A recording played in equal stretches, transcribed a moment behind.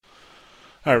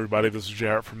Hi, everybody. This is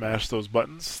Jarrett from Mash Those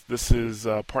Buttons. This is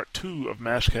part 2 of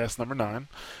Mashcast number 9.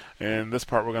 And this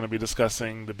part, we're going to be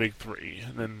discussing the big three: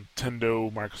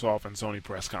 Nintendo, Microsoft, and Sony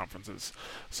press conferences.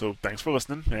 So, thanks for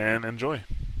listening and enjoy.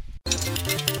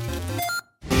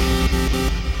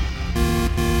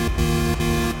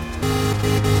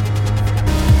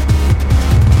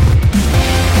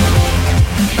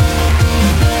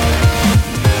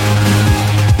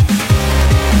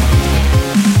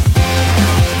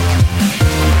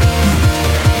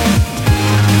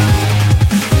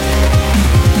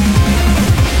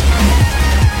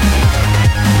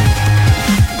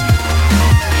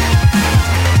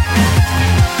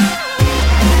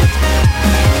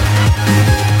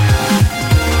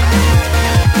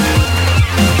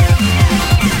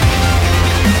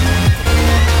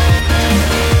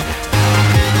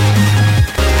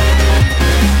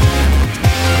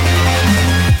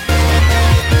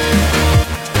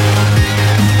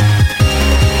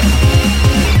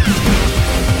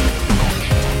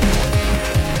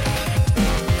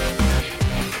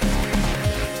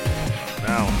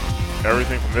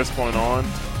 Everything from this point on,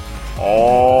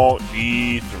 all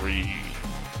E3.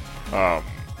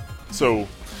 So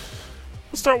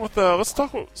let's start with the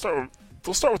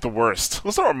worst.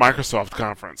 Let's start with Microsoft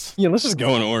conference. Yeah, let's just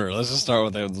go in order. Let's just start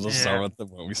with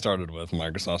what we started with,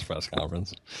 Microsoft's press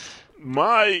conference.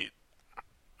 The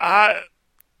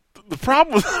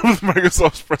problem with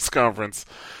Microsoft's press conference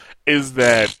is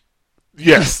that,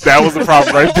 yes, that was the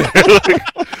problem right there.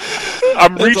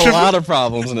 There's a lot of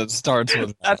problems, and it starts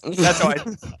with that's why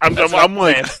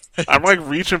I'm like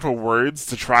reaching for words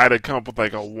to try to come up with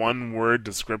like a one-word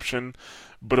description,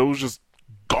 but it was just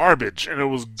garbage, and it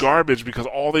was garbage because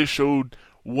all they showed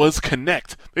was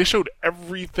Kinect. They showed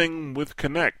everything with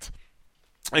Kinect,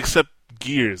 except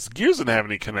Gears. Gears didn't have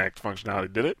any Kinect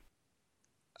functionality, did it?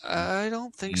 I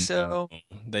don't think so.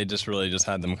 They just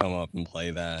had them come up and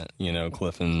play that. You know,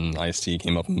 Cliff and Ice-T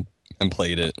came up and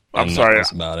played it. I'm sorry,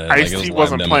 that's about it. Ice-T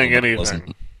wasn't playing anything.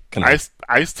 Wasn't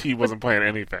Ice-T wasn't playing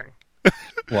anything.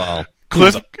 Wow.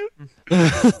 Cliff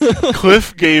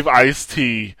gave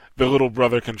Ice-T the little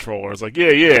brother controller. It's like,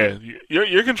 yeah,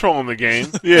 you're controlling the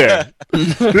game. Yeah.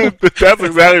 That's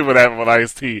exactly what happened with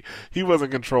Ice-T. He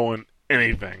wasn't controlling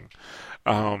anything.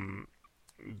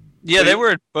 Yeah, they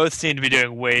were both seemed to be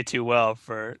doing way too well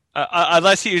for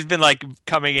unless he's been like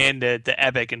coming into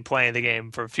Epic and playing the game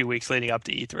for a few weeks leading up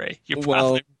to E3.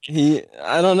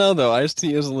 I don't know though.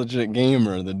 Ice-T is a legit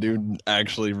gamer. The dude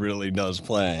actually really does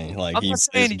play. Like I'm not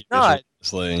saying he's not.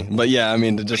 But yeah, I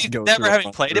mean to just go never through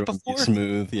having played it before.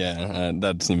 Smooth, yeah,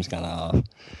 that seems kind of off.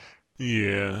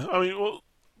 Yeah, I mean, well,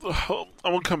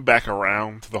 I'm gonna come back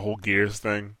around to the whole Gears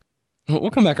thing.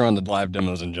 We'll come back around to live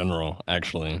demos in general,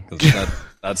 actually, because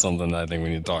that's something that I think we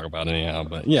need to talk about anyhow.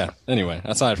 But yeah, anyway,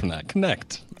 aside from that,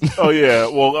 Kinect. Oh yeah,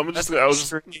 well, what did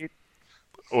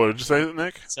you say,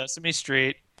 Nick? Sesame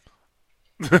Street.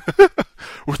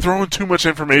 We're throwing too much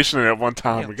information in at one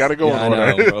time. We got to go in order.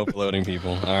 I know, we're uploading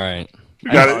people. All right.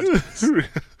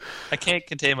 I can't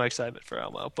contain my excitement for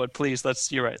Elmo, but please,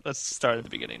 you're right. Let's start at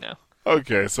the beginning now.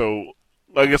 Okay, so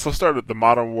I guess I'll start with the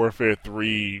Modern Warfare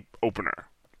 3 opener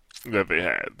that they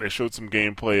had. They showed some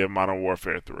gameplay of Modern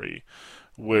Warfare 3,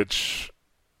 which,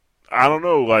 I don't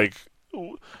know, like,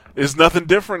 there's nothing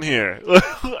different here.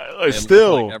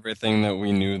 Still. Like everything that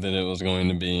we knew that it was going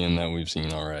to be and that we've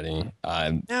seen already.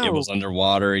 It was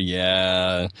underwater,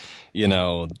 yeah, you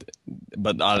know,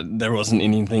 but there wasn't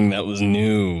anything that was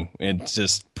new. It's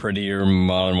just prettier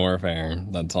Modern Warfare.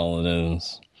 That's all it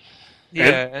is. Yeah,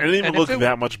 and it didn't even look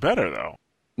that much better, though.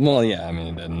 Well, yeah, I mean,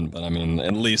 it didn't, but I mean,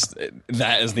 at least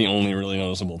that is the only really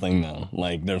noticeable thing, though.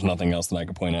 Like, there's nothing else that I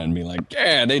could point out and be like,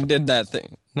 yeah, they did that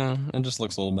thing. No, it just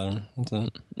looks a little better. That's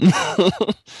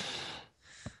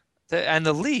it. And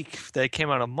the leak that came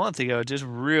out a month ago just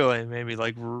really made me,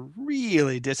 like,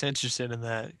 really disinterested in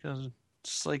that.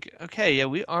 It's like, okay, yeah,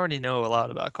 we already know a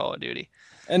lot about Call of Duty.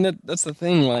 And that's the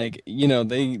thing, like, you know,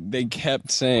 they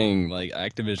kept saying, like,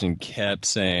 Activision kept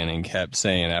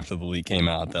saying after the leak came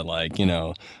out that, like, you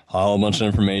know, a whole bunch of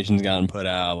information's gotten put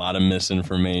out, a lot of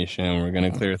misinformation, we're going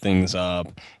to clear things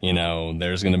up, you know,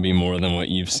 there's going to be more than what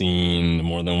you've seen,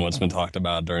 more than what's been talked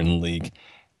about during the leak.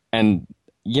 And,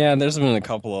 yeah, there's been a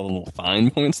couple of little fine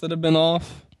points that have been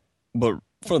off, but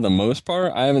for the most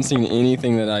part, I haven't seen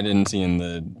anything that I didn't see in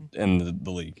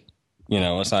the leak. You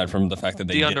know, aside from the fact that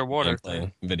they did underwater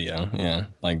gameplay video, yeah,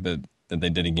 like that they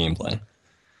did a gameplay.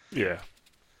 Yeah,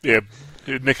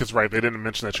 Nick is right. They didn't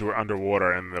mention that you were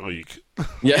underwater in the leak.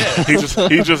 Yeah, he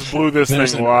just blew this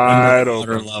thing wide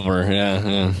open. Lover,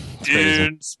 yeah.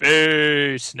 In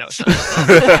space. No.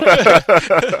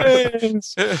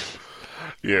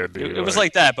 Yeah, It, dude. it was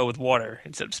like that, but with water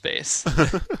instead of space.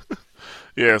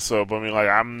 Yeah, so but I mean, like,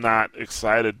 I'm not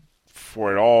excited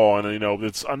for it all, and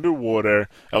it's underwater,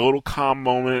 a little calm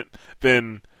moment,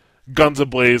 then guns a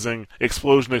blazing,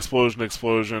 explosion, explosion,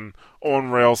 explosion,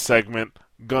 on rail segment,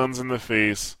 guns in the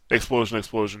face, explosion,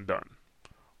 explosion, done.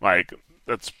 Like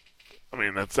that's, I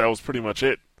mean, that was pretty much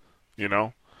it. You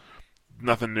know,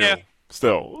 nothing Yeah. new.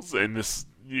 Still, and this,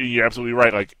 you're absolutely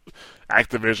right. Like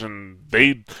Activision,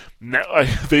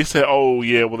 they said, oh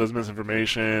yeah, well there's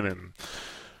misinformation and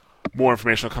more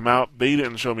information will come out. They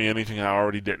didn't show me anything I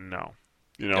already didn't know.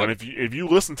 And Yep. if you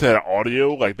listen to that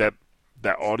audio, like that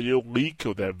audio leak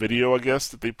or that video, I guess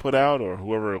that they put out, or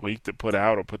whoever leaked it, put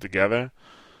out or put together,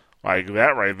 like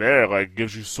that right there, like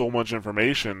gives you so much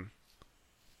information.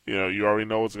 You already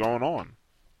know what's going on.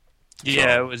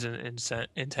 Yeah, it So was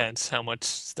intense how much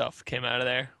stuff came out of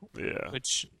there. yeah,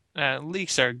 Which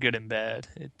leaks are good and bad.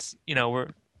 It's we're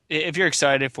if you're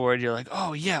excited for it, you're like,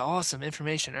 oh yeah, awesome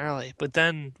information early. But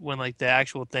then when like the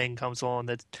actual thing comes along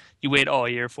that you wait all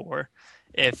year for,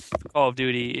 if Call of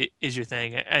Duty is your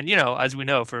thing, and as we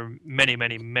know for many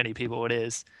many many people it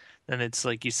is, then it's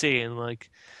like you see and like,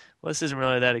 well, this isn't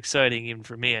really that exciting even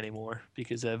for me anymore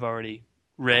because I've already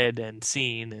read and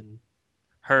seen and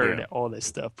yeah, heard all this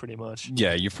stuff pretty much.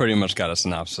 Yeah, you've pretty much got a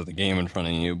synopsis of the game in front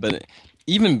of you. But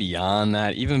even beyond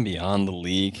that, even beyond the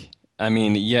leak, I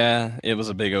mean, yeah, it was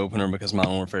a big opener because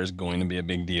Modern Warfare is going to be a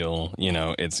big deal.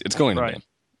 It's going to Right.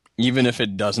 be. Even if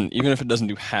it doesn't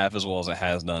do half as well as it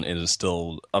has done, it is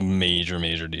still a major,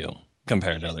 major deal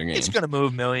compared to other It's games. going to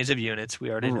move millions of units. We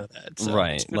already know that. So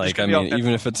Right. it's Like, going I to be all mean, kinds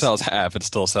even of if it points. sells half, it's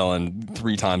still selling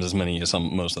three times as many as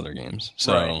most other games.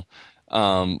 Right.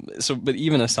 But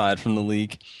even aside from the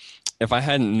leak, if I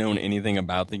hadn't known anything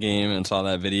about the game and saw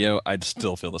that video, I'd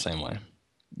still feel the same way.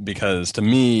 Because to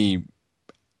me,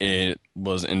 it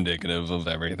was indicative of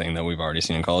everything that we've already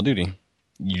seen in Call of Duty.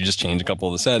 You just change a couple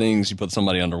of the settings, you put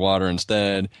somebody underwater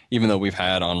instead, even though we've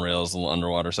had on rails little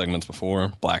underwater segments before,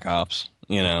 Black Ops,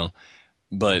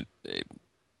 but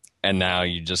and now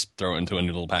you just throw it into a new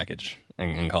little package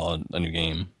and call it a new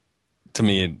game. To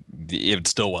me, it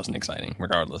still wasn't exciting,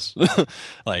 regardless.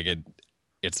 Like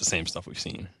it's the same stuff we've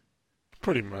seen.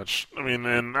 pretty much. I mean,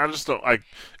 and I just don't like.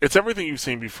 It's everything you've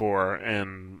seen before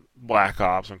in Black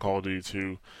Ops and Call of Duty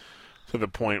 2, to the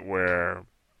point where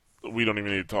we don't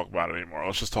even need to talk about it anymore.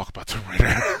 Let's just talk about Tomb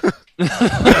Raider.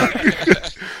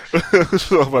 Let's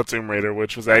talk about Tomb Raider,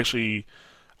 which was actually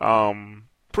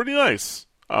pretty nice.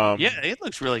 Yeah, it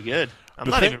looks really good. I'm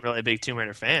The not thing, even really a big Tomb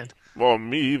Raider fan. well,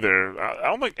 me either. I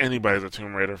don't think anybody's a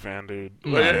Tomb Raider fan, dude.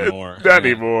 Not anymore. Not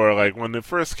Yeah. anymore. Like when it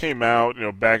first came out,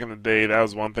 back in the day, that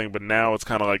was one thing. But now it's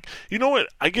kind of like, you know what?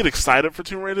 I get excited for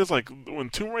Tomb Raiders. Like when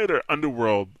Tomb Raider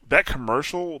Underworld, that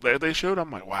commercial that they showed, I'm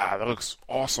like, wow, that looks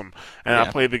awesome. And I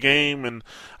Yeah. played the game, and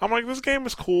I'm like, this game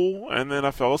is cool. And then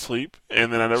I fell asleep,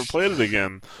 and then I never played it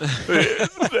again.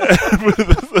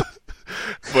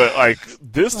 But like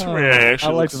this Tomb Raider I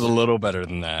actually liked it looks. a little better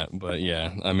than that, but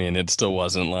yeah, I mean, it still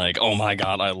wasn't like, oh my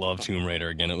God, I love Tomb Raider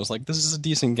again. It was like, this is a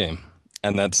decent game.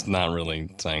 And that's not really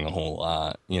saying a whole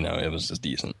lot, it was just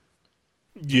decent.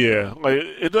 Yeah, like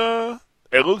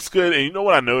it looks good, and you know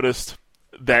what I noticed?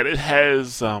 That it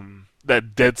has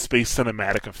that Dead Space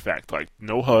cinematic effect, like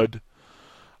no HUD.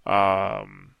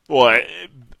 Well,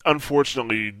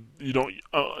 unfortunately, you don't.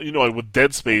 Like with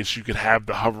Dead Space, you could have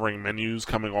the hovering menus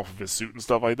coming off of his suit and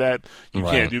stuff like that. You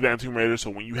can't Right. do that in Tomb Raider. So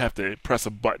when you have to press a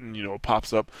button, it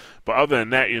pops up. But other than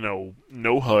that,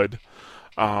 no HUD.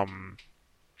 Um,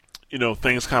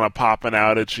 things kind of popping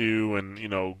out at you,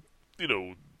 and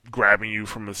grabbing you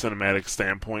from a cinematic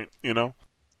standpoint.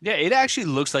 Yeah, it actually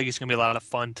looks like it's gonna be a lot of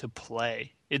fun to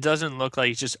play. It doesn't look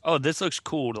like it's just, oh, this looks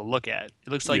cool to look at. It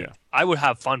looks like Yeah, I would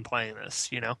have fun playing this.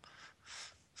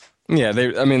 Yeah, they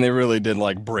really did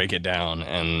like break it down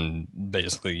and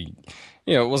basically,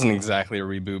 it wasn't exactly a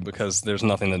reboot because there's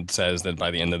nothing that says that by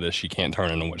the end of this she can't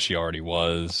turn into what she already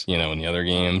was, in the other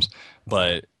games.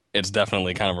 But it's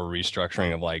definitely kind of a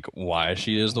restructuring of like why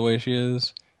she is the way she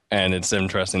is. And it's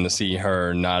interesting to see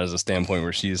her not as a standpoint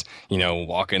where she's,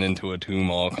 walking into a tomb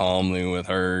all calmly with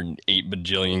her 8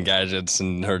 bajillion gadgets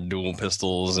and her dual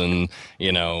pistols and,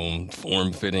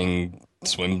 form-fitting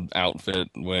swim outfit,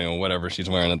 whatever she's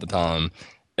wearing at the time.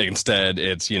 Instead,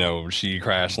 it's, she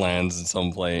crash lands in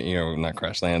some place, not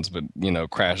crash lands, but,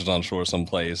 crashes on shore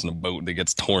someplace in a boat that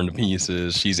gets torn to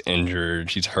pieces. She's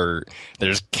injured. She's hurt.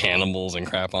 There's cannibals and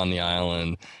crap on the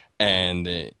island. And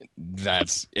and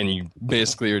you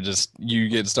basically are just, you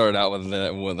get started out with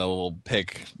a little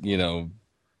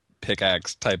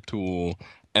pickaxe type tool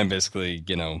and basically,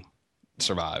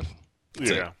 survive.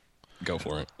 That's it. yeah. go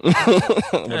for it. Which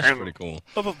is And pretty cool.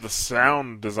 I thought the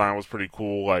sound design was pretty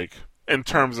cool, like, in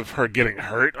terms of her getting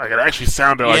hurt. Like, it actually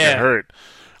sounded like it hurt.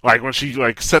 Like, when she,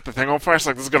 like, set the thing on fire, she's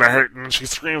like, this is gonna hurt, and then she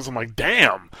screams, I'm like,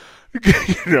 damn! And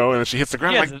then she hits the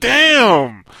ground, I'm like,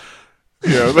 damn!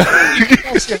 You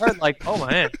heard like, oh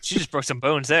man, she just broke some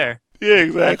bones there. Yeah,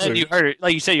 And then exactly. you heard her,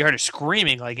 like you said, you heard her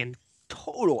screaming like in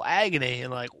total agony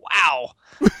and like, wow,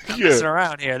 not Yeah. messing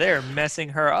around here. They're messing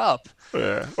her up.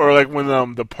 Yeah. Or like when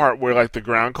the part where like the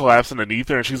ground collapsed underneath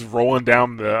her and she's rolling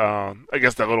down the I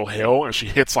guess that little hill and she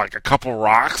hits like a couple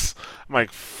rocks. I'm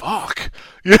like, fuck.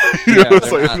 Yeah,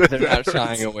 They're not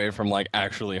shying away from like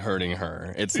actually hurting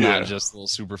her. It's not just a little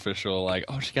superficial like,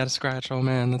 oh, she got a scratch. Oh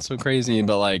man, that's so crazy.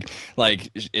 But like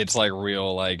it's like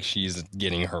real, like she's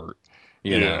getting hurt.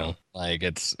 You know, like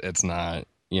it's not.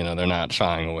 They're not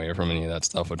shying away from any of that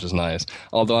stuff, which is nice.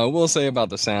 Although I will say about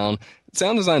the sound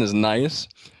design is nice.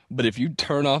 But if you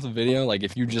turn off the video, like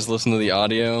if you just listen to the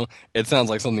audio, it sounds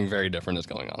like something very different is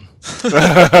going on.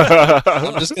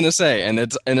 I'm just gonna say, and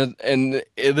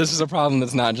this is a problem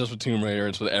that's not just with Tomb Raider;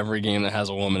 it's with every game that has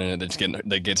a woman in it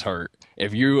that gets hurt.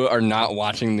 If you are not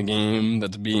watching the game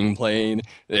that's being played,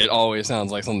 it always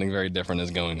sounds like something very different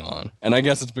is going on. And I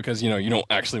guess it's because you don't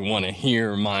actually want to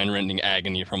hear mind-rending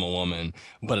agony from a woman,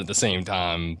 but at the same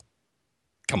time,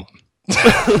 come on.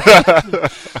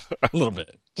 A little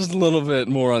bit. Just a little bit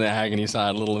more on the agony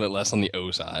side, a little bit less on the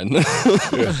O side.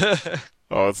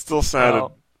 Oh, it still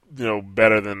sounded,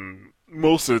 better than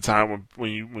most of the time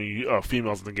when you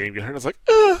females in the game get hurt. It's like,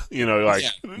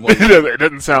 it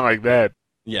doesn't sound like that.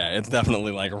 Yeah, it's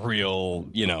definitely like real,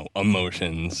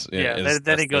 emotions. Yeah,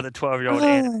 then they go the 12-year-old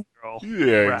anime girl.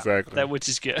 Yeah, exactly. Which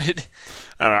is good.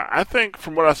 I think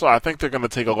from what I saw, I think they're going to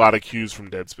take a lot of cues from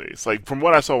Dead Space. Like from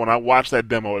what I saw when I watched that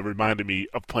demo, it reminded me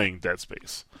of playing Dead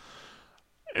Space.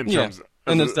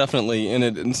 And it's definitely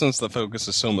and since the focus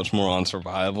is so much more on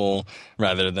survival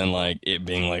rather than like it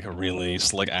being like a really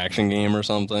slick action game or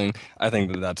something, I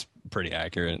think that's pretty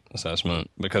accurate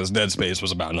assessment because Dead Space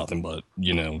was about nothing but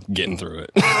getting through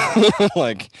it.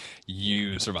 Like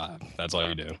you survive, that's all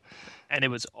you do, and it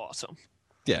was awesome.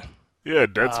 Yeah,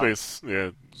 Dead Space,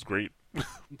 it was great.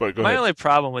 But go my ahead. only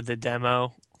problem with the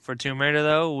demo for Tomb Raider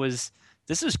though was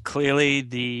this was clearly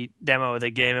the demo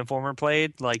that Game Informer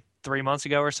played like 3 months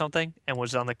ago or something and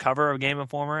was on the cover of Game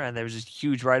Informer and there was this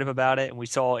huge write-up about it and we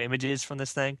saw images from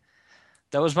this thing.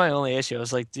 That was my only issue. I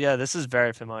was like, yeah, this is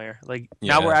very familiar. Like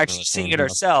now we're actually seeing it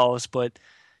ourselves, but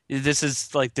this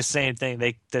is like the same thing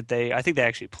I think they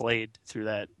actually played through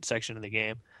that section of the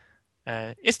game.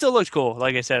 It still looks cool.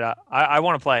 Like I said, I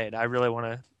want to play it. I really want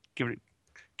to give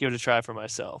it a try for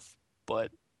myself.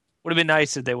 But would have been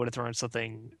nice if they would have thrown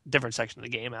something different section of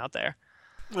the game out there.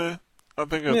 Yeah. I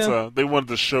think it's they wanted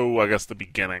to show, I guess, the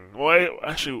beginning. Well,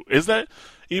 actually, is that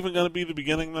even going to be the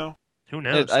beginning, though? Who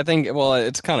knows? I think,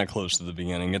 it's kind of close to the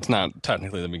beginning. It's not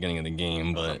technically the beginning of the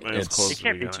game, but it's close. It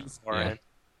can't be too far in.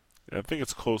 Yeah, I think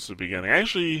it's close to the beginning.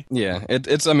 Actually, yeah,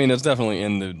 it's definitely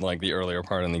in the earlier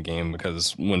part in the game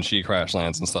because when she crash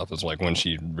lands and stuff is like when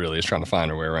she really is trying to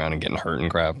find her way around and getting hurt and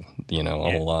crap, a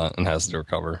whole lot and has to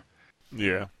recover.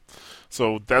 Yeah,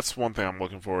 so that's one thing I'm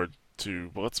looking forward to.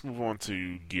 But let's move on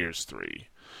to Gears 3.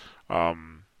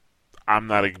 I'm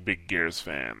not a big Gears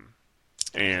fan,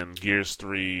 and Gears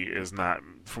 3 is not,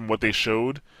 from what they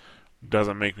showed,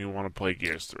 doesn't make me want to play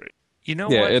Gears 3. You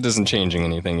know Yeah, what? it isn't changing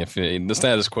anything. The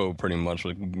status quo pretty much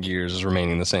with Gears is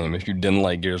remaining the same. If you didn't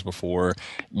like Gears before,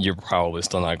 you're probably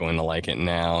still not going to like it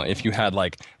now. If you had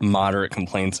like moderate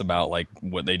complaints about like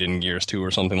what they did in Gears 2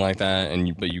 or something like that,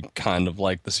 but you kind of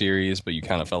liked the series, but you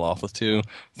kind of fell off with 2,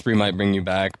 3 might bring you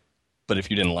back. But if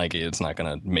you didn't like it, it's not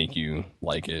going to make you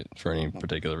like it for any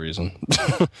particular reason.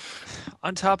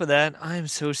 On top of that, I am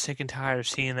so sick and tired of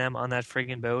seeing them on that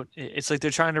friggin' boat. It's like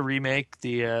they're trying to remake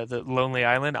the Lonely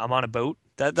Island. I'm on a boat.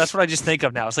 That's what I just think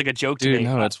of now. It's like a joke to me.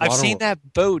 No, I've seen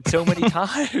that boat so many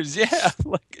times. Yeah,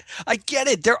 like I get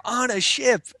it. They're on a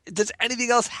ship. Does anything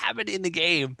else happen in the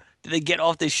game? Do they get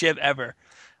off this ship ever?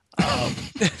 And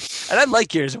I like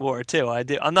Gears of War too. I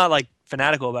do. I'm not like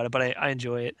fanatical about it, but I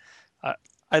enjoy it.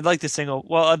 I'd like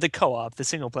the co-op. The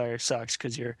single player sucks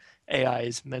because your AI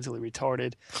is mentally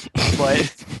retarded,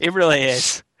 but it really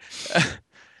is.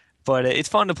 But it's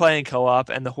fun to play in co-op,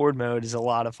 and the horde mode is a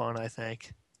lot of fun, I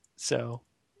think. So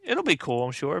it'll be cool,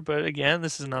 I'm sure. But again,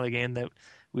 this is another game that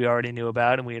we already knew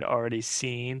about and we had already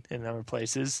seen in other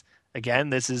places.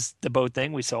 Again, this is the boat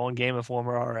thing we saw in Game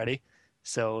Informer already,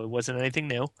 so it wasn't anything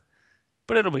new.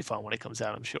 But it'll be fun when it comes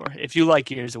out, I'm sure. If you like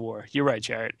Gears of War, you're right,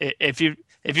 Jared. If you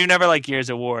never like Gears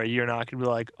of War, you're not gonna be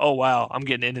like, oh wow, I'm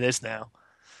getting into this now.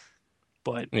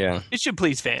 But yeah, it should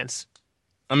please fans.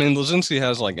 I mean, Lazinski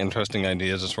has like interesting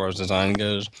ideas as far as design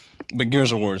goes, but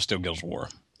Gears of War is still Gears of War.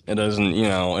 It doesn't,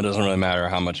 it doesn't really matter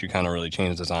how much you kind of really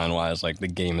change design wise. Like the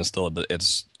game is still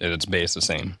its base the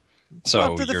same. Well,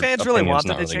 So do the your fans really opinion's want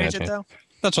them not to really going change to it change. though?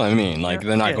 That's what I mean. Like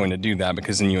they're not Yeah. going to do that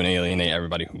because then you alienate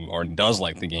everybody who already does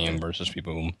like the game versus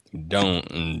people who don't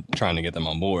and trying to get them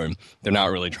on board. They're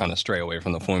not really trying to stray away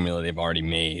from the formula they've already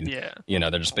made. Yeah.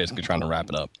 They're just basically trying to wrap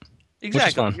it up. Which is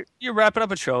Exactly. fine. You're wrapping up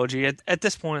a trilogy. At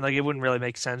this point, like it wouldn't really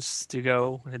make sense to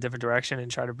go in a different direction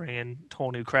and try to bring in a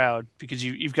whole new crowd because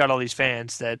you've got all these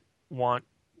fans that want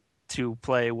to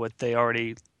play what they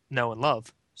already know and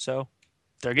love. So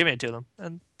they're giving it to them,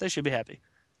 and they should be happy.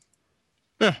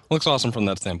 Yeah, looks awesome from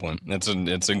that standpoint. It's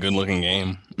a good looking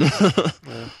game.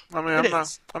 Yeah. I mean, It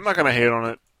is. I'm not gonna hate on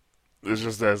it. It's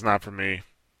just that it's not for me.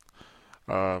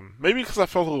 Maybe because I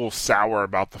felt a little sour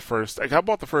about the first. Like I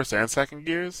bought the first and second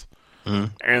Gears,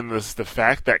 and the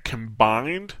fact that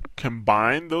combined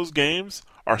those games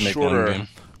are Make one shorter. game.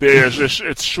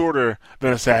 It's shorter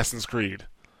than Assassin's Creed.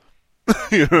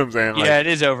 You know what I'm saying? Like, Yeah, it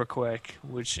is over quick,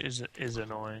 which is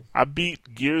annoying. I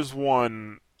beat Gears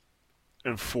 1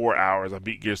 in 4 hours. I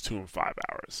beat Gears 2 in 5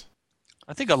 hours.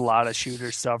 I think a lot of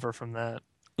shooters suffer from that.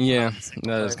 Yeah,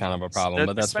 that is kind of a problem, They're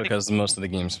but that's spending- because most of the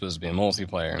game's supposed to be a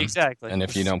multiplayer. Exactly. And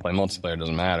if you don't play multiplayer, it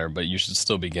doesn't matter, but you should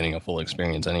still be getting a full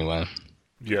experience anyway.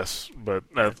 Yes, but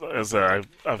as I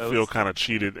feel kind of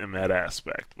cheated in that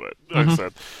aspect. But like I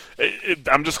said,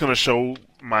 I'm just going to show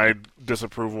my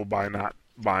disapproval by not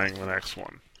buying the next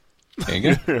one. There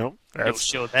you go. You know, You'll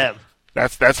show them.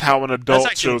 that's how an That's adult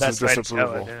actually shows the his best way to show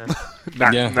disapproval. it, yeah.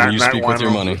 Not, Yeah, not, you not speak with whining your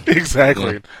on- money.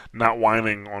 Exactly. Yeah. Not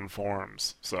whining on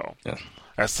forums. So Yeah.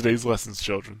 that's today's lessons,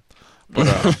 children. But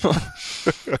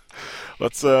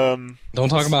let's Don't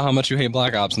talk about how much you hate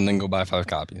Black Ops and then go buy 5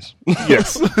 copies.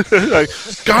 yes. Like,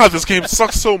 God, this game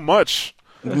sucks so much.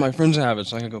 My friends have it,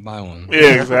 so I can go buy one.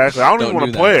 Yeah, exactly. I don't even Don't want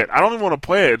do to play that. it. I don't even want to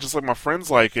play it. Just like my friends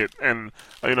like it, and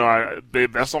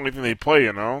that's the only thing they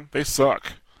play. They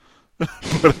suck.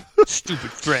 Stupid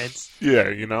friends.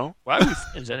 Yeah, Why are we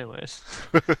friends anyways?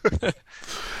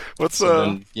 Let's So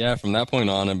then, yeah, from that point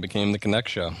on, it became the Connect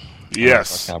show.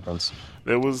 yes, Conference.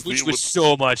 there was Which was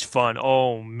so much fun.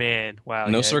 Oh man, wow.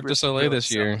 No yeah, Cirque du Soleil really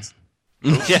this year. sucked.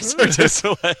 Yes, Cirque du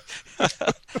Soleil.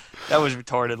 That was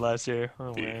retarded last year.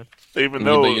 Oh man. even But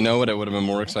though you know what? It would have been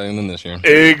more exciting than this year.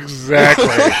 exactly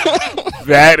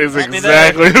that is I mean,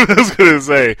 exactly what I was gonna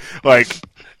say. Like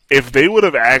if they would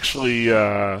have actually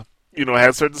had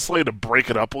Cirque du Soleil to break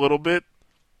it up a little bit,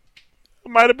 it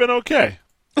might have been okay.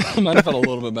 I might have felt a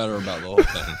little bit better about the whole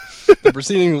thing. The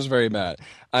proceeding was very bad.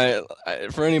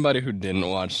 For anybody who didn't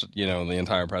watch, the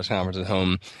entire press conference at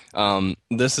home,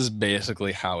 this is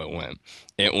basically how it went.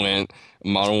 It went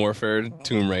Modern Warfare,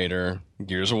 Tomb Raider,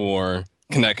 Gears of War,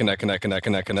 connect,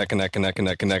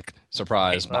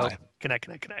 surprise, Halo, bye.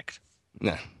 Connect.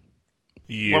 Nah.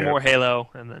 Yeah, One more Halo,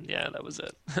 and then that was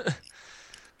it.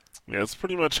 yeah, that's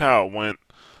pretty much how it went.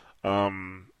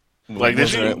 Like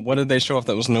What did they show off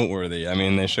that was noteworthy? I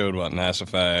mean, they showed what, Mass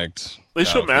Effect. They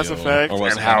showed Mass Battlefield, Effect or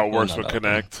was and how it Battlefield? works Not with Battlefield.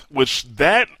 Connect, which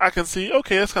that I can see.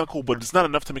 Okay, that's kind of cool, but it's not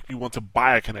enough to make me want to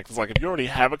buy a Connect. It's like if you already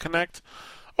have a Connect,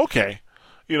 okay,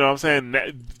 what I'm saying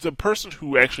the person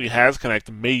who actually has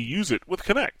Connect may use it with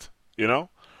Connect.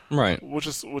 Right. Which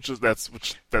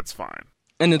that's fine.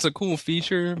 And it's a cool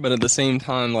feature, but at the same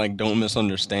time, like, don't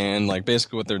misunderstand. Like,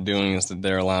 basically what they're doing is that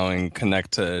they're allowing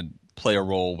Connect to play a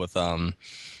role with the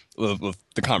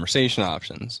conversation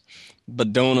options.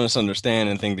 But don't misunderstand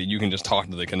and think that you can just talk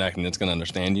to the Connect and it's going to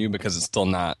understand you, because it's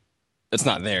not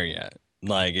there yet.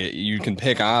 Like, you can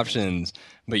pick options,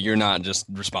 but you're not just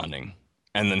responding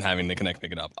and then having the Connect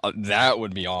pick it up. That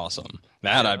would be awesome.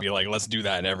 I'd be like, let's do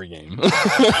that in every game.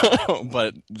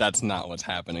 But that's not what's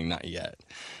happening, not yet.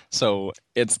 So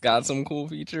it's got some cool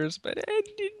features, but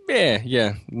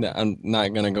I'm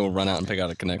not going to go run out and pick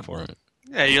out a Connect for it.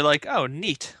 Yeah, you're like, oh,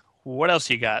 neat. What else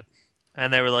you got?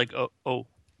 And they were like, oh,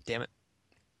 damn it.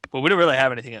 Well, we don't really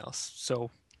have anything else,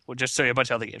 so we'll just show you a bunch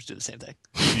of other games do the same thing.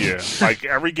 Yeah, like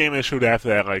every game they showed after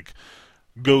that, like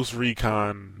Ghost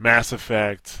Recon, Mass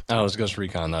Effect. Oh, it was Ghost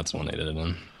Recon. That's the one they did it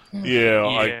in. Yeah,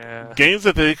 Yeah. like games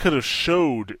that they could have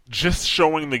showed just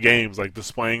showing the games, like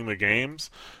displaying the games.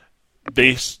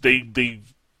 They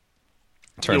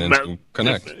Turn into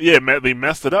Connect. Yeah, they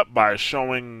messed it up by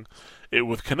showing it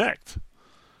with Connect.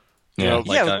 Yeah,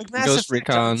 Like, like Mass Ghost Effect,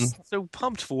 I Recon. was so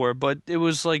pumped for, but it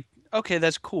was like, okay,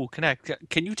 that's cool. Connect.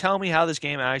 Can you tell me how this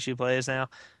game actually plays now?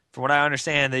 From what I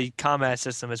understand, the combat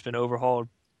system has been overhauled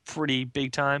pretty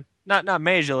big time. Not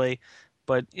majorly,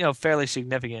 but fairly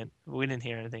significant. We didn't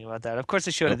hear anything about that. Of course,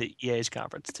 they showed it at the EA's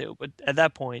conference too, but at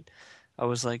that point, I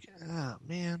was like, oh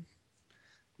man,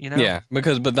 You know? Yeah,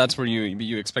 but that's where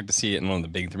you expect to see it in one of the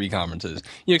big three conferences.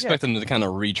 You Yeah. expect them to kind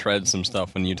of retread some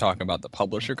stuff when you talk about the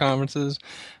publisher conferences,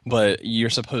 but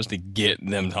you're supposed to get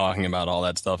them talking about all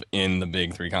that stuff in the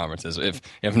big three conferences. If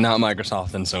not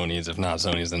Microsoft, then Sony's. If not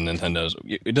Sony's, then Nintendo's.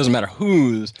 It doesn't matter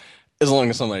whose, as long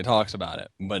as somebody talks about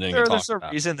it. But it didn't get There's talked a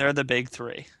about. reason they're the big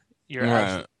three. You're Right.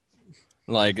 absolutely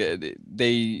Like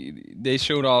they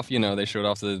showed off, they showed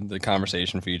off the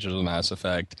conversation features of Mass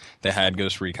Effect. They had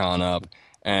Ghost Recon up,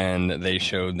 and they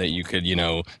showed that you could,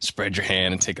 spread your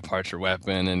hand and take apart your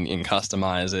weapon and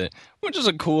customize it, which is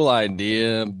a cool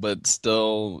idea, but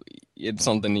still, it's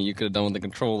something that you could have done with the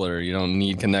controller. You don't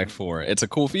need Kinect for it. It's a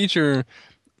cool feature,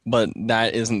 but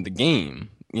that isn't the game.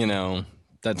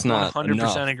 That's not 100%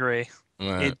 enough. agree.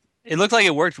 Right. It looked like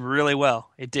it worked really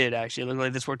well. It did actually. It looked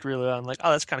like this worked really well. I'm like,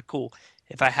 oh, that's kind of cool.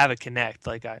 If I have a Kinect,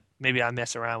 like maybe I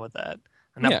mess around with that.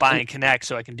 I'm not Yeah, buying Kinect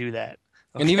so I can do that.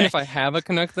 and even Okay. if I have a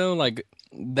Kinect though, like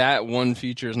that one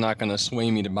feature is not going to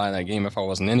sway me to buy that game if I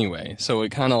wasn't anyway. So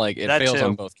it kind of like it That fails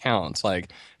on too. both counts.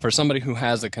 Like for somebody who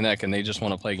has a Kinect and they just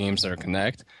want to play games that are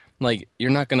Kinect, like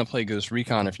you're not going to play Ghost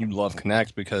Recon if you love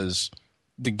Kinect because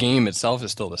the game itself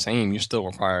is still the same. You still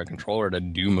require a controller to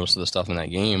do most of the stuff in that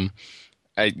game.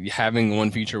 Having one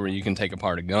feature where you can take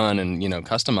apart a gun and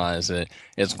customize it,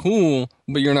 it's cool,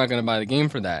 but you're not going to buy the game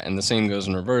for that. And the same goes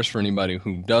in reverse for anybody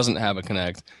who doesn't have a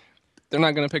Kinect. They're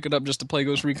not going to pick it up just to play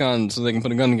Ghost Recon so they can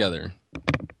put a gun together.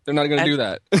 They're not going to And do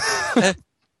that.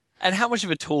 and how much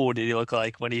of a tool did he look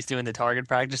like when he's doing the target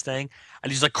practice thing?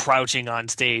 And he's like crouching on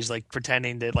stage, like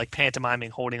pretending to like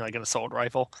pantomiming holding like an assault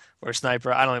rifle or a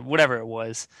sniper. I don't know, whatever it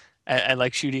was. And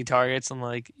like shooting targets. I'm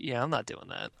like, yeah, I'm not doing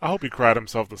that. I hope he cried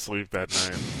himself to sleep that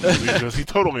night. He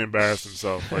totally embarrassed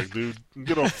himself. Like, dude,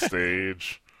 get off the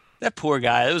stage. That poor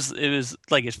guy. It was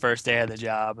like his first day of the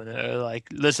job, and they're like,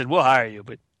 "Listen, we'll hire you,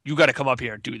 but you got to come up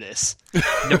here and do this.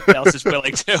 No one else is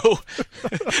willing to."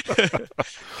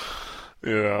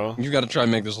 You know? You got to try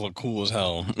and make this look cool as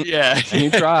hell. Yeah, And he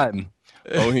tried.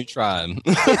 Oh, he tried.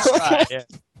 it's right, yeah.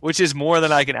 Which is more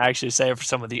than I can actually say for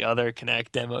some of the other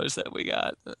Connect demos that we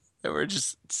got. They were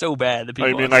just so bad. The I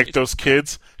people mean, on like stage. those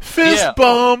kids, fist Yeah.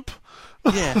 bump.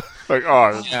 Yeah, Like,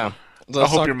 oh, Yeah. I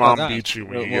hope your mom beats you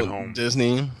when you get home.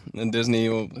 Disney. What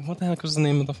the heck was the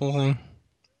name of the full thing?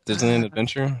 Disneyland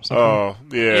Adventure? Something? Oh,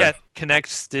 yeah. yeah.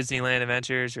 Connect's Disneyland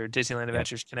Adventures or Disneyland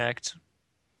Adventures Connect.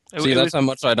 See, It that's was, how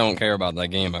much I don't care about that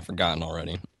game. I've forgotten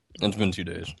already. It's been 2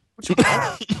 days.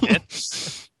 man.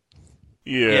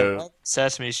 Yeah.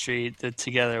 Sesame Street that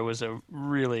together was a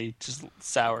really just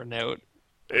sour note.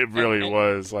 It really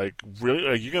was. Like, really?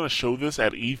 Like, you're going to show this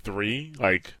at E3?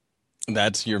 Like,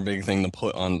 That's your big thing to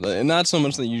put on, and not so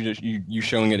much that you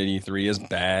showing it at E3 is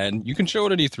bad. You can show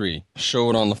it at E3. Show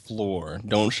it on the floor.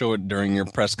 Don't show it during your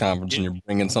press conference and you're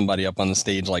bringing somebody up on the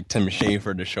stage like Tim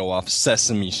Schafer to show off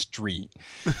Sesame Street.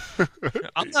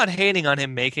 I'm not hating on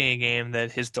him making a game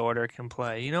that his daughter can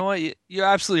play. You know what? You're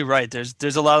absolutely right.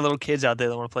 There's a lot of little kids out there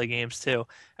that want to play games too,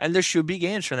 and there should be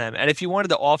games for them. And if you wanted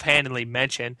to offhandedly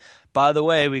mention, by the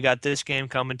way, we got this game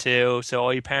coming too, so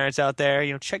all you parents out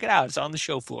there, check it out. It's on the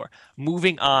show floor.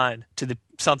 Moving on to the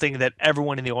something that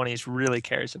everyone in the audience really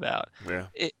cares about. yeah.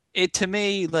 It to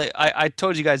me, like I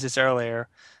told you guys this earlier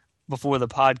before the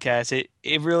podcast,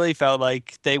 it really felt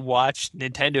like they watched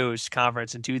Nintendo's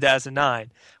conference in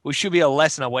 2009, which should be a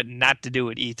lesson on what not to do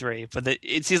at E3. But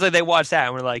it seems like they watched that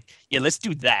and were like, yeah, let's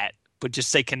do that, but just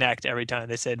say Connect every time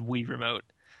they said Wii Remote.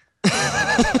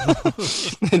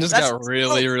 They just got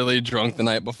really, really drunk the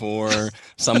night before.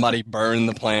 Somebody burned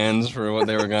the plans for what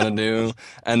they were gonna do,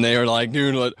 and they were like,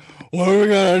 "Dude, what are we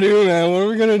gonna do, man? What are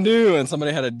we gonna do?" And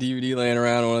somebody had a DVD laying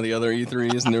around one of the other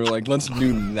E3s, and they were like, "Let's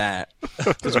do that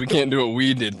because we can't do what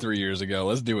we did 3 years ago.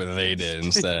 Let's do what they did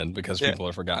instead because Yeah. people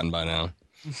are forgotten by now."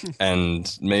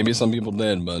 And maybe some people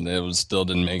did, but still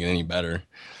didn't make it any better.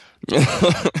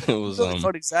 It was Really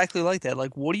felt exactly like that.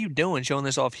 Like, what are you doing showing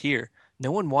this off here?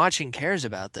 No one watching cares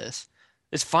about this.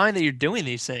 It's fine that you're doing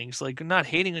these things. Like, I'm not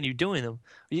hating on you doing them.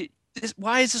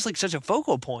 Why is this like such a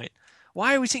focal point?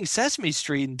 Why are we seeing Sesame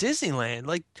Street and Disneyland?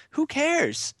 Like, who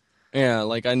cares? Yeah,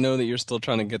 like I know that you're still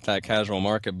trying to get that casual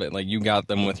market, but like you got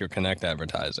them with your Connect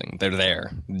advertising. They're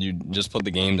there. You just put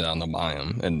the game down, they'll buy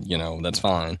them, and that's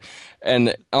fine.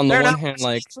 And on the They're one not hand,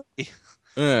 like,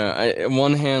 E3. on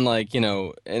one hand, like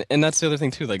and that's the other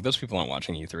thing too. Like those people aren't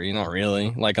watching E3, not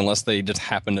really. Like unless they just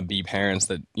happen to be parents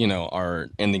that are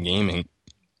in the gaming.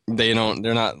 They don't.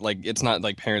 They're not like it's not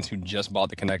like parents who just bought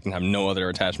the Connect and have no other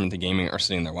attachment to gaming are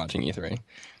sitting there watching E3.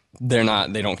 They're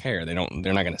not. They don't care. They're not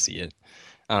going to see it.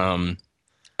 Um,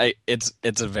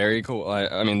 It's a very cool.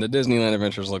 I mean, the Disneyland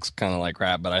Adventures looks kind of like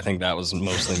crap, but I think that was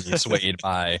mostly swayed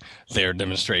by their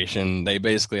demonstration. They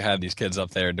basically had these kids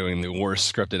up there doing the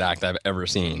worst scripted act I've ever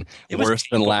seen. It was Worse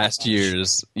than painful. last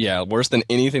year's. Yeah, worse than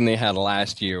anything they had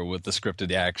last year with the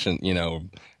scripted action.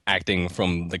 Acting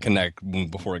from the Connect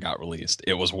before it got released.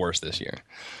 It was worse this year.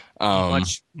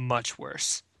 Much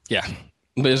worse. Yeah,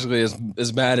 basically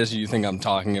as bad as you think I'm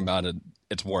talking about it.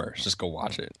 It's worse. Just go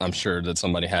watch it. I'm sure that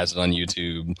somebody has it on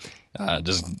YouTube.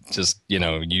 Just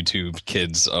YouTube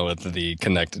kids at the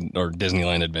Connected or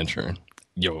Disneyland Adventure.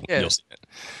 You'll see it.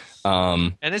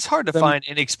 And it's hard to find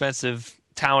inexpensive,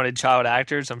 talented child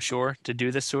actors, I'm sure, to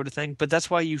do this sort of thing. But that's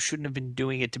why you shouldn't have been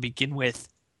doing it to begin with.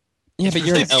 Yeah, but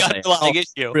you're in It's LA. the underlying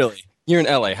issue. Really? You're in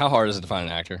LA. How hard is it to find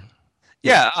an actor?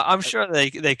 Yeah, I'm sure they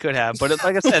could have, but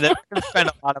like I said, they're going to spend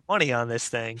a lot of money on this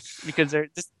thing because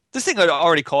this thing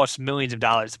already costs millions of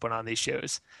dollars to put on these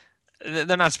shows.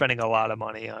 They're not spending a lot of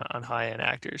money on high-end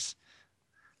actors.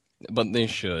 But they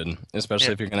should, especially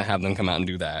Yeah. if you're gonna have them come out and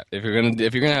do that. If you're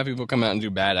gonna have people come out and do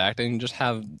bad acting, just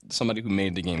have somebody who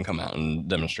made the game come out and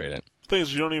demonstrate it.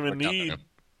 Things you don't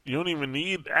even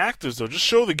need actors though. Just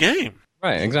show the game.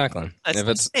 Right, exactly. That's If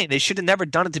it's insane. They should have never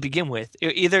done it to begin with.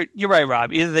 Either you're right,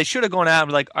 Rob. Either they should have gone out and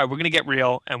be like, all right, we're going to get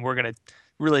real and we're going to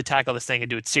really tackle this thing and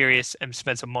do it serious and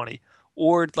spend some money,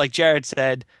 or like Jared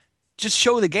said, just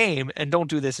show the game and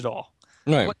don't do this at all.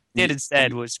 right, What they did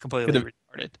instead was completely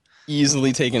retarded.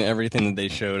 easily taken everything that they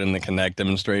showed in the Connect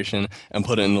demonstration and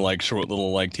put it into like short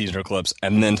little like teaser clips,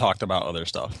 and then talked about other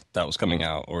stuff that was coming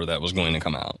out or that was going to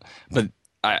come out. But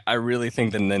I really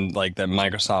think that then like that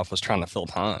Microsoft was trying to fill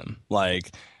time.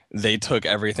 Like they took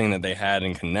everything that they had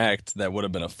in Connect that would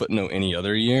have been a footnote any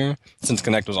other year since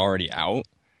Connect was already out,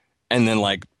 and then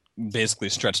like basically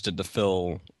stretched it to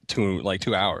fill 2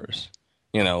 hours.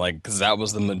 Because that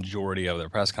was the majority of their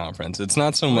press conference. It's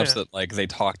not so much that like they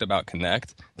talked about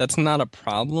Connect. That's not a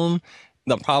problem.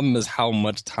 The problem is how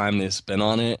much time they spent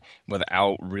on it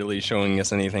without really showing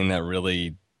us anything that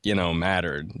really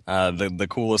mattered. The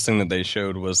coolest thing that they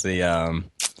showed was the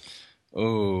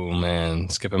oh man,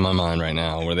 skipping my mind right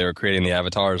now, where they were creating the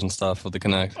avatars and stuff with the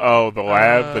Connect. Oh, the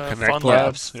lab, the Connect Fun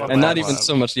Labs. Labs. And not even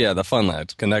so much, the Fun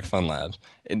Labs, Connect Fun Labs.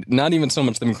 Not even so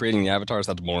much them creating the avatars,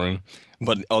 that's boring.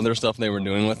 But other stuff they were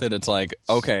doing with it, it's like,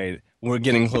 okay, we're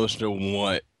getting closer to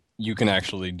what you can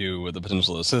actually do with the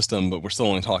potential of the system, but we're still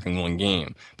only talking one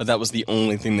game. But that was the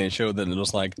only thing they showed that it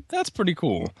was like, that's pretty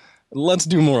cool. Let's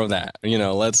do more of that.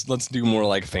 Let's do more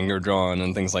like finger drawn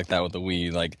and things like that with the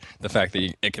Wii. Like the fact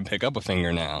that it can pick up a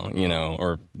finger now,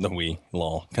 or the Wii,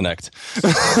 lol, Connect.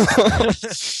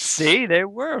 See, they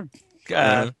were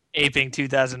aping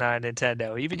 2009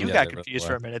 Nintendo. Even you got confused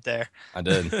for a minute there. I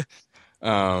did.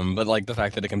 But like the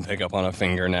fact that it can pick up on a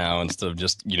finger now instead of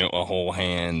just, a whole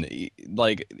hand,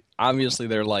 like obviously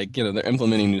they're like, they're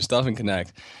implementing new stuff in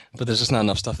Connect, but there's just not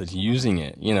enough stuff that's using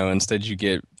it. Instead you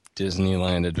get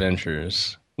Disneyland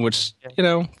Adventures, which,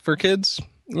 for kids,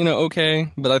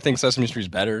 okay, but I think Sesame Street's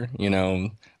better,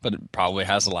 but it probably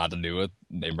has a lot to do with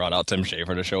they brought out Tim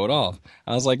Schafer to show it off.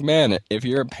 I was like, man, if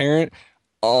you're a parent,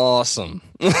 awesome.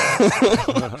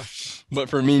 But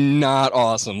for me, not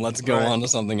awesome. Let's go on to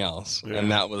something else. Yeah.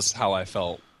 And that was how I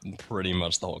felt pretty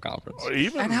much the whole conference.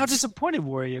 And how disappointed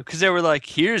were you? Because they were like,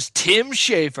 here's Tim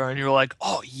Schafer. And you were like,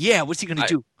 oh, yeah, what's he going to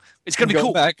do? It's going to be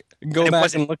cool. Go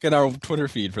back and look at our Twitter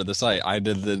feed for the site. I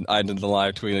did the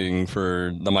live tweeting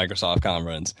for the Microsoft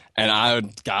conference, and I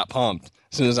got pumped.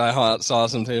 As soon as I saw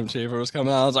some Tim Schafer was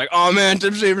coming out, I was like, "Oh man,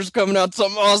 Tim Schafer's coming out!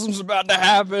 Something awesome's about to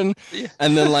happen!" Yeah.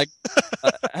 And then like,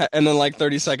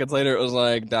 30 seconds later, it was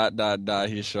like, ...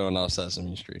 He's showing off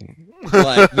Sesame Street,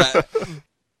 like that.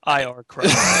 IR crap.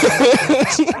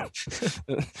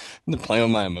 Playing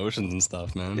with my emotions and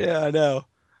stuff, man. Yeah, I know.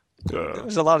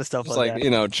 There's a lot of stuff like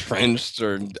that. Trenched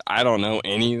or I don't know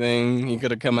anything. He could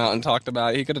have come out and talked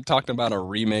about. He could have talked about a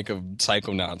remake of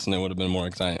Psychonauts, and it would have been more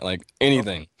exciting. Like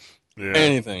anything. Yeah.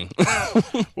 Anything.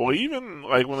 Well, even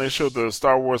like when they showed the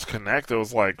Star Wars Connect, it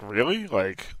was like, really?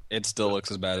 Like it still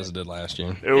looks as bad as it did last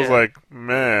year. It was like,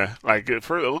 meh. Like at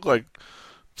first,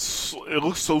 it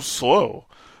looked so slow.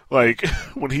 Like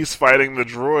when he's fighting the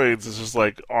droids, it's just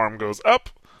like arm goes up,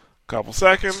 couple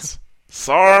seconds,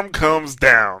 SARM comes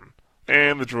down,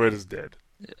 and the droid is dead.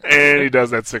 And he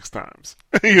does that 6 times.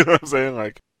 You know what I'm saying?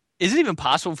 Like, is it even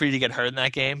possible for you to get hurt in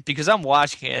that game? Because I'm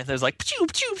watching it, and there's like, pshoo,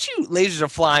 pshoo, pshoo, lasers are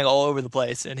flying all over the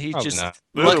place, and he's just...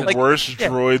 They're the worst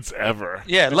droids ever.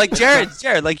 Yeah, like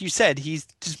Jared, like you said, he's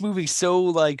just moving so,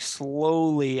 like,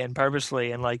 slowly and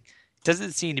purposely, and, like,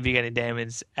 doesn't seem to be getting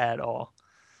damaged at all.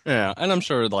 Yeah, and I'm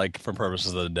sure like for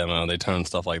purposes of the demo, they tone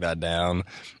stuff like that down.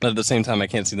 But at the same time, I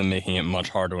can't see them making it much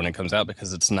harder when it comes out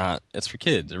because it's not. It's for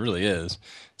kids. It really is.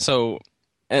 So,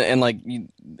 and like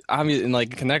obviously, and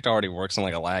like Connect already works on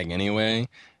like a lag anyway.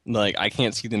 Like I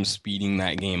can't see them speeding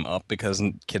that game up because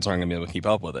kids aren't gonna be able to keep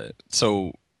up with it.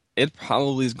 So it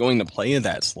probably is going to play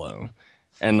that slow.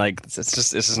 And like it's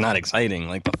just not exciting.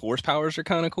 Like the force powers are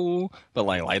kind of cool, but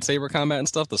like lightsaber combat and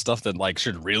stuff, the stuff that like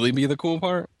should really be the cool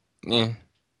part. Yeah.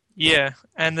 Yeah,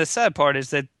 and the sad part is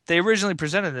that they originally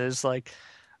presented it as like,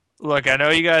 look, I know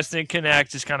you guys think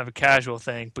Connect is kind of a casual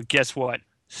thing, but guess what?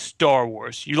 Star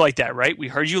Wars. You like that, right? We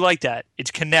heard you like that. It's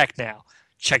Connect now.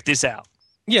 Check this out.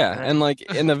 Yeah, Uh, and like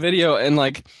in the video, and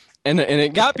like, and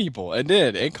it got people. It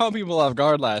did. It caught people off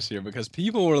guard last year because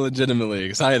people were legitimately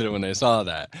excited when they saw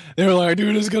that. They were like,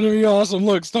 "Dude, it's gonna be awesome!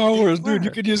 Look, Star They Wars, dude. You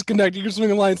were. could just connect. You can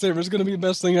swing a lightsaber. It's gonna be the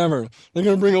best thing ever. They're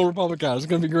gonna bring Old Republic out. It's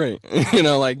gonna be great." You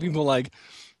know, like people like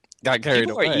got carried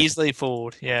People are away. easily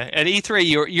fooled. Yeah, at E3,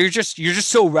 you're just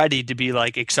so ready to be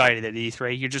like excited at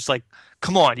E3. You're just like,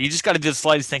 come on, you just got to do the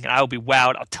slightest thing, and I will be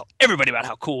wowed. I'll tell everybody about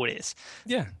how cool it is.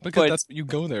 Yeah, because But that's what you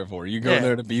go there for. You go yeah,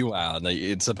 there to be wowed. Like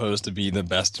it's supposed to be the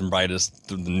best and brightest,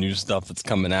 the new stuff that's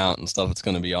coming out and stuff that's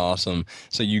going to be awesome.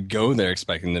 So you go there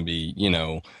expecting to be,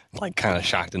 like kind of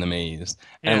shocked and amazed.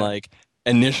 And yeah, like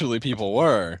initially people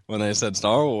were when they said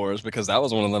Star Wars because that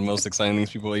was one of the most exciting things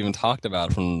people even talked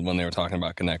about from when they were talking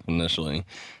about Connect initially.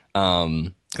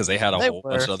 Because they had a they whole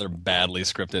bunch were. of other badly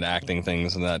scripted acting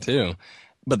things in that too.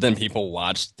 But then people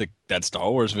watched that Star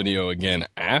Wars video again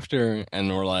after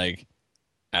and were like,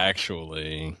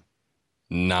 actually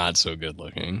not so good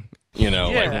looking. Like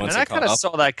Yeah, and once I it kind caught of up.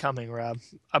 saw that coming, Rob.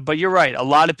 But you're right. A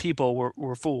lot of people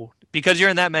were fooled because you're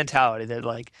in that mentality that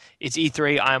like it's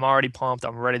E3. I'm already pumped.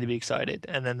 I'm ready to be excited.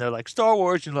 And then they're like Star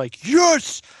Wars, and you're like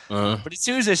yes. Uh, But as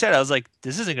soon as they said it, I was like,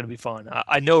 this isn't going to be fun.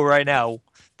 I know right now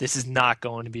this is not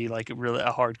going to be like a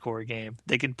hardcore game.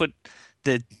 They can put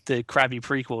the crappy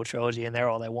prequel trilogy in there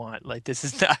all they want. Like this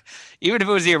is not even if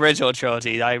it was the original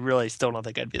trilogy, I really still don't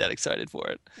think I'd be that excited for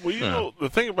it. Well, yeah.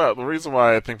 the reason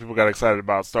why I think people got excited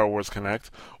about Star Wars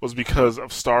Connect was because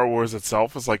of Star Wars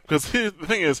itself. It's like, because the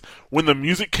thing is, when the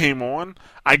music came on,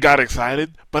 I got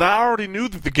excited, but I already knew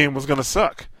that the game was going to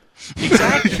suck.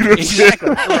 Exactly. You know what I'm saying? Exactly.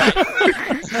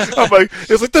 Right. I'm like,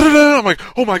 it's like, da-da-da. I'm like,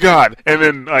 oh my god. And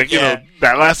then, like, Yeah.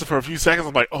 that lasted for a few seconds.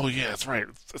 I'm like, oh yeah, that's right.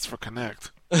 It's for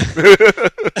Connect. you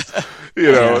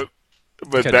Yeah. know,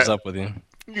 but Catches up with you.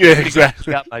 yeah, I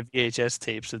exactly. got my VHS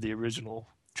tapes of the original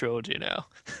trilogy now.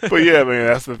 But yeah, I mean,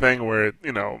 that's the thing where,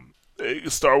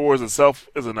 Star Wars itself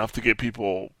is enough to get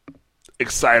people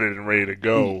excited and ready to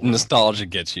go. Nostalgia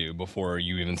gets you before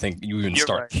you even You're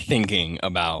start right. thinking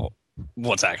about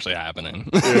what's actually happening.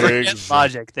 Forget Ex-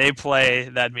 Logic. They play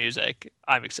that music.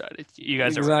 I'm excited. You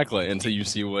guys are right. Exactly. Until you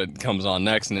see what comes on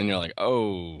next, and then you're like,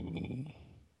 oh,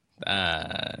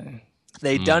 uh,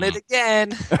 They done it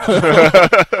again.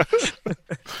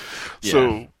 yeah.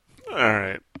 So, all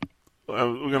right.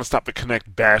 We're going to stop the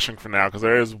Connect bashing for now because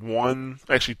there is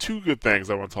actually two good things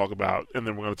I want to talk about, and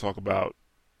then we're going to talk about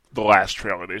the last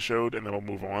trailer they showed, and then we'll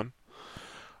move on.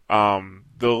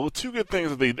 The two good things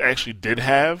that they actually did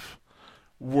have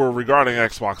were regarding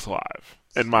Xbox Live,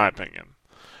 in my opinion.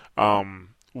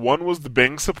 One was the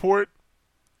Bing support,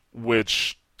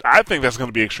 which I think that's going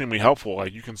to be extremely helpful.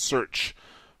 Like, you can search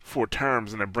for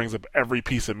terms and it brings up every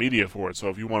piece of media for it. So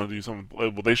if you want to do something,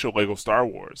 well, they show Lego Star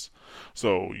Wars.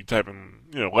 So you type in,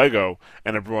 Lego,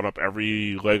 and it brought up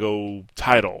every Lego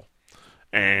title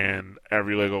and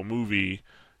every Lego movie,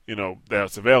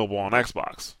 that's available on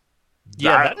Xbox.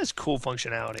 Yeah, that is cool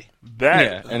functionality.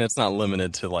 Yeah, That and it's not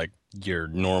limited to like your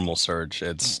normal search.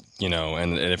 It's,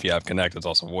 and if you have Connect, it's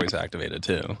also voice activated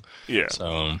too. yeah,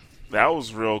 So, that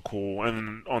was real cool.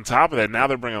 And on top of that, now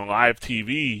they're bringing live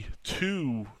TV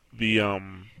to the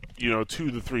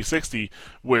to the 360,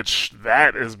 which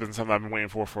that has been something I've been waiting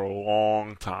for a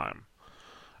long time.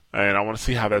 And I want to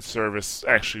see how that service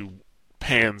actually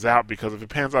pans out, because if it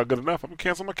pans out good enough, I'm gonna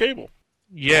cancel my cable.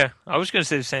 Yeah, I was going to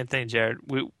say the same thing, Jared.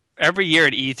 Every year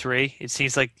at E3, it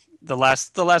seems like the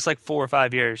last like 4 or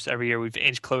 5 years, every year we've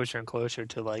inched closer and closer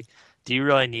to like, do you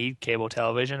really need cable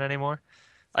television anymore?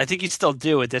 I think you still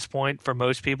do at this point for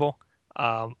most people.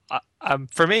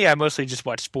 For me, I mostly just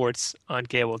watch sports on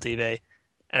cable TV,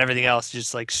 and everything else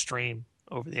just like stream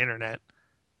over the internet.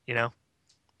 You know,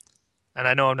 and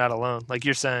I know I'm not alone. Like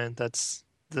you're saying, that's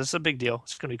a big deal.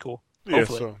 It's gonna be cool. Yeah,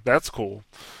 Hopefully, so that's cool.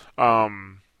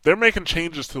 They're making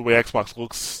changes to the way Xbox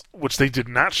looks, which they did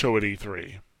not show at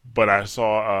E3. But I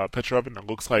saw a picture of it, and it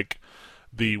looks like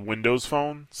the Windows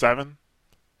Phone 7.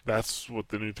 That's what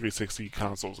the new 360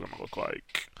 console is going to look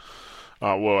like.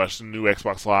 Well, that's the new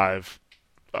Xbox Live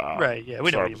Right, yeah,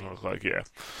 we know what startup you is mean. going to look like. Yeah,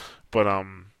 but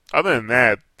other than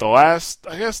that, the last,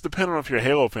 I guess, depending on if you're a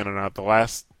Halo fan or not, the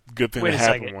last good thing Wait that a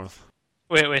second. happened was.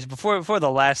 Wait. Before the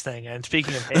last thing, and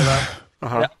speaking of Halo, Uh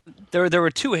huh. yeah, there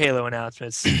were two Halo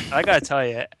announcements. I gotta tell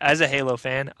you, as a Halo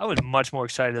fan, I was much more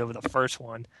excited over the first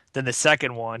one than the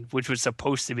second one, which was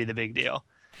supposed to be the big deal.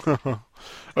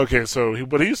 Okay, so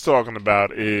what he's talking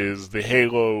about is the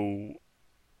Halo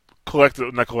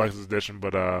collective, not collector's edition,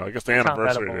 but I guess the Combat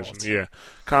anniversary edition. Evolved. Yeah,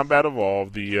 Combat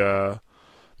Evolved, the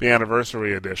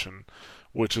anniversary edition,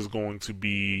 which is going to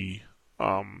be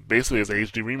basically as an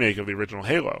HD remake of the original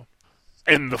Halo,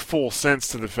 in the full sense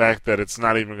to the fact that it's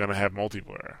not even going to have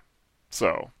multiplayer.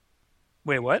 So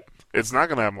Wait, what? it's not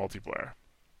going to have multiplayer.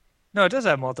 No, it does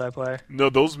have multiplayer. No,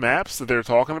 those maps that they're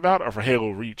talking about are for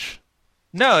Halo Reach.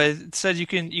 No, it says you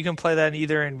can play that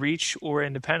either in Reach or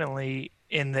independently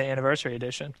in the anniversary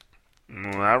edition.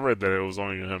 I read that it was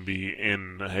only going to be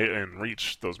in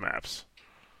Reach, those maps.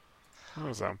 What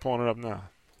was that? I'm pulling it up now.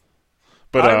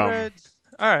 But I read.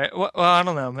 All right. Well, I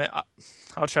don't know.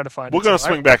 I'll try to find we're it. gonna too.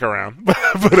 swing back around. But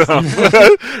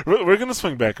we're gonna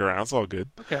swing back around. It's all good.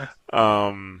 Okay.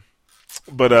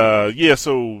 But yeah.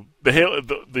 So the Halo,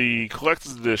 the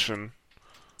collector's edition.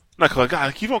 Not collect. God,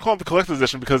 I keep on calling it the collector's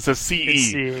edition because it says CE.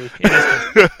 It's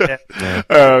the,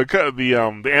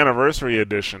 yeah. The anniversary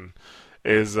edition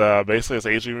is basically it's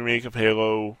an HD remake of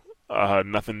Halo.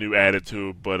 Nothing new added to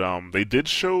it, but they did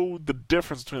show the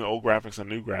difference between the old graphics and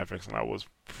new graphics, and I was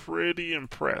pretty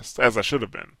impressed, as I should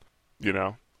have been. You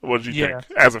know, what did you Yeah.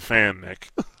 think as a fan, Nick?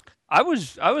 I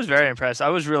was very impressed. I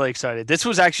was really excited. This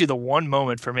was actually the one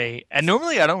moment for me. And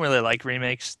normally I don't really like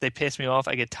remakes. They piss me off.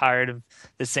 I get tired of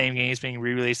the same games being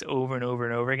re-released over and over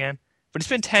and over again. But it's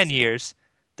been 10 years.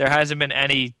 There hasn't been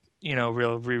any,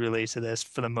 real re-release of this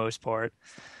for the most part.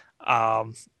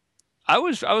 Um, I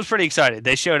was pretty excited.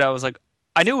 They showed. I was like,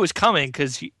 I knew it was coming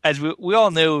because as we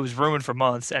all knew it was rumored for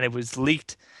months and it was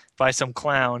leaked by some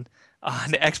clown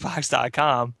on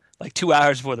Xbox.com like 2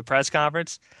 hours before the press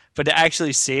conference. But to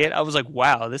actually see it, I was like,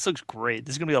 wow, this looks great.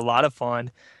 This is gonna be a lot of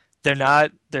fun.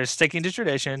 They're sticking to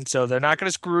tradition, so they're not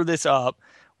gonna screw this up,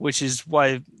 which is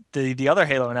why the other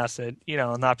Halo announcement,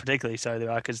 I'm not particularly excited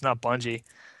about because it's not Bungie.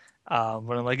 But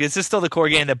I'm like, this is still the core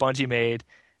game that Bungie made,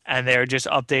 and they're just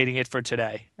updating it for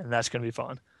today, and that's gonna be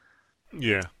fun.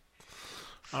 Yeah.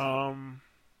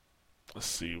 Let's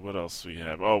see what else we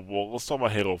have. Oh well, let's talk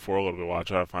about Halo 4 a little bit while I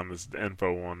try to find this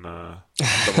info on the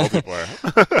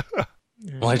multiplayer.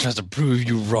 Well, he tries to prove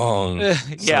you wrong.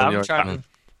 Yeah, I'm trying to.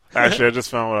 Actually, I just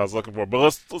found what I was looking for. But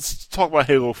let's talk about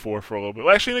Halo 4 for a little bit.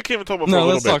 Well, actually, I can't even talk about it for No, a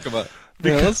little let's bit. talk about.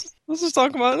 Yeah, let's just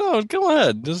talk about. No, go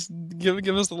ahead. Just give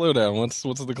us the lowdown. What's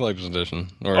the collector's edition?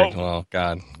 Or well,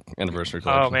 God, anniversary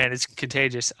collection. Oh man, it's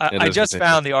contagious. It I is just contagious.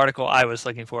 found the article I was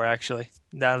looking for actually.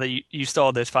 Now that you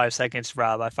stalled those 5 seconds,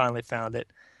 Rob, I finally found it.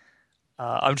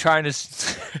 I'm trying to.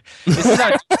 This is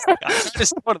not. I'm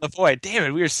just to the point. Damn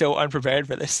it, we are so unprepared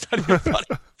for this. It's not even funny.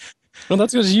 Well,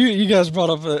 that's because you guys brought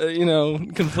up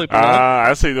conflicting.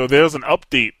 I say though, there was an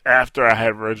update after I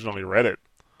had originally read it.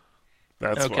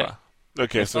 That's Okay. why.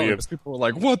 Okay, so yeah. People were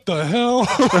like, "What the hell?"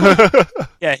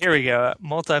 Yeah, here we go.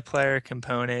 Multiplayer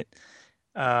component.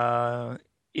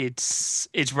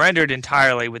 It's rendered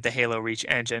entirely with the Halo Reach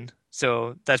engine,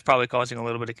 so that's probably causing a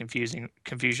little bit of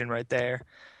confusion right there.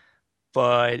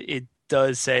 But it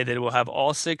does say that it will have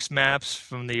all 6 maps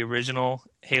from the original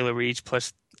Halo Reach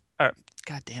plus, God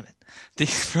damn it, the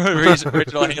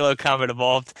original Halo Combat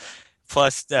Evolved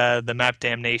plus the map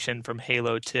Damnation from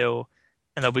Halo 2,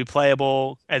 and they'll be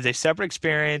playable as a separate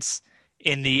experience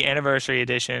in the Anniversary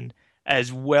Edition,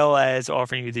 as well as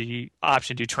offering you the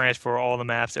option to transfer all the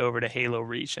maps over to Halo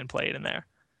Reach and play it in there.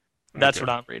 That's Okay. what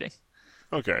I'm reading.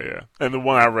 Okay, yeah. And the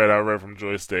one I read from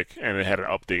Joystick, and it had an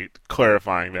update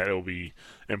clarifying that it will be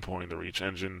importing the Reach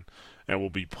engine and will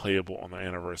be playable on the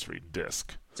Anniversary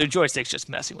disc. So Joystick's just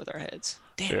messing with our heads.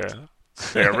 Damn it.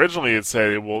 Yeah. Originally it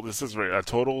said it will. This is a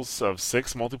totals of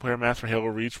 6 multiplayer maps for Halo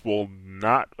Reach will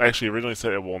not. Actually, originally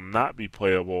said it will not be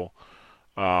playable.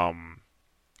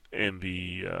 In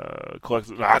the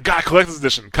collector's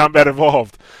edition, Combat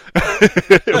Evolved.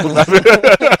 It will not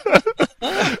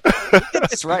Get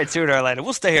this right sooner or later.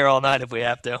 We'll stay here all night if we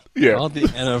have to. yeah. Called the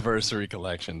anniversary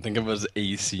collection. Think of it as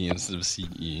AC instead of CE.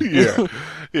 Yeah,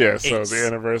 yeah. So Ace. the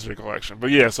anniversary collection,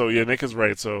 but yeah. So yeah, Nick is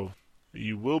right. So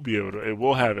you will be able to. It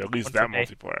will have at least that Okay.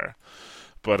 multiplayer.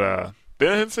 But they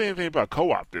didn't say anything about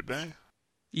co-op, did they?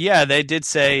 Yeah, they did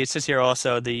say, it says here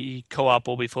also, the co-op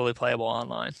will be fully playable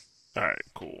online. All right,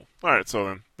 cool. All right, so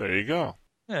then there you go.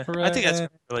 Yeah, I think that's Hooray.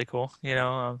 really cool.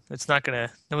 It's not no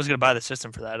one's gonna buy the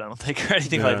system for that, I don't think, or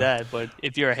anything like Yeah. that. But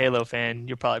if you're a Halo fan,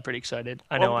 you're probably pretty excited.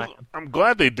 I Well, know I am. I'm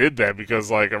glad they did that because,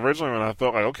 like, originally when I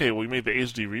thought, like, okay, we made the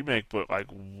HD remake, but like,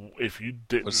 if you What's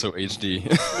didn't, so HD?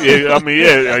 yeah, I mean,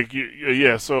 yeah, like,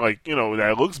 yeah, so like,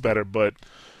 that looks better, but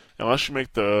unless you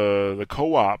make the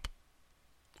co-op,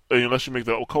 unless you make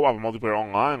the co-op and multiplayer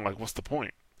online, like, what's the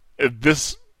point at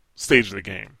this stage of the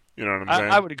game? You know what I'm I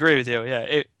saying? would agree with you.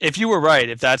 Yeah, if you were right,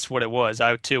 if that's what it was,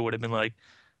 I too would have been like,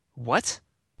 "What?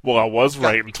 Well, I was You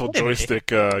gotta right be until kidding me!"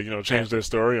 Joystick, Yeah. changed their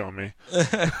story on me.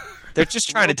 They're just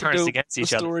trying to turn us Rope-a-dope, against the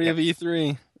each other. story Yeah. of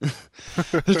E3.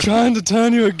 They're trying to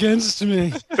turn you against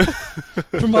me.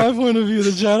 From my point of view,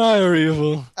 the Jedi are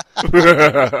evil.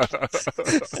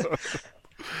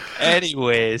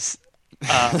 Anyways,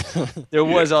 there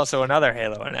was also another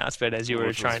Halo announcement as you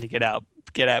were trying to get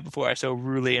at before I so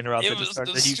rudely interrupted It to was start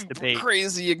the the huge super debate.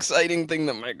 crazy, exciting thing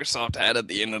that Microsoft had at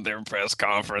the end of their press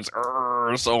conference.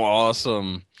 So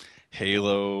awesome.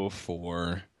 Halo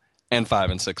 4 and 5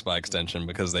 and 6 by extension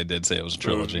because they did say it was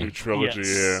a It was a new trilogy. trilogy,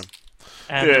 Yes.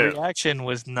 And the reaction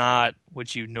was not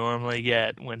what you normally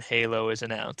get when Halo is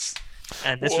announced.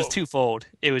 And this was twofold.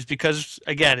 It was because,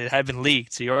 again, it had been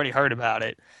leaked, so you already heard about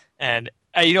it. And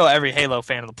every Halo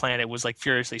fan on the planet was like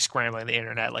furiously scrambling the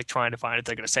internet, like trying to find if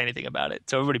they're going to say anything about it.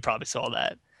 So everybody probably saw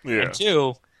that. Yeah. And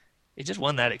two, it just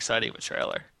wasn't that exciting of a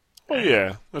trailer. Well,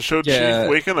 yeah. It showed Yeah. Chief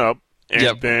waking up and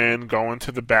Yep. then going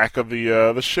to the back of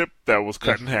the ship that was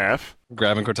cut in half,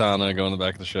 Grabbing Cortana, going in the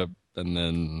back of the ship, and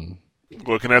then...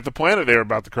 looking at the planet they were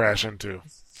about to crash into.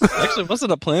 Actually, was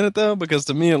it a planet, though? Because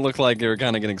to me, it looked like they were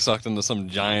kind of getting sucked into some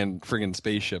giant friggin'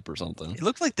 spaceship or something. It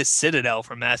looked like the Citadel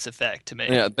from Mass Effect to me.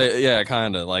 Yeah,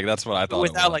 kind of. Like, that's what I thought it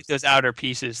Without was. like those outer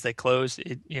pieces that closed,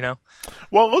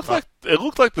 Well, it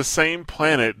looked like the same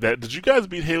planet that. Did you guys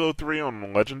beat Halo 3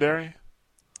 on Legendary?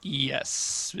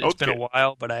 Yes, it's been a Okay.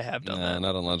 while, but I have done Nah, that.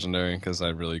 not on Legendary, because I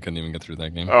really couldn't even get through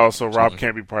that game. Oh, so Rob Sorry.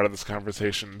 can't be part of this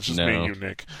conversation. It's just me No. and you,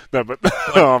 Nick. No, but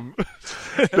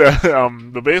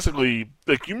but basically,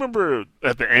 like, you remember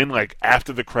at the end, like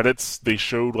after the credits, they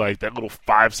showed like that little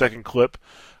 5-second clip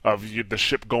of the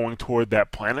ship going toward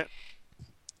that planet.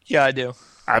 Yeah, I do.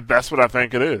 That's what I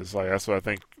think it is. Like, that's what I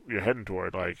think you're heading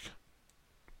toward. Like,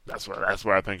 that's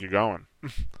where I think you're going.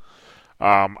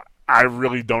 I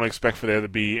really don't expect for there to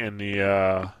be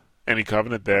any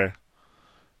Covenant there.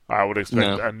 I would expect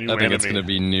No, a new I think enemy. it's going to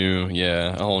be new,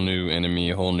 a whole new enemy,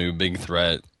 a whole new big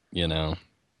threat,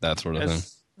 that sort of thing.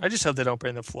 I just hope they don't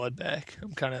bring the flood back.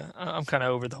 I'm kind of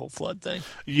over the whole flood thing.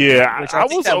 Yeah, Which I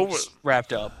think was that over. was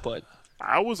wrapped up, but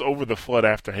I was over the flood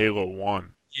after Halo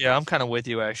 1. yeah, I'm kind of with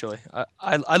you actually.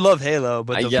 I love Halo,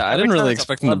 but I every didn't time really it's a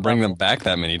expect them to flood bring them level- back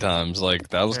that many times. Like,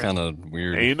 that was Yeah. kind of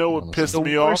weird. And you know what honestly. pissed The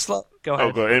me worst off? Go Oh,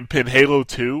 ahead. good. In Halo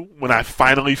 2, when I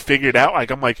finally figured out, like,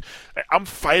 I'm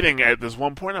fighting at this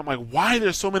one point. I'm like, why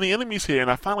there's so many enemies here? And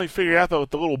I finally figured out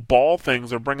that the little ball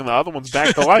things are bringing the other ones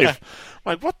back to life.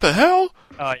 I'm like, what the hell?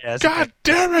 Oh yeah, it's God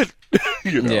damn it!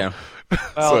 You know? Yeah.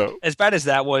 Well, So- as bad as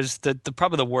that was, the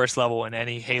probably the worst level in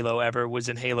any Halo ever was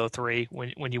in Halo 3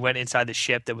 when you went inside the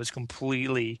ship that was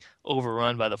completely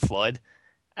overrun by the flood,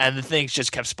 and the things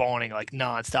just kept spawning like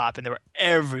nonstop, and they were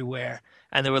everywhere,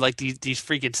 and there were like these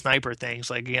freaking sniper things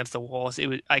like against the walls.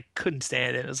 I couldn't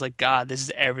stand it. It was like, God, this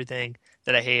is everything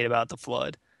that I hate about the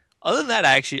flood. Other than that,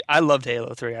 I loved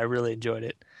Halo 3. I really enjoyed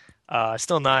it.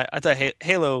 Still not. I thought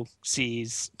Halo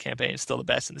C's campaign is still the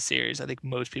best in the series. I think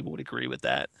most people would agree with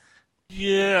that.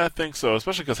 Yeah, I think so.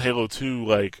 Especially because Halo 2,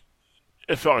 like,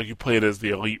 it felt like you played as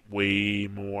the Elite way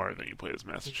more than you played as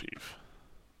Master Chief.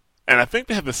 And I think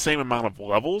they have the same amount of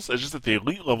levels. It's just that the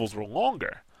Elite levels were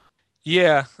longer.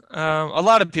 Yeah, a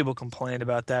lot of people complained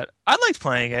about that. I liked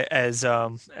playing it as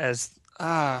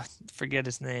forget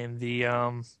his name.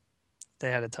 They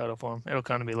had a title for him. It'll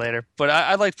come to me later. But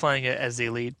I liked playing it as the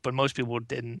Elite, but most people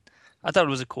didn't. I thought it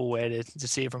was a cool way to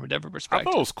see it from a different I perspective.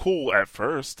 thought it was cool at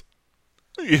first.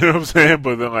 You know what I'm saying?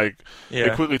 But then, like, Yeah,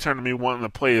 it quickly turned to me wanting to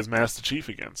play as Master Chief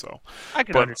again. So, I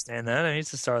can but- understand that. I mean,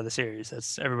 it's the start of the series.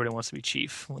 That's everybody wants to be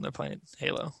Chief when they're playing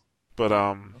Halo. but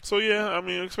so yeah, I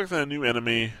mean, expecting a new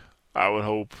enemy. I would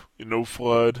hope no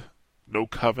flood, no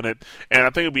Covenant, and I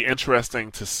think it'd be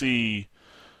interesting to see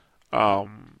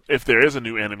if there is a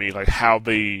new enemy, like how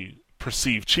they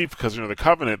perceive Chief, because the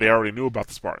Covenant they already knew about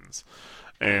the Spartans,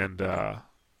 and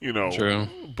True.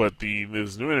 But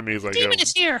this new enemy is like, Demon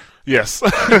is here. yes, who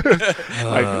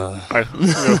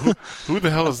the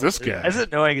hell is this guy? As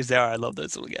annoying as they are, I love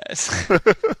those little guys.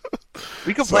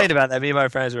 We complained about that. Me and my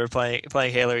friends were playing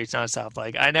Halo Reach nonstop.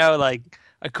 Like, I know, like,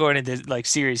 according to like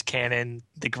series canon,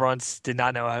 the grunts did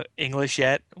not know English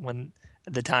yet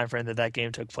the time frame that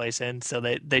game took place in, so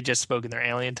they just spoke in their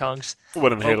alien tongues.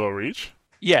 What, in Well, Halo Reach?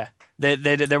 yeah,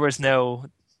 there was no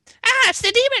it's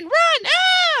the demon, run!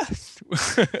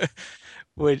 Ah!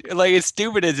 Which, like, as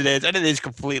stupid as it is, and it is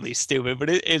completely stupid, but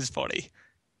it is funny.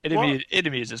 Well, It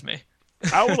amuses me.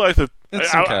 I would like to.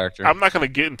 It's some character. I'm not going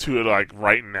to get into it like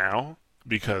right now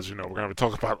because we're going to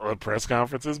talk about other press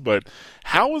conferences. But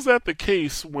how is that the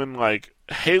case when like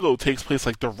Halo takes place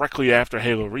like directly after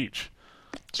Halo Reach,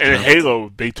 and in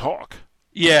Halo they talk?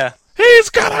 Yeah, He's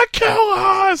gonna kill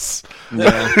us.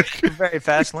 Yeah. we're very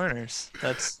fast learners.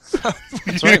 That's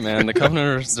right, man. The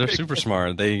Covenanters, they're super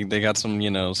smart. They got some,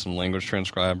 some language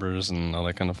transcribers and all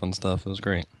that kind of fun stuff. It was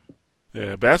great.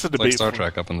 Yeah, but that's a It's like debate. Star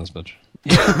Trek up in this bitch.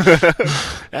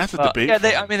 That's a debate. yeah.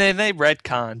 They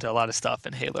retconned a lot lot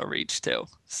in Halo Reach too.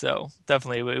 So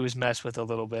definitely it was messed with a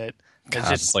little bit.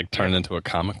 God, it's like turned into a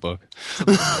comic book.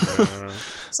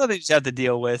 Something you just have to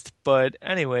deal with. But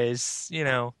anyways,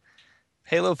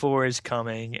 Halo 4 is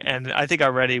coming, and I think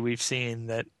already we've seen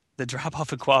that the drop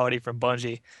off in quality from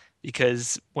Bungie,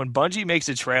 because when Bungie makes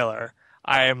a trailer,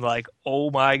 I am like,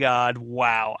 oh my god,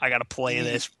 wow, I gotta play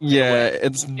this. Yeah,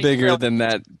 it's bigger than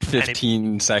that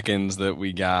 15 seconds that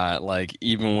we got. Like,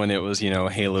 even when it was,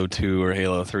 Halo 2 or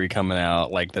Halo 3 coming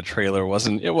out, like the trailer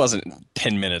wasn't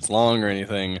 10 minutes long or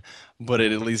anything, but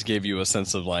it at least gave you a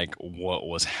sense of like what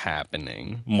was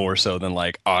happening, more so than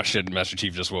like, oh shit, Master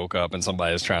Chief just woke up and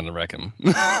somebody is trying to wreck him.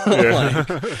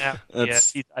 Yeah,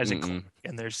 Heath Isaac,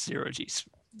 and there's zero G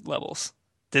levels.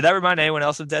 Did that remind anyone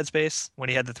else of Dead Space when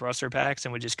he had the thruster packs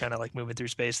and we're just kind of like moving through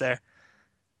space there?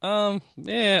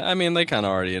 Yeah, I mean they kind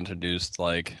of already introduced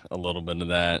like a little bit of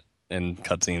that in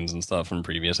cutscenes and stuff from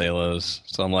previous Halos,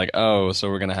 so I'm like, oh, so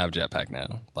we're gonna have jetpack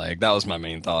now. Like that was my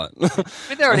main thought. I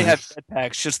mean, they already have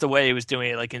jetpacks, just the way he was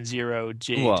doing it, like in zero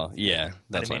G. Well, yeah,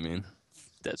 that's what I mean.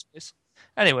 Dead Space.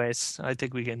 Anyways, I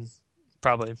think we can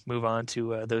probably move on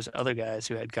to those other guys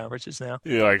who had conferences now.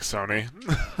 You like Sony?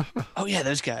 Oh yeah,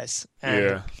 those guys. And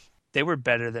yeah, they were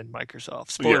better than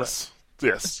Microsoft. Spoiler.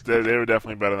 Yes, they were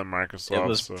definitely better than Microsoft. It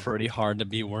was pretty hard to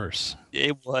be worse.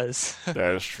 It was.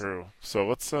 That is true. So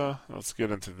let's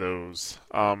get into those.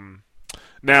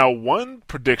 Now one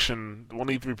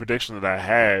E3 prediction that I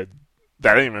had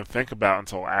that I didn't even think about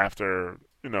until after,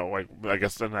 like I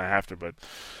guess not after, but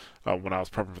when I was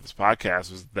prepping for this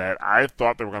podcast, was that I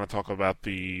thought they were going to talk about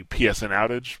the PSN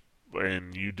outage,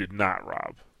 and you did not,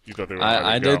 Rob. You thought they were.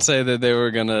 I did say that they were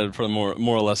gonna more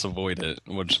or less avoid it,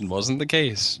 which wasn't the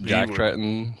case. Jack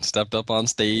Tretton stepped up on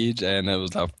stage, and it was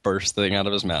the first thing out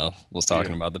of his mouth was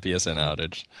talking about the PSN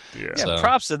outage. Yeah, so,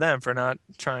 props to them for not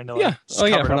trying to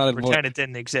pretend it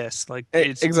didn't exist. Like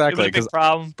exactly, it was a big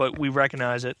problem, but we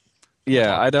recognize it.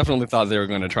 Yeah, I definitely thought they were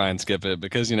going to try and skip it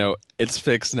because, it's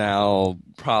fixed now,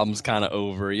 problems kind of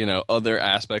over, other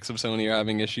aspects of Sony are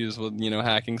having issues with,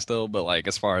 hacking still, but like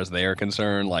as far as they're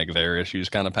concerned, like their issues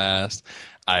kind of passed.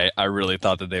 I really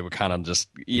thought that they would kind of just,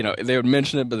 they would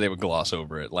mention it, but they would gloss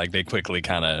over it. Like they quickly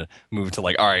kind of moved to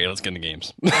like, all right, let's get into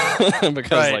games.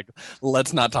 Because like,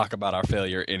 let's not talk about our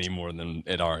failure any more than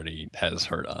it already has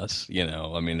hurt us.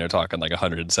 I mean, they're talking like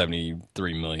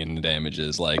 173 million in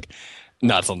damages, like,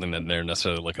 not something that they're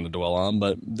necessarily looking to dwell on,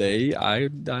 but I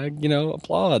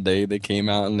applaud. They came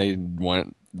out and they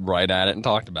went right at it and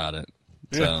talked about it.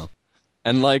 So,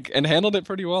 and handled it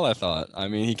pretty well, I thought. I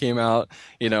mean, he came out,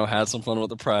 had some fun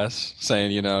with the press, saying,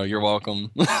 you're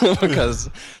welcome, because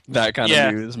that kind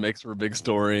of news makes for a big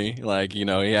story. Like, he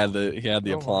had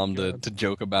the aplomb to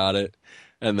joke about it.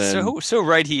 And then, so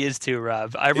right he is too,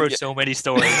 Rob. I wrote so many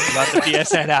stories about the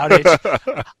PSN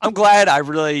outage. I'm glad I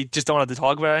really just don't have to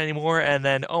talk about it anymore. And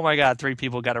then, oh my God, 3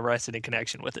 people got arrested in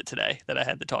connection with it today that I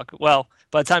had to talk. Well,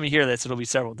 by the time you hear this, it'll be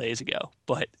several days ago,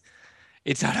 but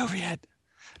it's not over yet.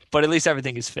 But at least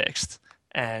everything is fixed,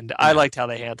 and I liked how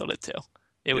they handled it too.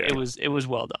 It was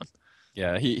well done.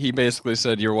 Yeah, he basically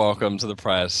said, "You're welcome" to the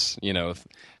press.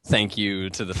 Thank you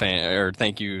to the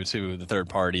thank you to the third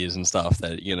parties and stuff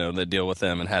that that deal with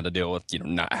them and had to deal with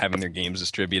not having their games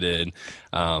distributed,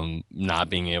 not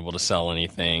being able to sell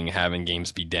anything, having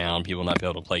games be down, people not be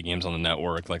able to play games on the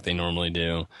network like they normally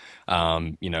do.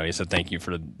 He said thank you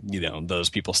for those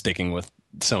people sticking with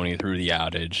Sony through the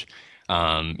outage.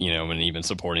 And even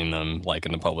supporting them like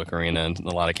in the public arena in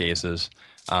a lot of cases.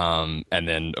 And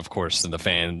then of course the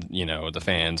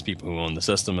fans, people who own the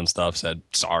system and stuff said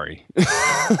sorry.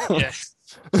 Yes.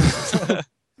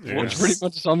 Which pretty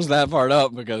much sums that part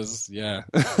up because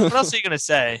what else are you gonna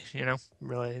say?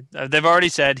 Really, they've already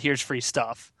said here's free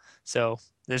stuff. So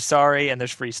there's sorry and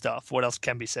there's free stuff. What else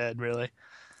can be said really?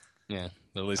 Yeah,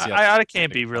 at least I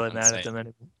can't be really mad at them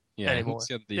anymore.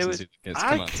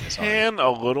 I can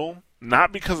a little.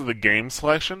 not because of the game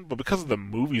selection, but because of the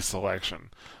movie selection.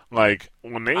 Like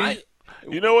when they,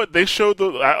 you know what they showed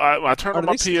the. I turned on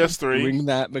my PS3. Doing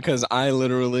that because I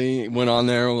literally went on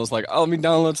there and was like, "Oh, let me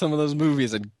download some of those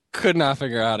movies," and could not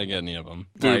figure out how to get any of them.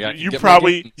 Dude, like, you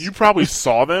probably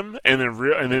saw them and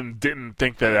then didn't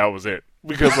think that was it.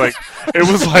 Because like it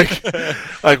was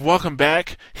like welcome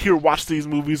back, here, watch these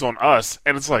movies on us,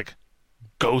 and it's like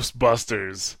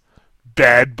Ghostbusters,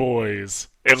 Bad Boys,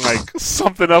 and like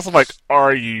something else. I'm like,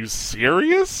 are you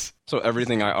serious? So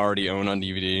everything I already own on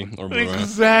DVD or Blu-ray.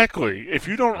 Exactly. If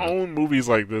you don't own movies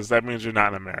like this, that means you're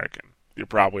not an American. You're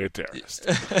probably a terrorist.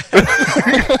 That's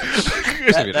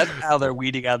how they're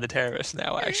weeding out the terrorists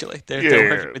now. Actually, they're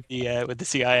working with the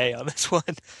CIA on this one.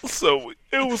 So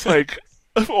it was like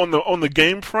on the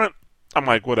game front, I'm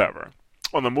like whatever.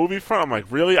 On the movie front, I'm like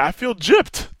really? I feel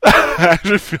gypped. I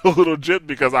actually feel a little gypped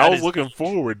because I was looking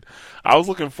forward. I was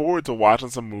looking forward to watching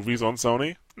some movies on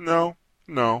Sony. No.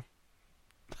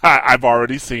 I've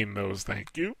already seen those.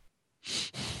 Thank you.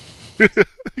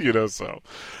 So.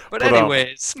 But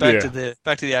anyways, back to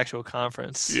the actual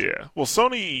conference. Yeah. Well,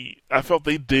 Sony, I felt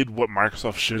they did what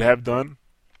Microsoft should have done,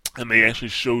 and they actually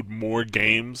showed more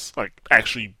games, like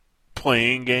actually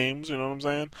playing games. You know what I'm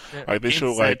saying? Yeah, like they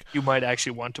showed like you might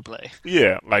actually want to play.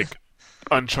 Yeah, like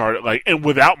Uncharted, like and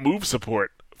without move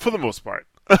support for the most part.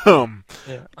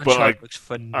 Uncharted looks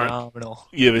phenomenal.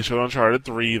 They showed Uncharted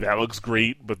 3. That looks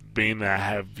great, but being that I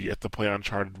have yet to play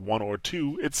Uncharted 1 or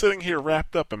 2, it's sitting here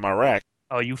wrapped up in my rack.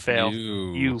 Oh, you fail.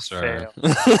 You fail.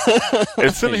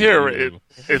 It's sitting here. I'm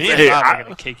going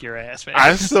to kick your ass, man.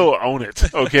 I still own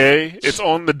it, okay? It's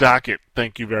on the docket.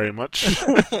 Thank you very much.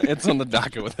 It's on the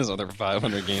docket with his other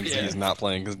 500 games he's not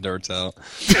playing because Dirt's out.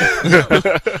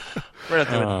 We're not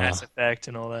doing Mass Effect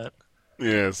and all that.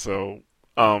 Yeah, so...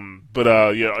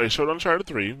 they showed Uncharted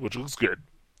 3, which looks good.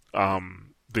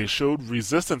 They showed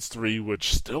Resistance 3,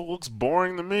 which still looks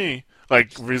boring to me.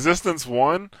 Like, Resistance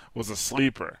 1 was a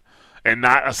sleeper. And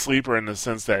not a sleeper in the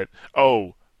sense that,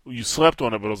 oh, you slept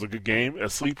on it, but it was a good game.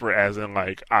 A sleeper as in,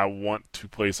 like, I want to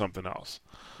play something else.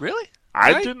 Really?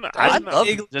 I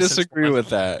disagree with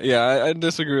that. Yeah, I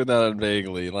disagree with that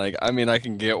vaguely. Like, I mean, I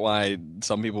can get why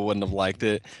some people wouldn't have liked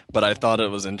it, but I thought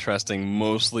it was interesting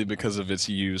mostly because of its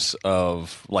use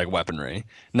of, like, weaponry.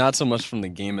 Not so much from the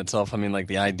game itself. I mean, like,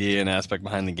 the idea and aspect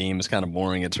behind the game is kind of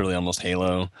boring. It's really almost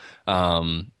Halo.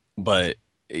 But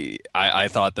I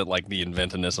thought that, like, the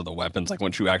inventiveness of the weapons, like,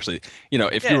 once you actually,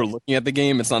 if you were looking at the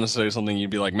game, it's not necessarily something you'd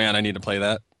be like, man, I need to play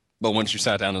that. But once you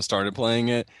sat down and started playing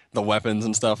it, the weapons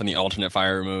and stuff and the alternate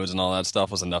fire modes and all that stuff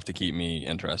was enough to keep me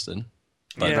interested.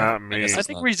 But not me. I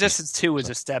think Resistance 2 was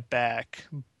a step back,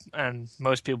 and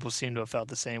most people seem to have felt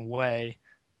the same way.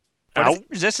 But I think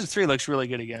Resistance 3 looks really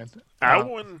good again. I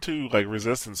went into like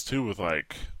Resistance 2 with kind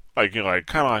of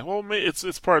like, well, maybe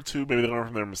it's part 2. Maybe they learn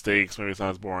from their mistakes. Maybe it's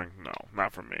not as boring. No,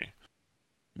 not for me.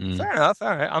 Fair enough. All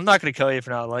right, I'm not going to kill you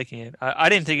for not liking it. I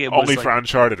didn't think it was only for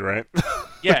Uncharted, right?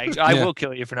 Yeah, I will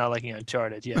kill you for not liking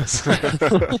Uncharted. Yes,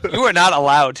 you are not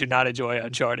allowed to not enjoy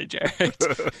Uncharted, Jared.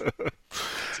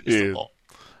 Yeah.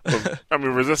 I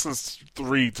mean, Resistance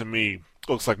 3 to me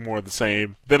looks like more of the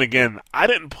same. Then again, I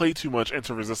didn't play too much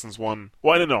into Resistance 1.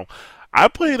 Well, I didn't know. I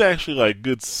played actually like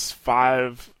good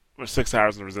 5 or 6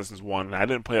 hours in Resistance 1, and I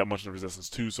didn't play that much in Resistance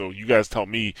 2. So you guys tell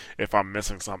me if I'm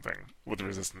missing something with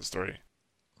Resistance 3.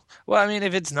 Well, I mean,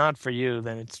 if it's not for you,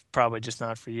 then it's probably just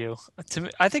not for you. To me,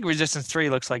 I think Resistance 3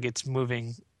 looks like it's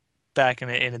moving back in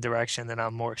a direction that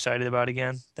I'm more excited about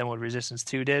again than what Resistance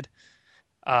 2 did.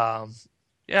 Yeah,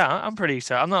 I'm pretty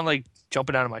excited. I'm not like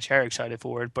jumping out of my chair excited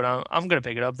for it, but I'm gonna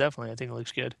pick it up definitely. I think it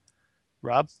looks good.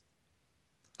 Rob?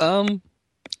 I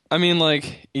mean,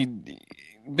 like,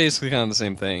 basically kind of the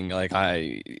same thing. Like,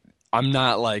 I'm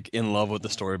not like in love with the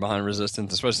story behind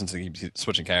Resistance, especially since they keep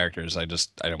switching characters. I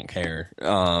don't care.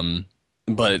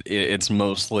 But it's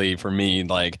mostly for me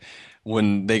like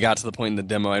when they got to the point in the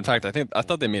demo. In fact, I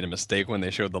thought they made a mistake when they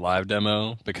showed the live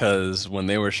demo because when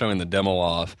they were showing the demo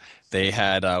off, they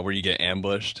had where you get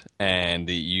ambushed and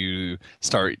you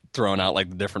start throwing out like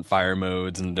the different fire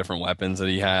modes and the different weapons that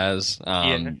he has.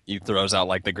 He throws out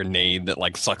like the grenade that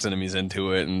like sucks enemies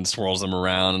into it and swirls them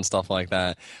around and stuff like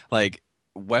that. Like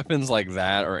weapons like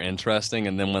that are interesting,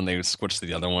 and then when they switched to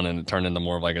the other one and it turned into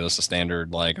more of like just a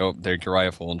standard like, oh, take your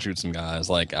rifle and shoot some guys,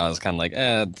 like I was kind of like,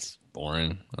 it's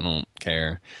boring. I don't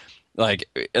care. Like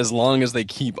as long as they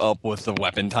keep up with the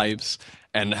weapon types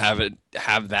and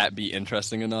have that be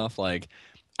interesting enough, like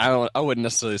I wouldn't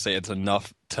necessarily say it's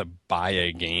enough to buy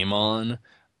a game on,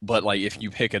 but like if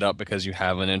you pick it up because you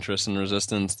have an interest in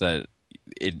Resistance, that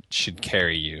it should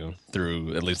carry you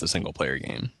through at least a single player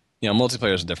game.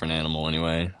 Multiplayer is a different animal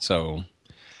anyway, so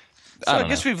So I I don't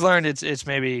guess know. we've learned it's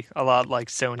maybe a lot like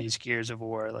Sony's Gears of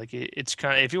War. Like it's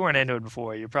kind of if you weren't into it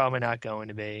before, you're probably not going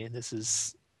to be.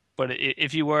 But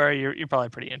if you were, you're probably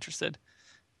pretty interested.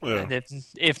 Yeah. And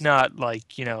if not,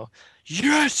 like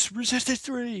yes, Resistance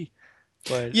 3.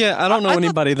 But Yeah, I I, don't know I thought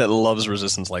anybody that loves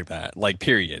Resistance like that. Like,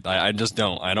 period. I just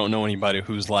don't. I don't know anybody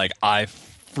who's like, I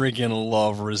freaking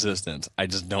love Resistance. I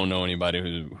just don't know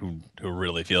anybody who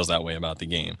really feels that way about the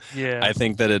game. yeah. I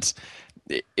think that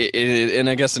and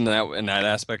I guess in that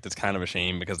aspect, it's kind of a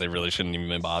shame because they really shouldn't even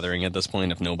be bothering at this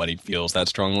point if nobody feels that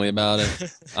strongly about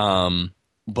it.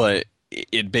 But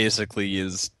it basically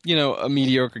is, a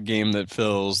mediocre game that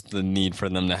fills the need for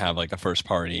them to have like a first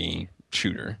party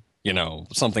shooter,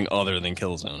 something other than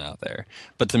Killzone out there.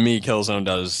 But to me, Killzone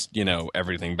does,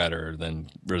 everything better than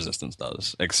Resistance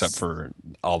does, except for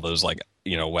all those like,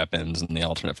 weapons and the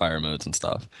alternate fire modes and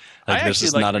stuff. I Like there's actually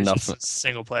just like not enough. Resistance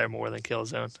single player more than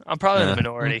Killzone. I'm probably in the Uh,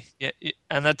 minority. Yeah,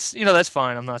 and that's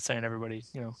fine. I'm not saying everybody,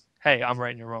 hey, I'm right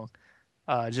and you're wrong.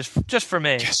 Just for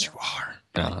me. yes, you are.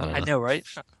 No, I I don't know, right?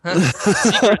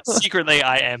 know. Secretly,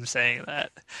 I am saying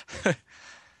that.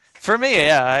 For me,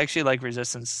 yeah, I actually like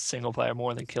Resistance single player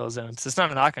more than Killzone. So it's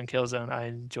not a knock on Killzone. I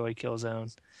enjoy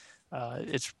Killzone.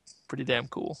 It's pretty damn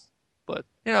cool. But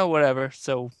whatever.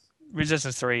 So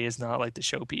Resistance 3 is not like the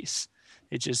showpiece.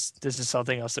 This is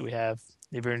something else that we have.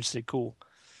 If you're interested, cool.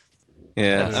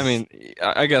 Yeah, I Yeah. mean,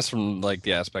 I guess from like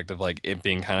the aspect of like it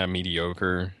being kind of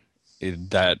mediocre,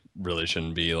 that really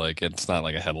shouldn't be like it's not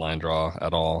like a headline draw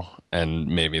at all, and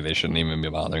maybe they shouldn't even be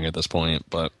bothering at this point.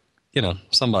 But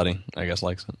somebody I guess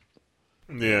likes it.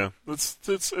 Yeah,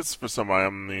 it's for somebody. I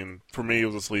mean, for me, it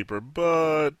was a sleeper,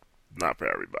 but not for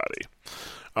everybody.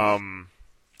 Um,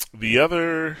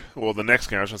 the next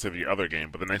game, I was going to say the other game,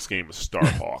 but the next game is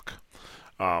Starhawk.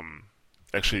 um,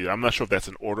 Actually, I'm not sure if that's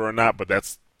in order or not, but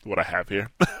that's what I have here.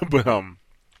 But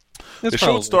It's they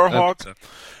showed probably Starhawk.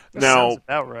 That sounds Now,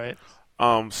 about right.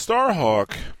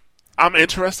 Starhawk, I'm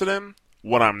interested in.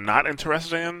 What I'm not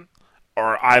interested in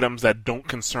are items that don't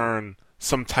concern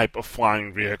some type of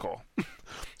flying vehicle.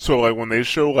 So, like, when they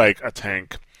show, like, a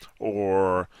tank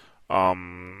or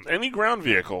any ground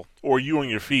vehicle or you on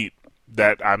your feet,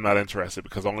 that I'm not interested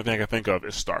because the only thing I can think of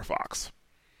is Star Fox.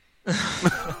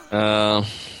 uh,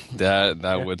 that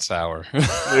Yeah. would sour.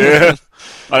 Yeah.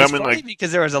 Like, I It's mean, funny like,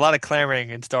 because there was a lot of clamoring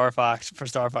in Star Fox for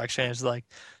Star Fox fans, like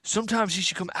sometimes he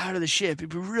should come out of the ship. It'd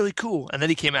be really cool. And then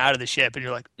he came out of the ship, and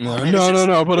you're like, oh, No, man, no, no,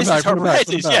 no! Put it this back! is Put it back!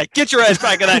 Put horrendous. it Yeah, back! get your ass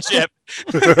back in that ship.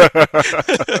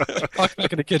 Fuck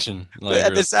back in the kitchen! Like,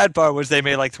 And the really. sad part was they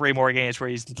made like 3 more games where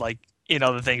he's like in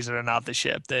other things that are not the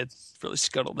ship. That really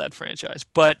scuttled that franchise.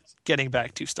 But getting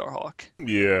back to Starhawk,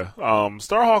 yeah.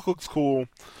 Starhawk looks cool.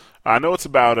 I know it's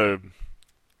about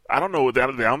I don't know. I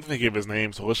don't think they gave his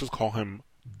name, so let's just call him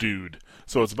Dude.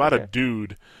 So it's about a Okay.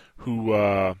 dude who,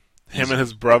 him and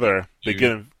his brother, they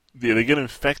Dude. they get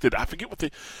infected. I forget what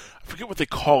they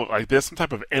call it. Like there's some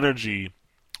type of energy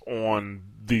on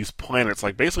these planets.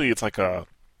 Like basically, it's like a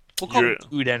we'll call you're, it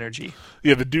Dude Energy.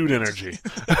 yeah, the dude energy.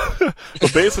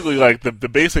 But basically, like the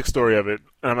basic story of it,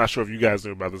 and I'm not sure if you guys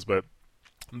knew about this, but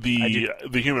I do.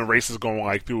 the human race is going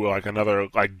like through like another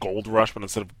like gold rush, but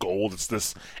instead of gold, it's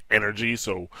this energy.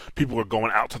 So people are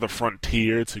going out to the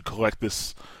frontier to collect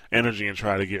this energy and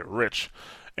try to get rich,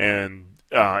 and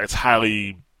it's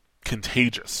highly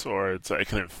contagious, or it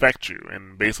can infect you.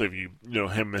 And basically,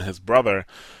 if him and his brother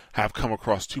have come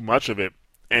across too much of it,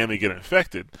 and they get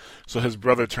infected, so his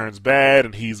brother turns bad,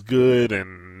 and he's good,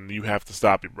 and you have to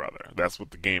stop your brother. That's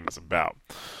what the game is about.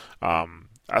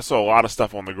 I saw a lot of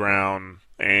stuff on the ground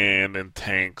and in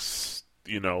tanks,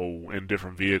 in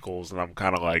different vehicles, and I'm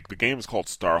kind of like, the game is called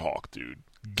Starhawk, dude.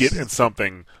 Get in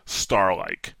something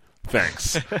star-like.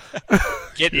 Thanks.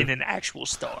 Get in an actual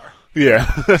star. Yeah.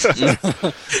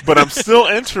 But I'm still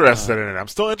interested in it. I'm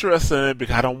still interested in it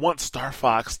because I don't want Star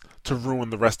Fox to ruin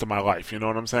the rest of my life. You know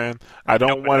what I'm saying? I No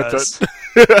don't one want it does.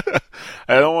 to.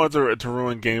 I don't want it to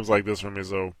ruin games like this for me.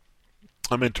 So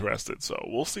I'm interested. So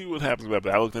we'll see what happens with that.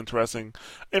 But that looked interesting.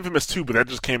 Infamous 2, but that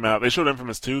just came out. They showed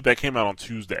Infamous 2. That came out on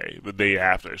Tuesday, the day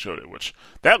after they showed it, which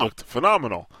that looked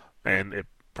phenomenal, and it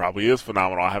probably is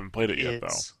phenomenal. I haven't played it yet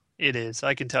though. It is.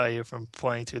 I can tell you from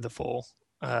playing through the full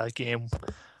game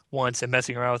once and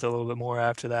messing around with it a little bit more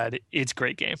after that. It's a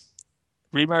great game.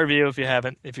 Read my review if you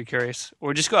haven't, if you're curious,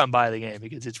 or just go out and buy the game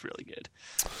because it's really good.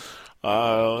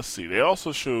 Let's see. They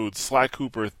also showed Sly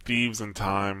Cooper Thieves in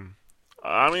Time.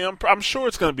 I mean, I'm sure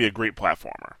it's going to be a great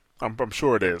platformer. I'm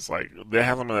sure it is. Like, there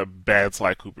hasn't been a bad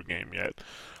Sly Cooper game yet.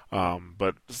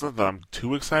 But it's not that I'm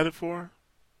too excited for.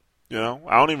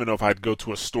 I don't even know if I'd go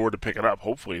to a store to pick it up.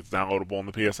 Hopefully, it's downloadable on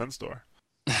the PSN store.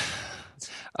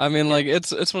 I mean, like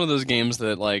it's one of those games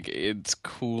that like it's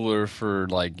cooler for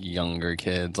like younger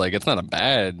kids. Like it's not a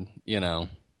bad,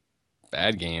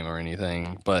 bad game or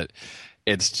anything, but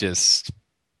it's just,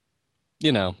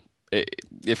 you know, it,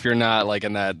 if you're not like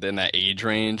in that age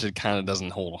range, it kind of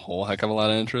doesn't hold a whole heck of a lot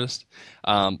of interest.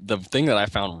 The thing that I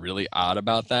found really odd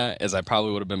about that is I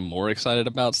probably would have been more excited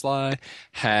about Sly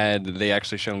had they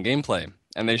actually shown gameplay.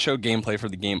 And they showed gameplay for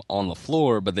the game on the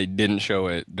floor, but they didn't show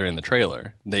it during the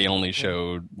trailer. They only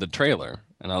showed the trailer.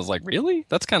 And I was like, really?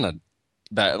 That's kind of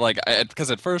bad. Like, because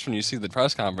at first when you see the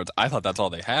press conference, I thought that's all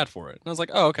they had for it. And I was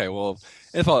like, oh, okay, well,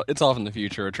 it's off in the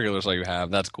future. A trailer's all you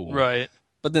have. That's cool. Right.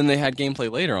 But then they had gameplay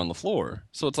later on the floor.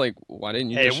 So it's like, why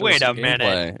didn't you Hey, just show wait some a minute.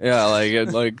 gameplay?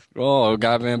 Yeah, oh,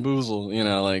 got bamboozled,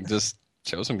 like just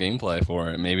show some gameplay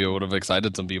for it. Maybe it would have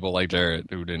excited some people like Jarrett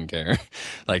who didn't care.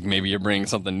 Like maybe you're bringing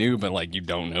something new, but like you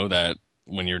don't know that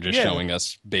when you're just Yeah. showing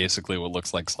us basically what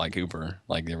looks like Sly Cooper,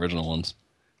 like the original ones.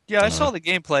 Yeah, I Uh, saw the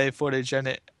gameplay footage and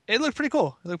it looked pretty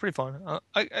cool. It looked pretty fun.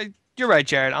 You're right,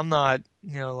 Jared. I'm not,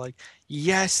 like,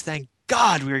 yes, thank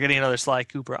God we were getting another Sly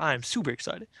Cooper. I'm super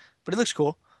excited, but it looks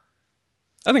cool.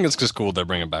 I think it's just cool they're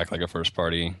bringing back like a first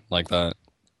party like that.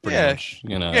 Pretty Yeah, much,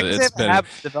 yeah, because they it's have a been habit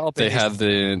of developing they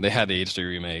these. had the HD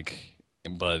remake,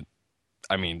 but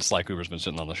I mean Sly Cooper's been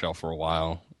sitting on the shelf for a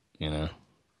while. I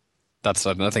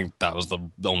think that was the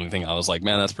only thing I was like,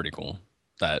 man, that's pretty cool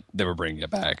that they were bringing it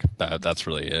back. That's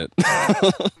really it.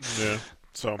 Yeah.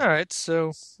 So, All right,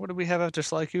 so what do we have after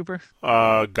Sly Cooper?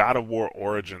 God of War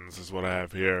Origins is what I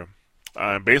have here.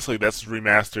 Basically, that's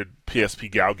remastered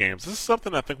PSP Gal games. This is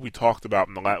something I think we talked about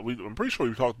in the last. I'm pretty sure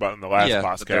we talked about in the last Yeah,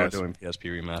 but they were podcast. doing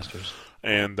PSP remasters.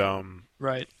 And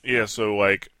Right. yeah, so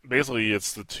like basically,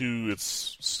 it's the two.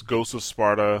 It's Ghost of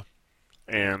Sparta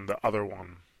and the other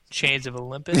one. Chains of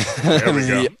Olympus. There we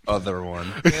go. The other one.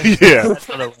 Yeah, That's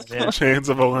another one, yeah. Chains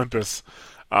of Olympus.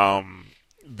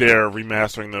 They're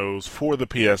remastering those for the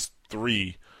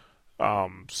PS3.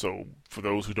 So for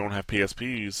those who don't have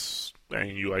PSPs and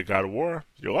you like God of War,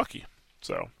 you're lucky.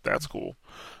 So that's cool.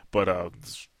 But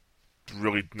there's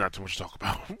really not too much to talk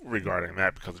about regarding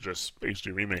that because of just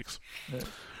HD remakes. Yeah.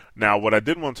 Now, what I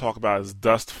did want to talk about is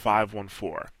Dust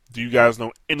 514. Do you guys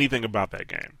know anything about that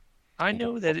game? I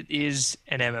know that it is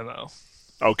an MMO.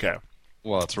 Okay.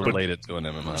 Well, it's related to an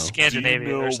MMO. Do you Scandinavian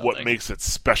know or what something. makes it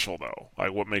special, though?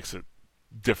 Like, what makes it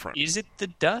different? Is it the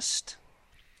dust?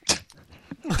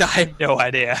 I have no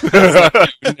idea.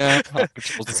 Yeah, how it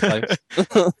controls the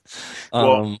spikes.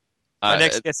 Well, My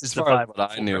next guess is as the far as what I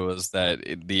 514. knew was that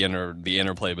the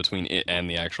interplay between it and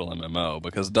the actual MMO,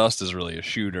 because Dust is really a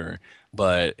shooter,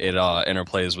 but it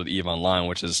interplays with EVE Online,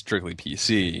 which is strictly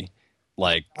PC.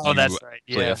 Like Oh, you that's right.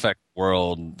 actually Yeah. affect the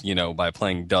world, by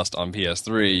playing Dust on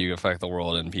PS3, you affect the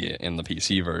world in the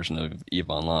PC version of EVE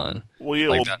Online. well, yeah,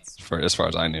 Like that's as far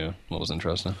as I knew, what was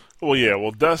interesting. Well, yeah.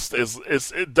 Well, Dust is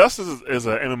Dust is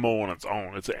an MMO on its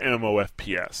own. It's an MMO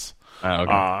FPS.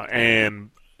 Ah, okay.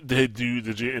 And did you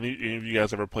any of you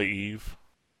guys ever play Eve?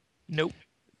 Nope.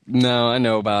 No, I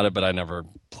know about it, but I never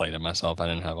played it myself. I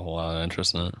didn't have a whole lot of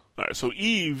interest in it. All right, so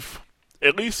Eve,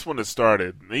 at least when it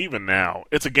started, even now,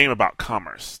 it's a game about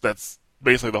commerce. That's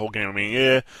basically the whole game. I mean,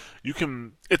 yeah, you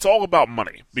can. It's all about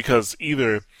money because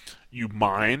either you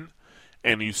mine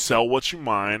and you sell what you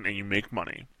mine and you make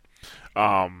money.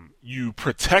 You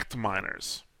protect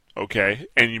miners, okay,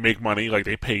 and you make money, like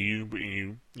they pay you, but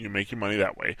you make your money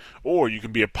that way. Or you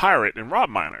can be a pirate and rob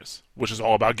miners, which is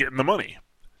all about getting the money.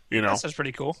 That sounds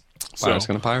pretty cool. So Pirate's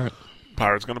gonna pirate.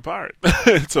 pirate's gonna pirate.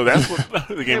 So that's what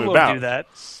the game They is will about. do that.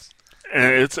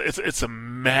 And it's a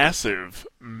massive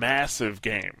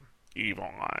game. Eve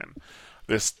Online.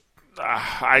 This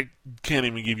I can't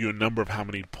even give you a number of how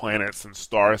many planets and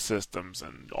star systems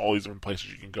and all these different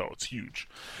places you can go. It's huge.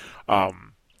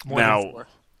 More Now, than 4.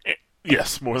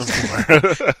 yes, more than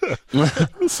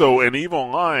 4. So in EVE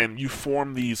Online, you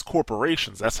form these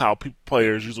corporations. That's how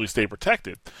players usually stay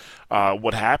protected.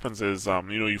 What happens is,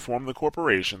 you form the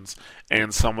corporations,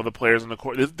 and some of the players in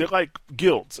the they're like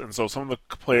guilds, and so some of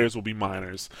the players will be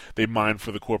miners. They mine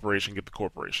for the corporation, get the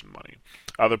corporation money.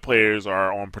 Other players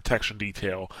are on protection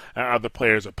detail, and other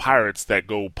players are pirates that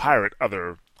go pirate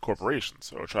other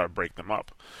corporations or try to break them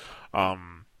up.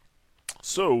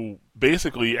 So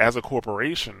basically, as a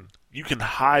corporation, you can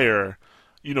hire,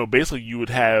 basically you would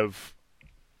have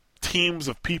teams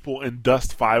of people in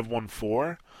Dust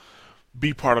 514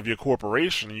 be part of your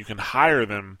corporation, and you can hire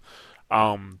them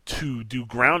to do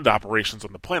ground operations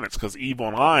on the planets, because EVE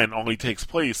Online only takes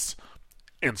place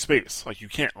in space. Like, you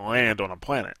can't land on a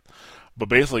planet. But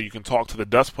basically, you can talk to the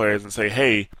Dust players and say,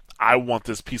 hey, I want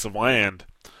this piece of land,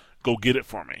 go get it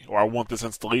for me. Or I want this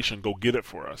installation, go get it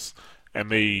for us. and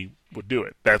they would do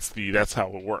it. That's how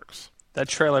it works. That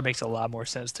trailer makes a lot more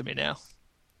sense to me now.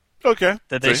 Okay.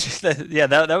 That they, See?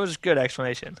 that was a good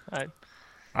explanation.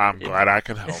 I'm glad I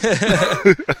could help.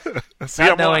 See,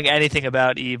 Not knowing anything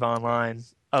about EVE Online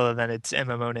other than its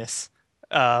MMO-ness,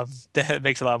 that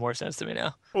makes a lot more sense to me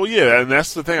now. Well, yeah, and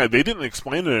that's the thing. They didn't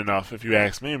explain it enough, if you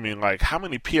ask me. I mean, like, how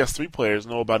many PS3 players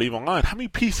know about EVE Online? How many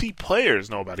PC players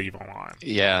know about EVE Online?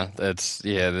 Yeah,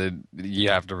 you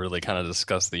have to really kind of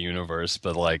discuss the universe,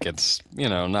 but like it's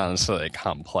not necessarily a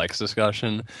complex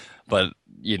discussion, but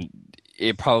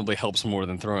it probably helps more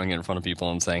than throwing it in front of people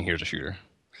and saying, "Here's a shooter."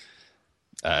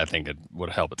 I think it would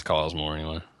help its cause more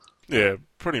anyway. Yeah,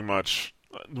 pretty much.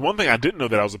 One thing I didn't know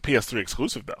that I was a PS3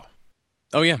 exclusive, though.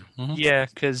 Oh yeah, mm-hmm. Yeah,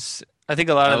 because I think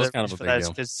a lot That of was the kind of reason a for big that is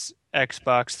deal. because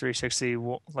Xbox 360,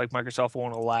 like Microsoft,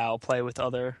 won't allow play with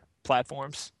other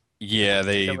platforms. Yeah,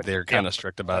 So they're kind of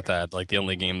strict about that. Like the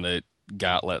only game that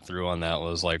got let through on that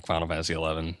was like Final Fantasy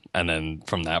 11, and then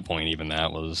from that point, even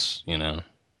that was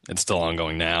it's still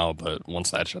ongoing now. But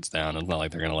once that shuts down, it's not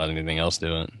like they're gonna let anything else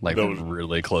do it. Like they're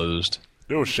really closed.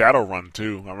 There was Shadowrun,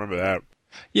 too. I remember that.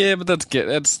 Yeah, but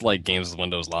that's like games with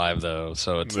Windows Live though,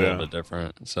 so it's a little bit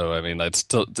different. So I mean, it's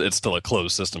still a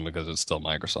closed system because it's still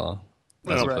Microsoft,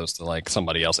 as Well, opposed to like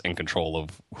somebody else in control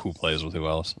of who plays with who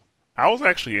else. I was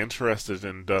actually interested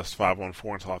in Dust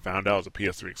 514 until I found out it was a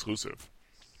PS3 exclusive.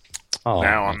 Oh,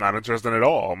 Now I'm not interested at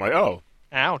all. I'm like, oh.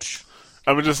 Ouch.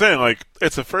 I'm just saying, like,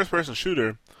 it's a first-person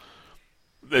shooter.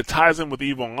 It ties in with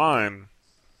EVE Online.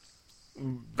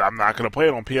 I'm not going to play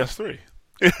it on PS3.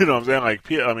 You know what I'm saying?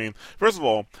 Like, I mean, first of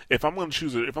all, if I'm going to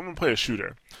choose it, if I'm going to play a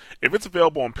shooter, if it's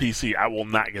available on PC, I will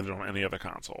not get it on any other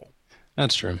console.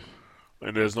 that's true.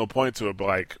 And there's no point to it. But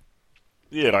like,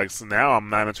 yeah, like so now I'm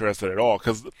not interested at all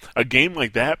because a game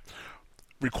like that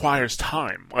requires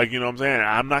time. Like, you know what I'm saying?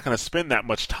 I'm not going to spend that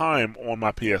much time on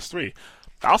my PS3.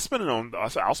 I'll spend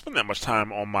that much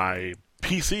time on my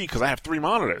PC because I have 3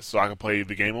 monitors, so I can play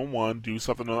the game on one, do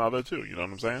something on the other too. You know what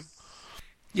I'm saying?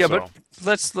 Yeah, So, but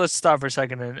let's stop for a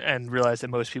second and realize that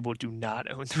most people do not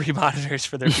own 3 monitors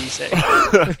for their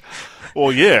PC.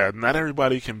 well, yeah, not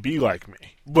everybody can be like me,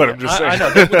 but I'm just saying. I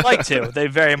know they would like to. They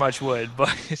very much would,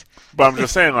 but But I'm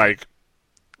just saying, like,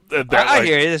 I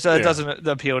hear you. So yeah. it doesn't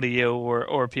appeal to you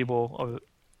or people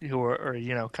who are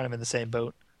kind of in the same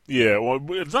boat. Yeah, well,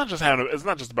 it's not just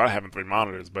about having 3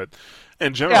 monitors, but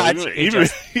in general,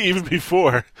 even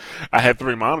before I had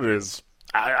 3 monitors,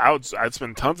 I'd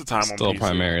spend tons of time Still on PC.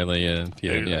 Primarily a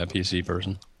PC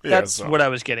person. Yeah, That's what I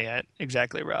was getting at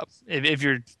exactly, Rob. If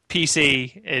your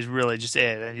PC is really just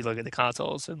it, and you look at the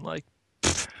consoles and like,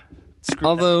 screw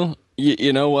Although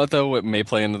you know what though, what may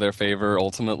play into their favor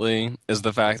ultimately is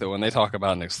the fact that when they talk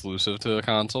about an exclusive to a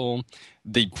console,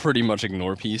 they pretty much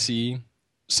ignore PC.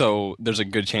 So there's a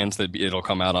good chance that it'll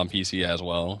come out on PC as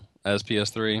well as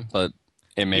PS3, but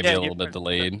it may be a little bit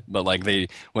delayed. But like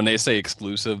when they say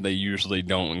exclusive, they usually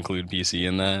don't include PC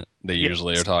in that. They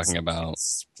usually are talking about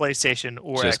PlayStation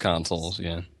or just Xbox. consoles.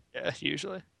 Yeah. Yeah,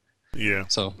 usually. Yeah.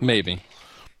 So maybe.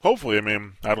 Hopefully, I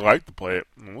mean, I'd like to play it.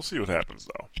 We'll see what happens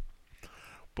though.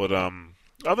 But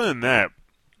other than that,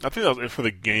 I think that was it for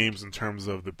the games in terms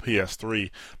of the PS3.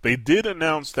 They did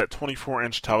announce that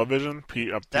 24-inch television,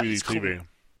 3D TV. Cool.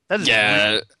 That is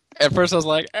Yeah. At first I was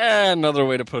like, another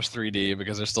way to push 3D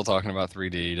because they're still talking about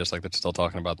 3D, just like they're still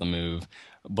talking about the Move.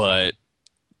 But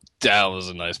that was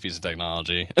a nice piece of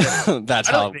technology. That's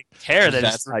I don't even care that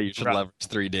that's it's how you should 3D. leverage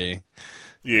 3D.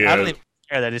 Yeah. I don't even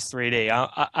care that it's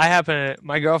 3D.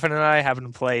 My girlfriend and I happen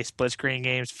to play split screen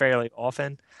games fairly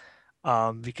often,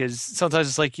 because sometimes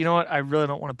it's like, you know what, I really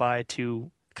don't want to buy 2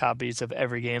 copies of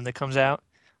every game that comes out.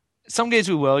 Some games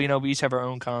we will, we each have our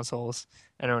own consoles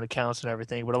and our own accounts and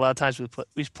everything, but a lot of times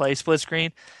we play split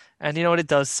screen, and you know what, it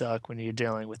does suck when you're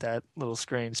dealing with that little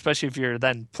screen, especially if you're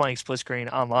then playing split screen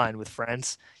online with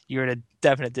friends. You're at a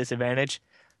definite disadvantage.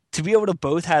 To be able to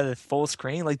both have a full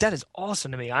screen, like, that is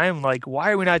awesome to me. I am like,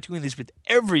 why are we not doing this with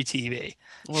every TV?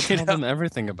 Well, tell them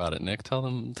everything about it, Nick. Tell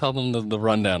them the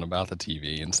rundown about the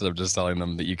TV instead of just telling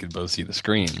them that you could both see the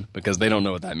screen because they don't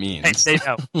know what that means. They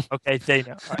know. Okay, they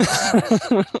know.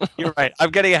 All right. You're right.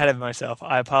 I'm getting ahead of myself.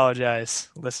 I apologize,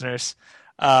 listeners.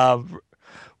 Well,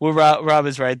 Rob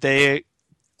is right. The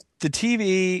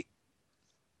TV,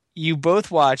 you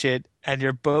both watch it, and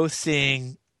you're both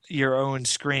seeing your own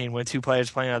screen when 2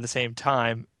 players playing at the same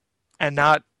time, and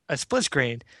not a split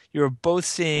screen. You're both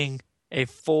seeing a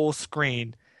full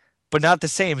screen, but not the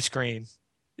same screen,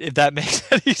 if that makes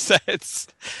any sense.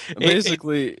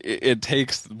 Basically, it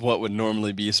takes what would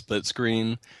normally be split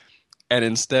screen And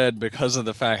instead, because of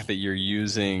the fact that you're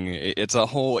using, it's the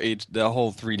whole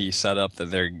 3D setup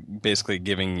that they're basically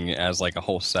giving as like a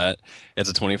whole set. It's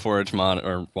a 24-inch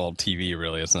monitor, or well, TV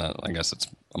really. It's not. I guess it's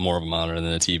more of a monitor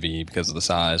than a TV because of the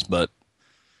size. But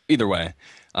either way,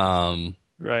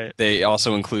 Right. they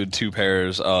also include 2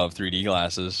 pairs of 3D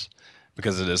glasses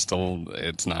because it's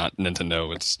not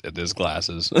Nintendo. It is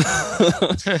glasses.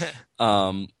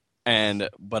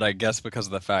 But I guess because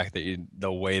of the fact that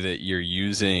the way that you're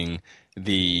using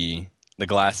the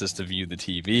glasses to view the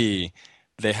TV,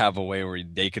 they have a way where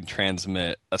they can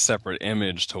transmit a separate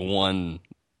image to one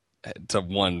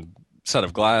set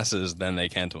of glasses than they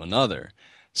can to another.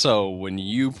 So when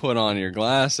you put on your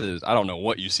glasses, I don't know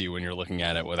what you see when you're looking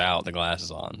at it without the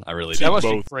glasses on. I really See That don't. must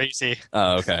be both. crazy.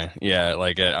 Oh, okay. Yeah,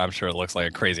 I'm sure it looks like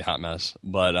a crazy hot mess.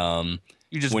 But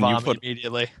You just when you vomit put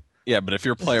immediately. yeah, but if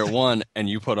you're player one and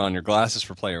you put on your glasses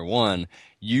for player one,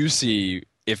 you see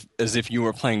as if you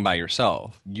were playing by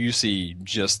yourself. You see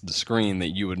just the screen that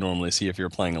you would normally see if you were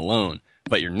playing alone,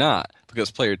 but you're not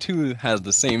because player two has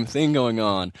the same thing going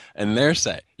on, and they're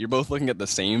set. You're both looking at the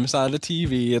same side of the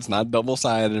TV. It's not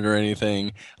double-sided or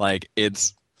anything. Like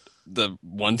it's the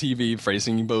one TV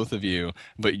facing both of you,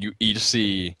 but you each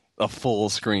see a full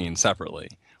screen separately,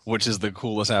 which is the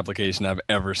coolest application I've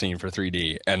ever seen for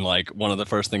 3D. And like one of the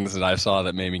first things that I saw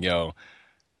that made me go,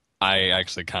 I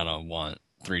actually kind of want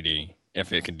 3D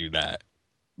if it can do that.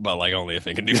 But like only if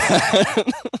it can do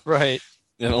that. Right.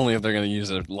 And only if they're going to use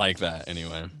it like that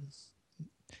anyway.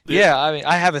 Yeah, I mean,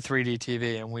 I have a 3D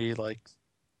TV, and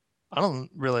I don't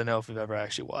really know if we've ever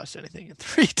actually watched anything in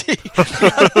 3D.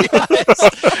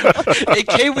 It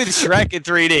came with Shrek in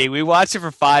 3D. We watched it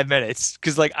for 5 minutes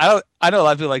because, like, I know a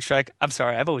lot of people like Shrek. I'm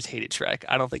sorry, I've always hated Shrek.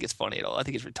 I don't think it's funny at all. I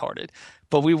think it's retarded.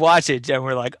 But we watch it and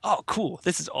we're like, oh, cool,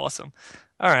 this is awesome.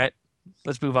 All right,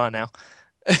 let's move on now.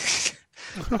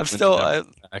 I'm still,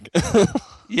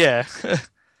 yeah.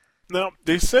 Now,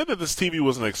 they said that this TV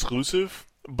was an exclusive,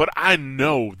 but I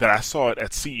know that I saw it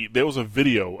at CES. There was a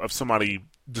video of somebody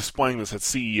displaying this at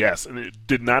CES, and it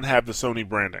did not have the Sony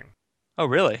branding. Oh,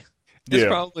 really? It's Yeah.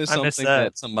 probably I missed something that.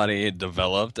 that somebody had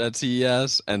developed at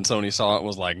CES, and Sony saw it and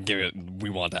was like, "Give it, we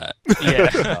want that."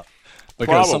 Yeah.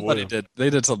 Because Probably. they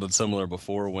did something similar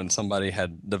before when somebody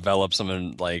had developed some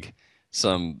kind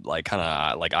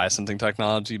of like eye sensing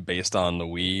technology based on the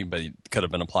Wii, but it could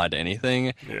have been applied to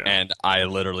anything. Yeah. And I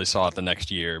literally saw it the next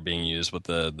year being used with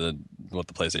the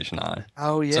PlayStation Eye.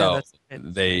 Oh, yeah. So That's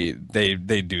it.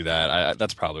 they do that.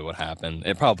 That's probably what happened.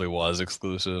 It probably was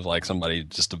exclusive. Like somebody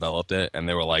just developed it, and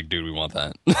they were like, "Dude, we want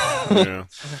that." Yeah.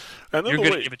 And then You're the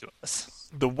going to way, give it to us.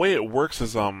 the way it works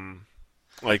is see, I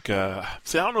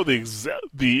don't know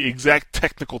the exact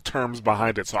technical terms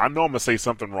behind it, so I know I'm gonna say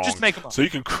something wrong. Just make 'em up. So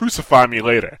you can crucify me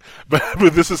later. But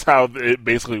this is how it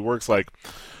basically works. Like,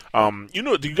 do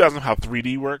you guys know how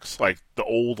 3D works? Like the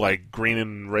old like green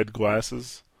and red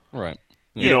glasses. Right.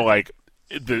 You know, like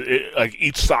like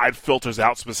each side filters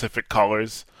out specific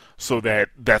colors, so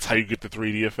that's how you get the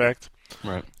 3D effect.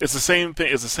 Right. It's the same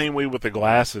thing. It's the same way with the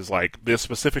glasses. Like there's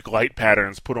specific light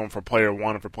patterns put on for player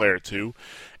one and for player two,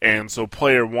 and so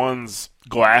player one's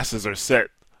glasses are set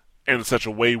in such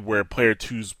a way where player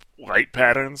two's light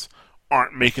patterns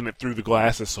aren't making it through the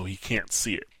glasses, so he can't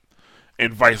see it,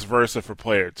 and vice versa for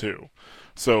player two.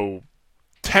 So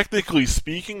technically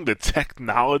speaking, the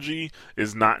technology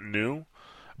is not new,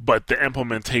 but the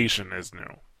implementation is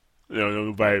new.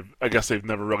 I guess they've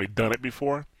never really done it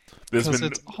before.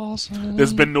 It's awesome.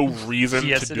 There's been no reason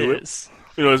Yes, to it do it. is.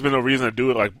 There's been no reason to do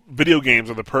it. Like video games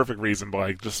are the perfect reason, but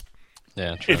like just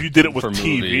Yeah, true. if you did it with for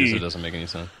TV, movies, it doesn't make any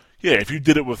sense. yeah, if you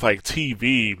did it with like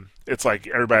TV, it's like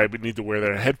everybody would need to wear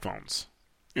their headphones,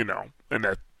 and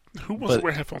that who wants to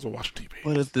wear headphones while watching TV?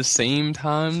 But at the same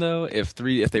time, though, if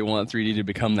they want 3D to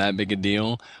become that big a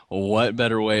deal, what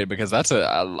better way? Because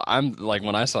I'm like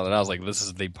when I saw that, I was like, this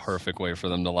is the perfect way for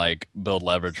them to like build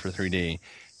leverage for 3D.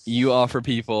 You offer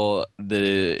people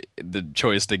the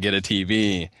choice to get a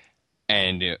TV,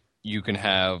 and you can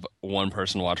have one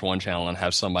person watch one channel and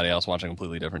have somebody else watch a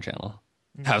completely different channel.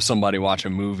 Have somebody watch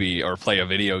a movie or play a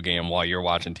video game while you're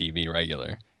watching TV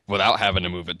regular, without having to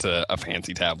move it to a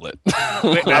fancy tablet.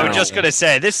 Wait, I was just going to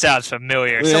say, this sounds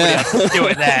familiar. Somebody else is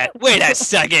doing that. Wait a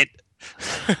second.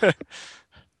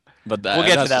 But We'll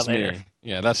get to that's that just later. me.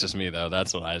 Yeah, that's just me though.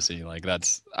 That's what I see. Like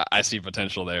I see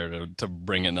potential there to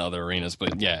bring in other arenas.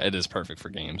 But yeah, it is perfect for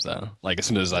games though. Like as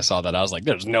soon as I saw that, I was like,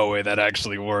 "There's no way that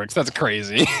actually works. That's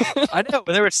crazy." I know.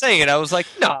 When they were saying it, I was like,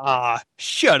 nah,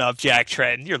 shut up, Jack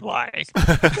Trenton. You're lying.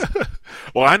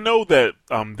 Well, I know that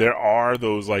there are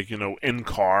those like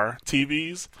in-car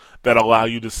TVs that allow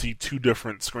you to see two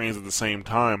different screens at the same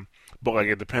time. but like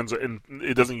it depends, and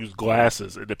it doesn't use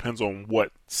glasses. It depends on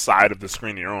what side of the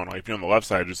screen you're on. Like if you're on the left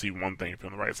side, you see one thing. If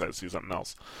you're on the right side, you see something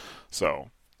else. So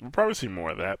we'll probably see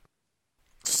more of that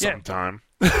sometime.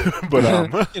 But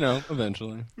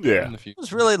eventually. Yeah. In the It future.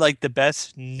 was really like the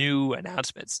best new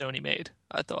announcement Sony made,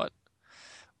 I thought.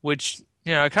 Which,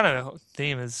 kind of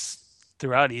theme is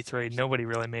throughout E3, nobody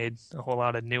really made a whole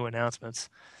lot of new announcements.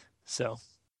 So,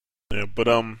 Yeah, but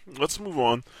let's move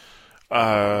on.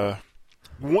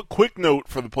 One quick note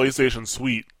for the PlayStation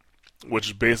Suite,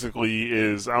 which basically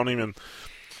is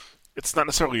it's not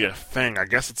necessarily a thing. I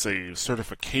guess it's a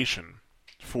certification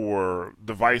for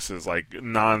devices like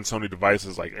non-Sony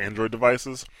devices, like Android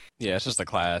devices. Yeah, it's just a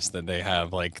class that they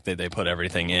have, like they put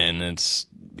everything in.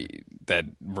 That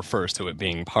refers to it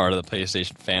being part of the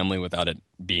PlayStation family without it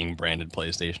being branded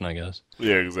PlayStation, I guess.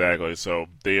 Yeah, exactly. So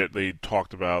they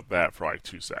talked about that for like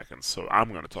 2 seconds. So I'm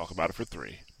going to talk about it for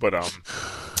 3. But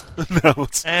now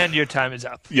let's. and your time is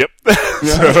up. Yep.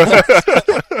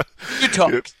 You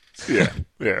talk.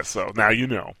 Yeah. So now you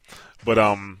know. But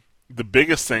the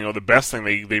biggest thing or the best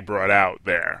thing they brought out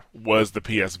there was the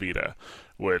PS Vita,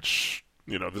 which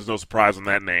there's no surprise in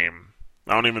that name.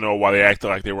 I don't even know why they acted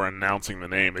like they were announcing the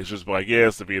name. It's just like, yeah,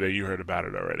 it's the Vita. You heard about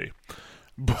it already.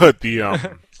 But because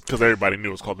everybody knew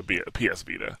it was called the PS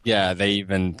Vita. Yeah, they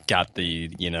even got the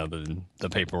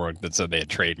paperwork that said they had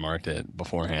trademarked it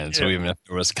beforehand. So even if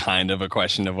there was kind of a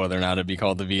question of whether or not it'd be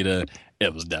called the Vita,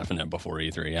 it was definite before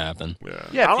E3 happened.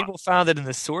 Yeah, people found it in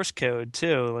the source code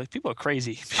too. Like people are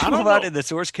crazy. People found it in the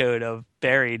source code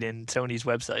buried in Sony's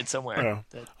website somewhere.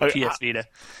 Yeah. PS Vita.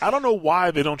 I don't know why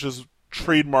they don't just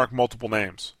trademark multiple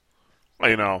names.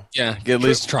 Yeah, at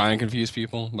least try and confuse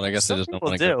people, but I guess they just don't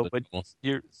want to do. But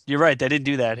you're right. They didn't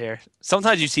do that here.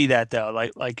 Sometimes you see that though.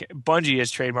 Like Bungie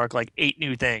has trademarked like 8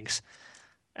 new things,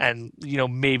 and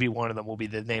maybe one of them will be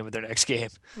the name of their next game.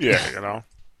 Yeah.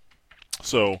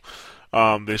 So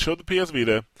they showed the PS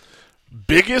Vita.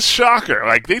 Biggest shocker.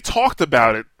 Like they talked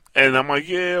about it, and I'm like,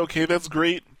 yeah, okay, that's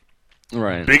great.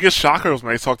 Right. Biggest shocker was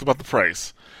when they talked about the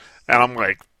price, and I'm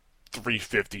like,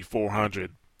 $350, $400.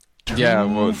 Yeah,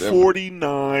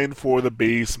 $249 for the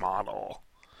base model.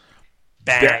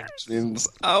 Bang!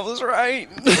 I was right.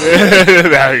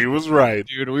 He was right,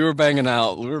 dude. We were banging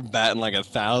out. We were batting like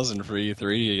 1,000 for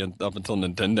E3 up until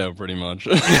Nintendo, pretty much.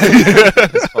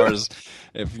 As far as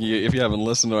if you haven't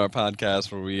listened to our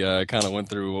podcast where we kind of went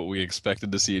through what we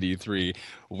expected to see at E3,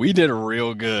 we did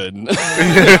real good. We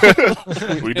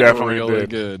definitely really did.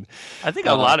 Good. I think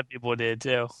a lot of people did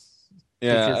too.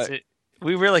 Yeah.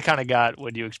 We really kind of got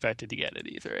what you expected to get at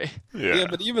E3. Yeah,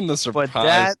 but even the surprise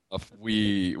stuff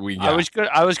we got.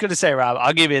 I was going to say, Rob,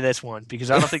 I'll give you this one because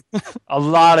I don't think a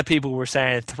lot of people were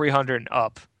saying 300 and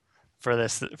up for the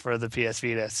PS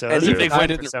Vita. So and even I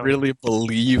didn't really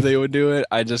believe they would do it.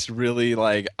 I just really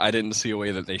I didn't see a way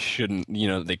that they shouldn't,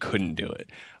 they couldn't do it.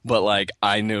 But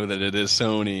I know that it is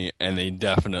Sony, and they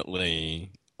definitely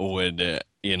would,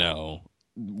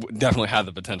 definitely had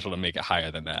the potential to make it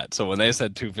higher than that. So when they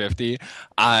said 250,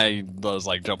 I was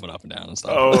jumping up and down and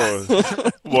stuff.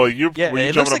 Oh, well, were you it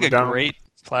jumping looks up like and down? A great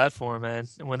platform, man.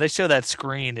 And when they show that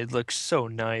screen, it looks so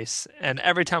nice. And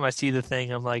every time I see the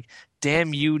thing, I'm like,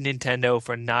 damn you, Nintendo,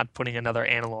 for not putting another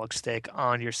analog stick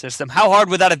on your system. How hard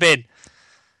would that have been?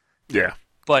 Yeah.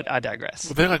 But I digress.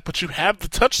 Well, they're like, but you have the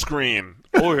touchscreen.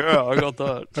 Oh, yeah, I got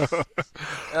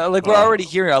that. We're already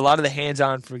hearing a lot of the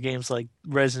hands-on for games like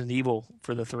Resident Evil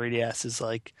for the 3DS is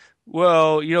like,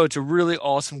 well, it's a really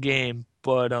awesome game,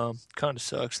 but kind of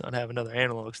sucks not having another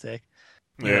analog stick.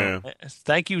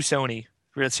 Thank you, Sony.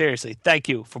 Really, seriously, thank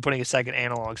you for putting a second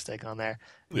analog stick on there.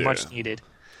 Much needed.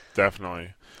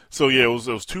 Definitely. So, yeah, it was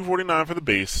 $249 for the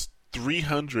base.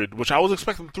 $300, which I was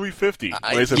expecting $350.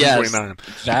 They said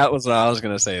 $249. That was what I was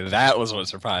going to say. That was what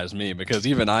surprised me because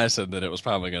even I said that it was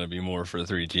probably going to be more for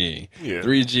 3G. Yeah.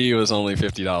 3G was only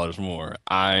 $50 more.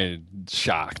 I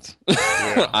shocked.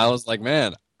 Yeah. I was like,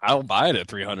 man, I'll buy it at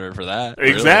 $300 for that.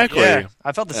 Exactly. Really. Yeah,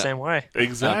 I felt the same way.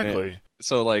 Exactly.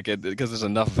 So because there's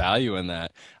enough value in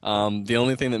that. The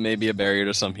only thing that may be a barrier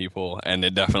to some people, and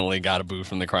it definitely got a boo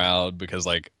from the crowd because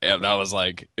that was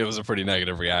it was a pretty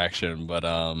negative reaction. But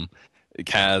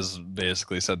Kaz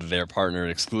basically said that they're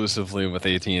partnered exclusively with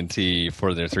AT&T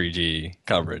for their 3G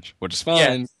coverage, which is fine.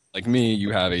 Yeah. Like me, you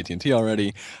have AT&T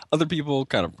already. Other people,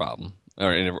 kind of problem,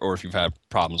 or if you've had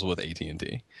problems with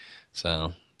AT&T,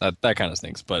 so that kind of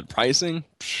stinks. But pricing,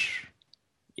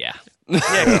 yeah.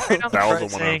 Yeah,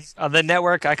 the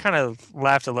network. I kind of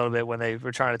laughed a little bit when they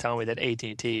were trying to tell me that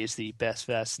AT&T is the best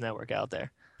nenetwork out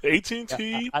there. Yeah,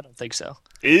 AT&T I don't think so.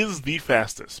 is the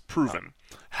fastest, proven.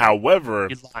 However,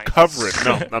 You're lying. coverage.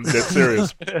 No, I'm dead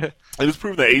serious. It is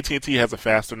proven that AT&T has a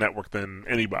faster network than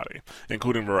anybody,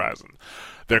 including Verizon.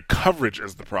 Their coverage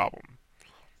is the problem.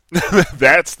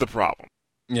 That's the problem.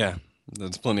 Yeah,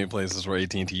 there's plenty of places where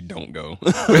AT&T don't go.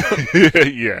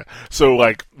 Yeah. So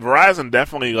like Verizon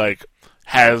definitely like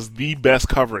has the best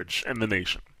coverage in the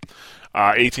nation.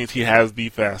 AT&T has the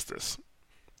fastest.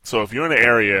 So if you're in an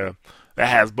area that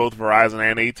has both Verizon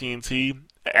and AT&T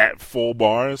at full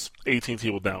bars, AT&T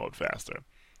will download faster.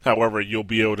 However, you'll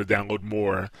be able to download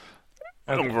more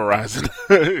on Okay.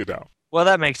 Verizon. Well,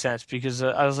 that makes sense because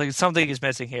I was like, something is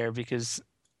missing here because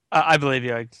I believe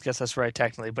you. I guess that's right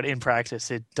technically, but in practice,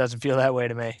 it doesn't feel that way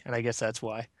to me, and I guess that's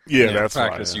why. Yeah, In that's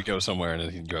practice, why. you go somewhere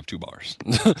and you have 2 bars.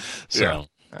 Yeah. So,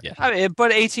 yeah. I mean,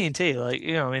 but AT&T, like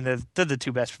I mean, they're the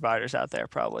two best providers out there,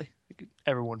 probably.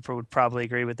 Everyone would probably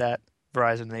agree with that.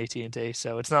 Verizon and AT&T.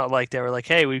 So it's not like they were like,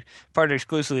 "Hey, we partnered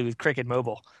exclusively with Cricket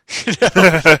Mobile." You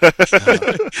know?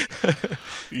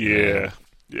 Yeah.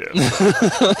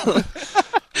 Yeah.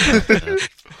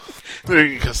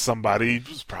 Because somebody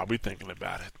was probably thinking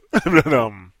about it.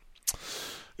 But,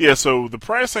 yeah, so the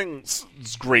pricing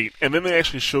is great, and then they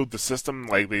actually showed the system,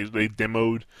 like they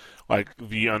demoed like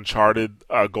the Uncharted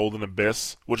Golden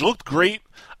Abyss, which looked great.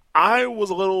 I was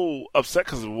a little upset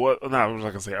because what? No, I'm not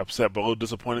gonna say upset, but a little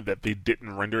disappointed that they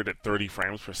didn't render it at 30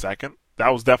 frames per second. That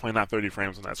was definitely not 30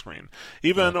 frames on that screen.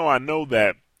 Even though I know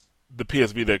that the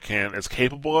PS Vita is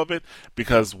capable of it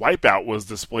because Wipeout was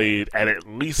displayed at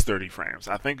least 30 frames.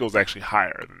 I think it was actually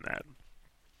higher than that.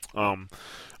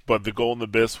 But the Golden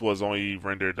Abyss was only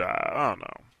rendered, I don't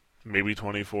know, maybe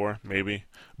 24, maybe.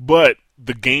 But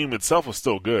the game itself was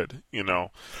still good, you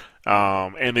know.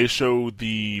 And they showed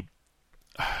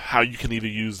how you can either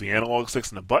use the analog sticks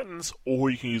and the buttons, or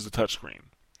you can use the touchscreen,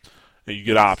 and you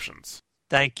get options.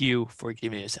 Thank you for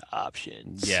giving us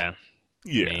options. Yeah.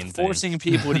 Yeah, Main thing. Forcing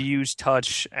people to use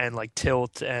touch and like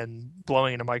tilt and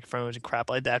blowing into microphones and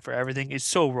crap like that for everything is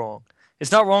so wrong.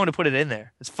 It's not wrong to put it in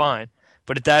there. It's fine.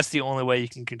 But if that's the only way you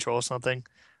can control something,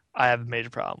 I have a major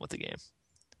problem with the game.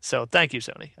 So thank you,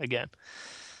 Sony, again.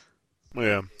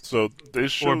 yeah. So they Or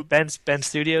showed. Ben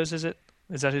Studios, is it?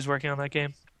 Is that who's working on that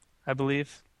game? I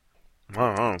believe. I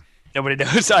don't know. Nobody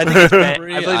knows. I think it's Ben.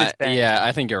 I believe it's Ben. Yeah,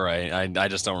 I think you're right. I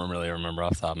just don't really remember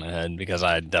off the top of my head because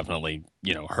I definitely,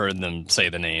 heard them say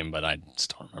the name, but I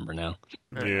just don't remember now.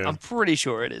 Yeah. I'm pretty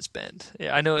sure it is Ben.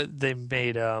 Yeah, I know they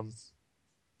made no,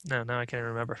 I can't even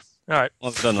remember. All right.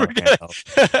 Well, it's done on Forget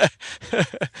it.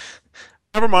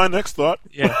 Never mind. Next thought.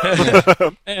 Yeah.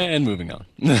 And moving on.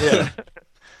 Yeah.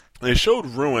 They showed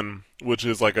Ruin, which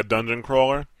is like a dungeon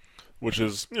crawler, which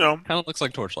is Kind of looks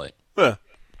like Torchlight.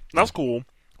 that's cool.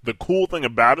 The cool thing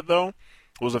about it though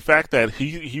was the fact that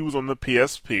he was on the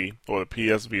PSP or the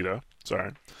PS Vita,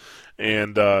 sorry,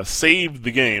 and saved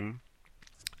the game,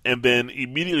 and then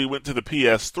immediately went to the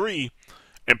PS3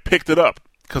 and picked it up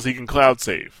because he can cloud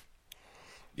save.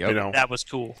 Yep. You know, That was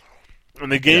cool.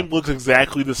 and the game looks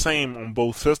exactly the same on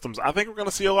both systems. I think we're going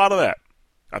to see a lot of that.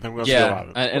 I think we're going to see a lot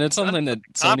of it. And it's something that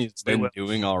Sony's been will.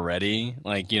 doing already,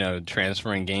 like,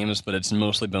 transferring games, but it's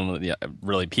mostly been with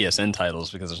really PSN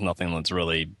titles because there's nothing that's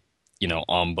really,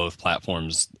 on both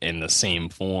platforms in the same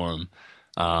form.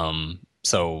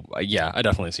 So, yeah, I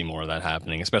definitely see more of that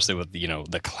happening, especially with,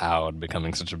 the cloud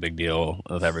becoming such a big deal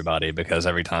with everybody because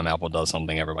every time Apple does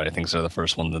something, everybody thinks they're the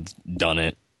first one that's done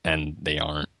it, and they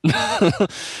aren't.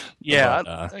 Yeah,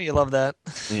 But, you love that.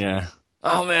 yeah.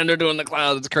 Oh man, they're doing the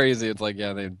cloud. It's crazy. It's like,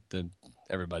 yeah,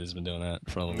 everybody's been doing that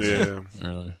for a little bit. Yeah.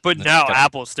 Really. But now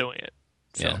Apple's doing it.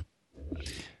 So Yeah.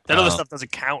 that other stuff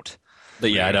doesn't count. But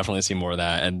yeah, I definitely see more of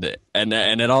that, and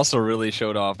it also really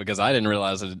showed off because I didn't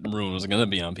realize that Ruin was going to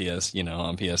be on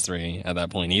on PS3 at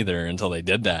that point either until they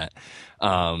did that.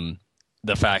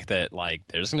 The fact that like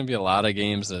there's going to be a lot of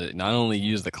games that not only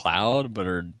use the cloud but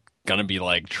are going to be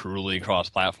like truly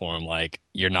cross-platform. Like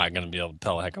you're not going to be able to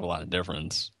tell a heck of a lot of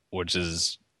difference, which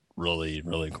is really,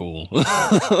 really cool.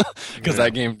 Because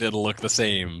that game did look the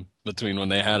same between when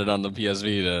they had it on the PS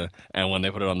Vita and when they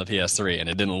put it on the PS3, and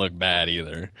it didn't look bad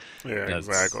either. Yeah,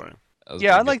 exactly.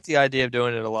 Yeah, I like the idea of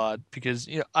doing it a lot because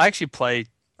I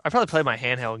probably play my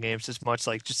handheld games as much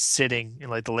like just sitting in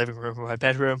like the living room or my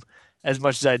bedroom as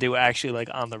much as I do actually like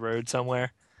on the road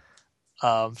somewhere.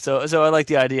 So I like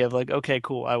the idea of like, okay,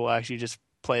 cool, I will actually just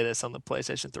play this on the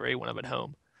PlayStation 3 when I'm at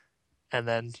home. And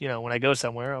then, when I go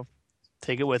somewhere, I'll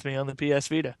take it with me on the PS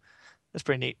Vita. That's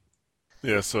pretty neat.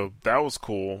 Yeah, so that was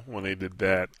cool when they did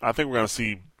that. I think we're going to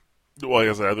see, like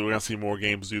I said, we're going to see more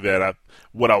games do that.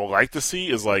 What I would like to see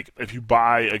is, like, if you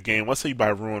buy a game, let's say you buy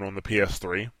Ruin on the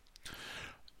PS3,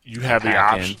 you have the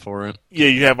Hack in option for it. Yeah,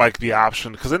 you have like the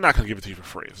option because they're not going to give it to you for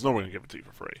free. There's no one going to give it to you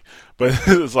for free. But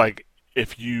it's like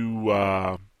if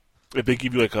they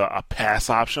give you like a pass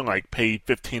option, like pay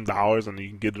 $15 and you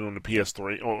can get it on the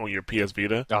PS3 or on your PS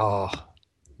Vita. Oh,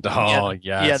 Yeah,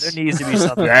 yes. there needs to be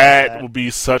something like That that. would be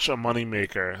such a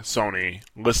moneymaker, Sony.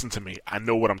 Listen to me. I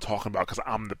know what I'm talking about because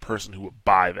I'm the person who would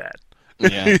buy that.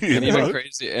 Yeah, You and even know?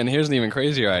 crazy. And here's an even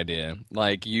crazier idea.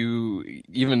 Like you,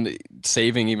 even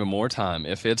saving even more time.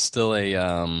 If it's still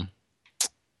a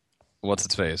what's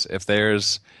its face? If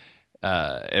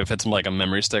it's like a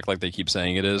memory stick, like they keep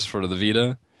saying it is for the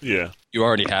Vita, Yeah. you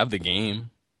already have the game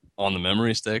on the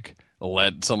memory stick.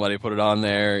 Let somebody put it on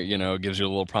there. Gives you a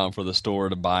little prompt for the store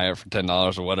to buy it for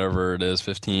 $10 or whatever it is,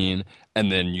 15,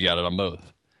 and then you got it on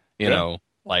both. Yeah.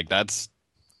 Like that's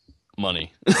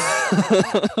money.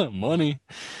 Money.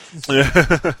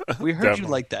 Yeah. We heard you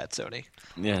Definitely. like that, Sony.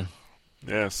 Yeah,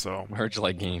 Yeah, so I heard you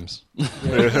like games.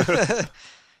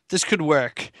 This could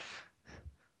work.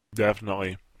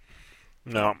 definitely.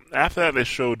 Now, after that, they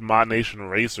showed Mod Nation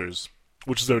Racers,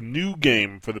 which is a new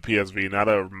game for the PSV, not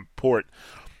a port.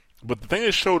 But the thing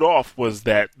they showed off was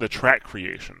the track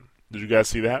creation. Did you guys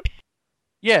see that?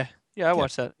 Yeah, I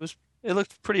watched that. It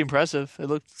looked pretty impressive. It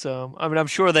looked I mean, I'm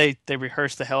sure they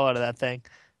rehearsed the hell out of that thing,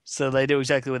 so they knew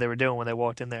exactly what they were doing when they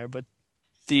walked in there. But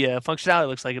the functionality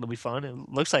looks like it'll be fun. It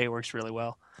looks like it works really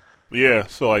well. Yeah,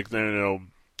 so like they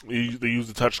use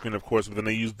the touchscreen, of course, but then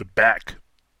they use the back.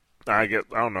 I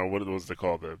don't know what it was they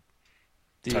call the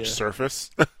The touch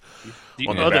surface the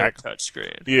on the other back.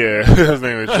 touchscreen. Yeah,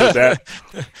 they showed that,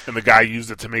 and the guy used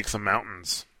it to make some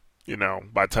mountains,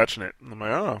 by touching it. And I'm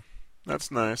like, oh, that's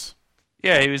nice.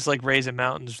 Yeah, he was like raising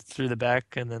mountains through the back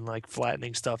and then like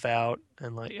flattening stuff out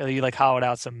and like he like hollowed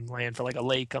out some land for like a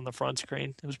lake on the front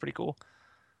screen. It was pretty cool.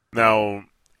 Now,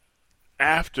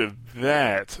 after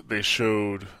that, they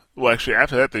showed. Well, actually,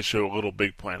 after that, they showed Little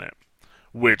Big Planet,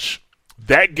 which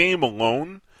that game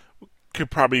alone could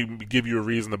probably give you a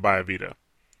reason to buy a Vita.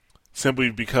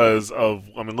 Simply because of,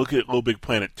 look at Little Big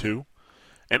Planet 2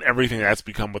 and everything that's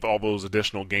become with all those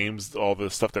additional games, all the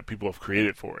stuff that people have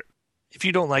created for it. If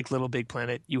you don't like Little Big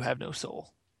Planet, you have no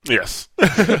soul. Yes.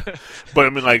 But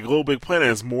like Little Big Planet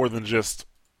is more than just,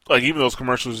 like, even those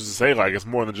commercials used to say, like, it's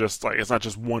more than just, like, it's not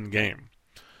just one game.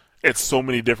 It's so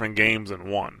many different games in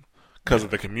one because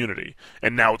of the community.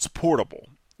 And now it's portable.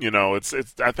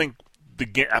 I think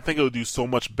it'll do so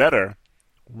much better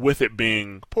with it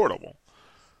being portable.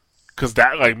 Because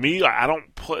that, like me, I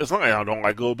don't play. It's not like I don't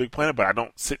like Little Big Planet, but I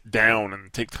don't sit down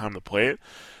and take time to play it.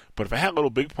 But if I had Little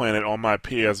Big Planet on my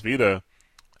PS Vita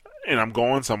and I'm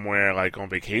going somewhere like on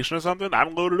vacation or something,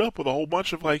 I'd load it up with a whole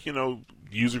bunch of like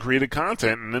user created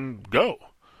content and then go.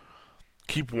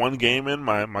 Keep one game in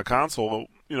my console,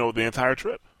 the entire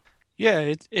trip.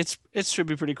 Yeah, it should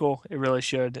be pretty cool. It really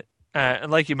should. And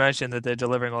like you mentioned, that they're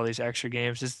delivering all these extra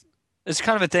games. It's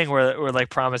kind of a thing where like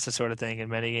promise this sort of thing in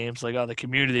many games. Like, oh, the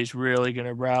community's really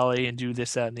gonna rally and do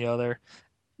this, that, and the other.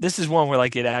 This is one where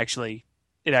like it actually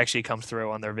comes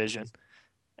through on their vision,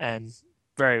 and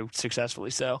very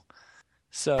successfully so.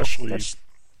 So Especially,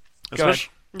 go ahead.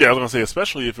 yeah, I was gonna say,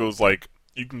 especially if it was like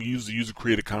you can use the user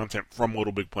created content from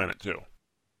Little Big Planet too.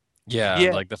 Yeah,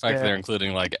 Yeah, like the fact that yeah. they're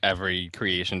including like every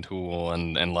creation tool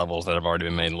and levels that have already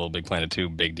been made in Little Big Planet 2,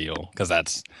 big deal. Because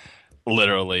that's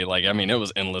literally like, it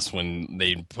was endless when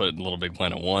they put Little Big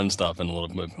Planet 1 stuff in Little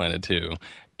Big Planet 2.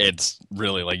 It's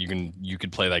really like you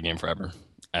could play that game forever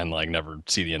and like never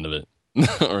see the end of it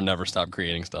or never stop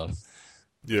creating stuff.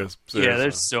 Yes. Yeah,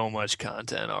 there's so much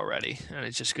content already, and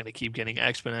it's just gonna keep getting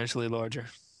exponentially larger.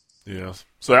 Yes.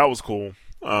 So that was cool.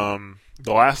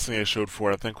 The last thing they showed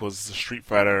for it, I think, was the Street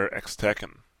Fighter X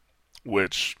Tekken,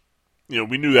 which, we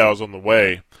knew that was on the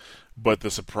way, but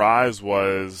the surprise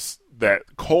was that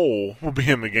Cole will be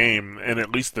in the game in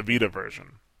at least the Vita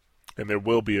version, and there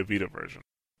will be a Vita version.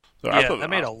 So I Yeah, thought that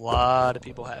made a lot of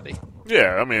people happy.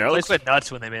 Yeah, that They looks, went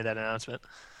nuts when they made that announcement.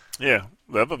 yeah,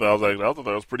 I thought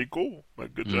that was pretty cool.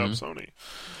 Like, good job, Sony.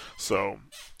 So,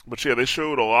 but yeah, they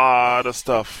showed a lot of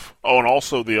stuff. Oh, and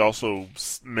also they also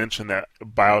mentioned that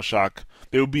BioShock,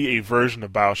 there will be a version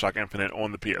of BioShock Infinite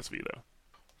on the PS Vita.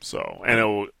 So,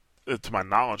 and to my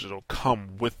knowledge, it'll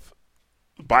come with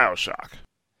BioShock.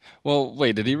 Well,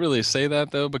 wait, did he really say that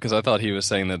though? Because I thought he was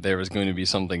saying that there was going to be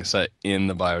something set in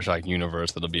the BioShock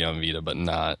universe that'll be on Vita, but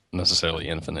not necessarily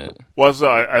Infinite. Well,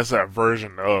 as that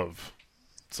version of.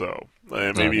 So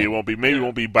maybe Okay. it won't be it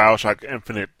won't be BioShock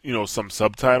Infinite, some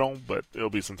subtitle, but it'll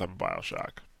be some type of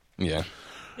BioShock. Yeah.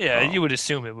 Yeah, you would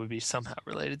assume it would be somehow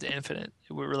related to Infinite.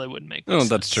 Really wouldn't make much Oh, sense.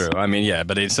 that's true. I mean, yeah,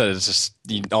 but he said it's just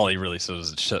all he really said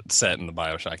is it's set in the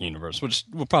Bioshock universe, which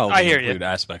will I probably hear you. include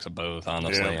aspects of both.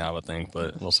 Honestly, Yeah. I would think,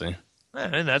 but we'll see.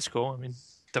 And that's cool. I mean,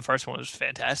 the first one was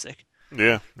fantastic.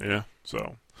 Yeah, yeah.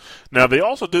 So now they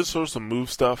also did sort of some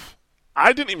move stuff.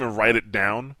 I didn't even write it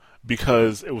down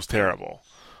because it was terrible.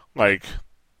 Like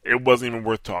it wasn't even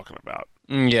worth talking about.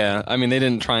 Yeah, I mean, they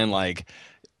didn't try and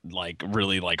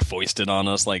really foist it on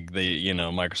us like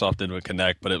Microsoft did with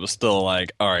Kinect, but it was still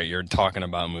like, all right, you're talking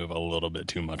about move a little bit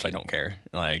too much. I don't care.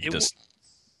 Like, just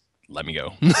let me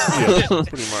go. Yeah,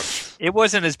 pretty much. It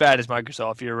wasn't as bad as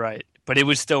Microsoft, you're right, but it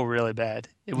was still really bad.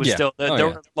 It was Yeah. still Oh, there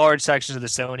yeah. were large sections of the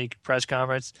Sony press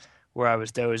conference where I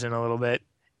was dozing a little bit.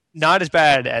 Not as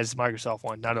bad as Microsoft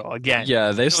one, not at all. Again,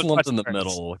 Yeah, they it was slumped touch in the and turns.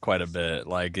 middle quite a bit.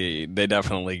 Like they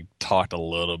definitely talked a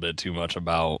little bit too much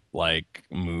about like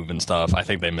move and stuff. I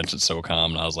think they mentioned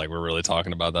SOCOM, and I was like, we're really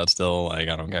talking about that still? Like,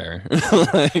 I don't care.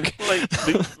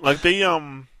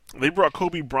 They brought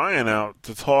Kobe Bryant out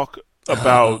to talk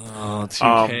about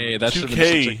 2K. That should have been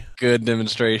 2K. such a good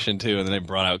demonstration too. And then they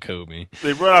brought out Kobe.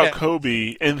 They brought out Yeah.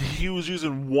 Kobe, and he was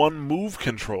using one move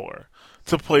controller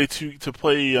to play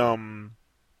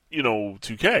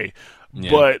 2K.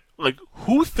 Yeah. But like,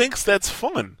 who thinks that's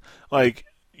fun? Like,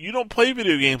 you don't play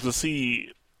video games to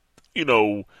see,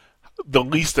 the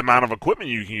least amount of equipment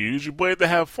you can use. You play it to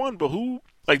have fun. But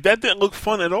that didn't look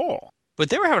fun at all. But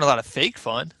they were having a lot of fake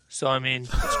fun. So I mean,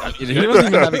 He wasn't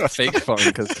even having fake fun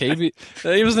because Kobe.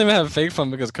 He wasn't even having fake fun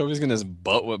because Kobe's getting his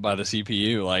butt whipped by the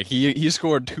CPU. Like he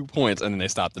scored 2 points and then they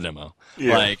stopped the demo.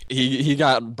 Yeah. Like he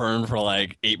got burned for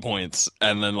like 8 points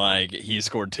and then like he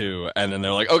scored 2 and then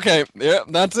they're like, okay, yeah,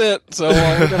 that's it. So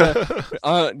we're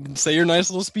gonna say your nice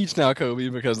little speech now, Kobe,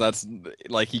 because that's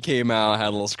like he came out, had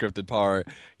a little scripted part,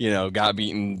 got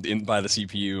beaten by the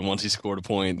CPU, and once he scored a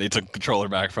point, they took the controller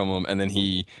back from him, and then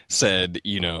he said,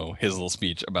 his little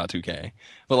speech about 2K.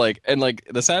 But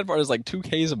the sad part is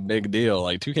 2K is a big deal.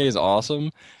 Like 2K is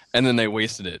awesome, and then they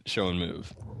wasted it showing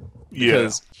move. Yeah.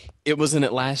 Because it was in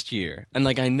it last year. And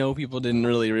I know people didn't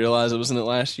really realize it was in it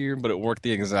last year, but it worked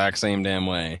the exact same damn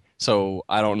way. So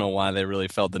I don't know why they really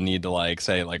felt the need to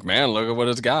say man, look at what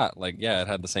it's got. Yeah, it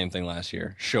had the same thing last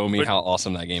year. Show me how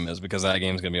awesome that game is, because that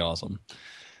game's gonna be awesome.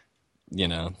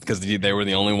 Because they were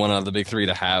the only one out of the big three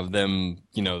to have them,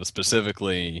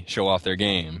 specifically show off their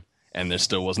game, and there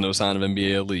still was no sign of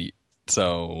NBA Elite.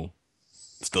 So,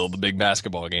 still the big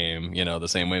basketball game, the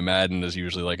same way Madden is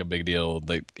usually a big deal.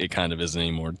 It kind of isn't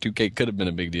anymore. 2K could have been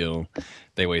a big deal.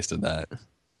 They wasted that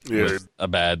with a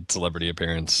bad celebrity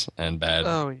appearance and bad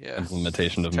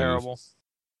implementation of terrible.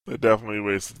 They definitely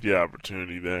wasted the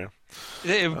opportunity there.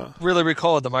 It really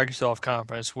recalled the Microsoft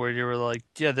conference where you were like,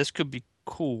 yeah, this could be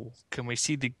cool. Can we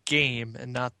see the game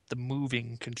and not the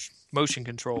moving motion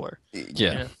controller?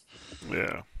 Yeah.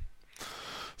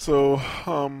 So,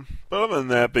 but other than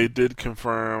that, they did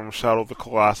confirm Shadow of the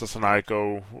Colossus and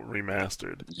Ico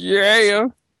remastered. Yeah.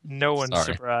 No one's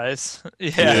Sorry. surprised.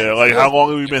 Yeah, how long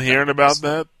have we been hearing about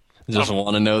that? Just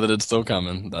want to know that it's still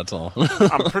coming. That's all.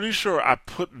 I'm pretty sure I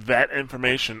put that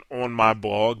information on my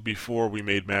blog before we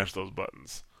made Mash Those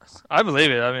Buttons. I believe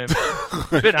it. I mean,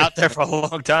 it's been out there for a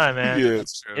long time, man. Yeah,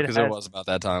 That's true, because it was about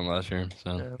that time last year.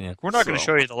 So, yeah. We're not going to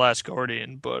show you The Last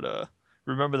Guardian, but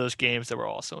remember those games that were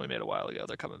awesome we made a while ago?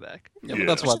 They're coming back. Yeah, but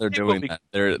that's why they're doing that.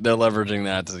 They're leveraging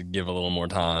that to give a little more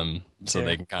time, so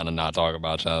they can kind of not talk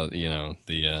about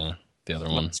the other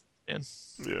one.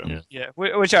 Yeah,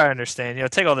 which I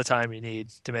understand. Take all the time you need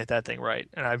to make that thing right,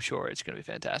 and I'm sure it's going to be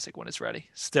fantastic when it's ready.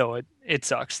 Still, it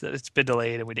sucks that it's been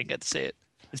delayed and we didn't get to see it.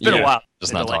 It's been a while.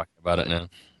 Just not talking about it now.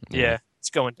 Yeah, it's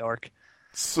going dark.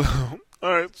 So,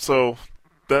 all right, so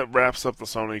that wraps up the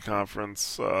Sony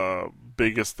conference.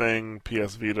 Biggest thing,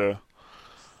 PS Vita,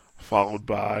 followed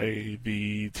by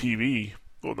the TV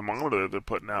or the monitor they're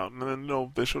putting out, and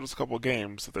then they showed us a couple of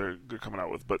games that they're coming out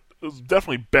with, but it was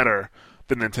definitely better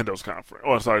than Nintendo's conference.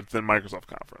 Oh, sorry, than Microsoft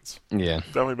conference. Yeah,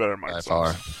 definitely better than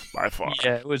Microsoft. By far.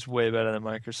 Yeah, it was way better than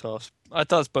Microsoft's. I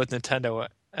thought both Nintendo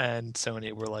and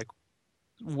Sony were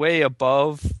way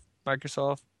above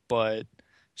Microsoft, but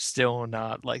still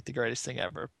not the greatest thing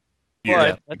ever.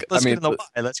 Yeah, but let's get into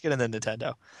Let's get into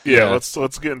Nintendo. Yeah,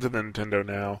 let's get into the Nintendo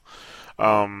now.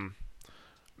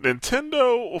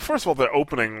 Nintendo. Well, first of all, their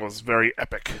opening was very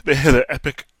epic. They had an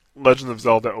epic Legend of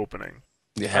Zelda opening.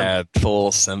 You had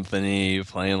full symphony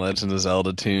playing Legend of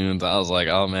Zelda tunes. I was like,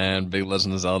 oh man, big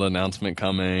Legend of Zelda announcement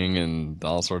coming and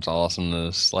all sorts of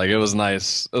awesomeness. It was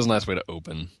nice. It was a nice way to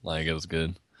open. It was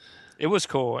good. it was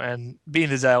cool, and being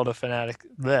the Zelda fanatic,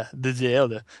 the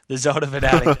Zelda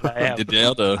fanatic that I am. The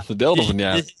Delta from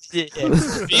yeah. Being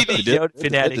the Zelda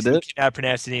fanatic who cannot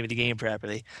pronounce the name of the game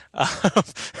properly.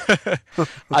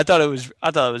 I thought it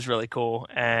was really cool,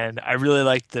 and I really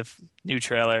liked the new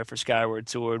trailer for Skyward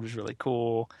Sword. Was really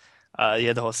cool. You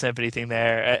had the whole symphony thing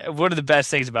there. One of the best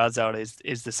things about Zelda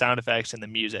is the sound effects and the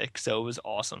music. So it was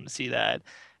awesome to see that.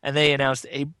 And they announced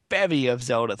a bevy of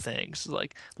Zelda things,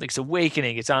 like Link's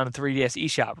Awakening. It's on the 3DS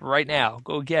eShop right now.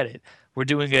 Go get it. We're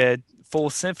doing a full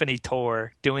symphony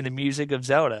tour, doing the music of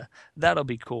Zelda. That'll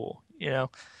be cool, you know.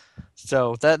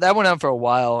 So that went on for a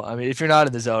while. I mean, if you're not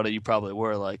in the Zelda, you probably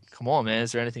were like, "Come on, man,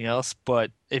 is there anything else?" But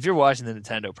if you're watching the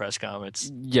Nintendo press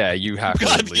comments, Yeah, you have to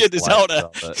gotta at be least into like Zelda.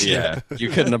 Zelda. Yeah, you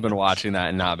couldn't have been watching that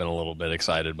and not been a little bit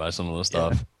excited by some of the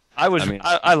stuff. I was, I mean-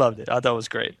 I loved it. I thought it was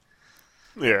great.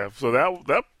 Yeah, so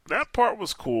that part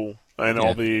was cool, and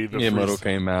all the Miyamoto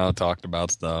free- came out, talked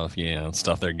about stuff,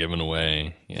 stuff they're giving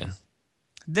away. Yeah.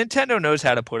 Nintendo knows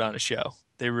how to put on a show.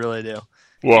 They really do.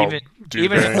 Well, even- do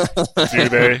even- they? Do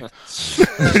they?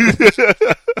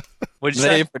 What'd you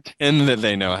They say? pretend that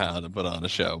they know how to put on a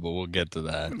show, but we'll get to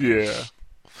that. Yeah.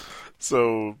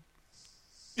 So,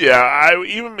 yeah, I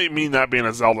even me not being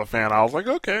a Zelda fan, I was like,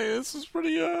 okay, this is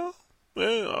pretty. Yeah,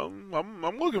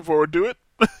 I'm looking forward to it.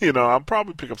 I'll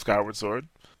probably pick up Skyward Sword.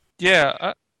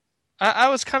 Yeah, I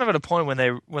was kind of at a point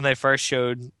when they first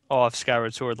showed off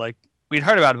Skyward Sword. Like we'd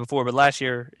heard about it before, but last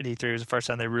year at E3 was the first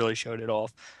time they really showed it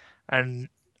off, and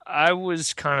I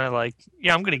was kind of like,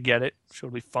 yeah, I'm gonna get it. Sure,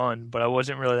 it'll be fun, but I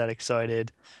wasn't really that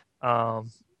excited.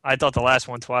 I thought the last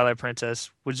one, Twilight Princess,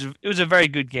 it was a very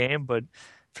good game, but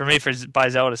for me, by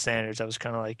Zelda standards, I was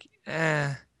kind of like,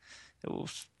 it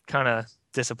was kind of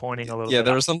disappointing a little Yeah, bit.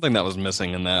 there was something that was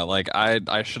missing in that. Like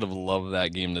I should have loved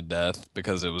that game to death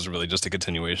because it was really just a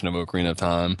continuation of Ocarina of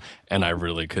Time, and I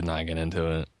really could not get into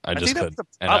it. I just think that's couldn't, the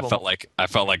and I problem.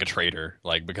 felt like a traitor,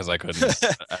 like because I couldn't.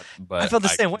 But I felt the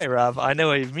same way, Rob. I know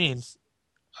what you mean.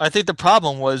 I think the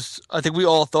problem was, I think we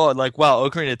all thought, like, wow,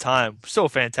 Ocarina of Time, so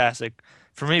fantastic.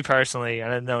 For me personally,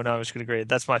 and I know no one's going to agree,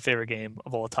 that's my favorite game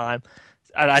of all time.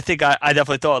 And I think I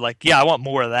definitely thought, like, yeah, I want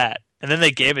more of that. And then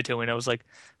they gave it to me, and I was like,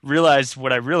 realized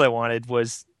what I really wanted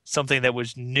was something that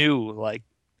was new, like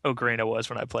Ocarina was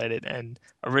when I played it, and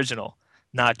original,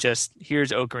 not just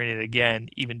here's Ocarina again,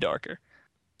 even darker.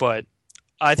 But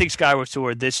I think Skyward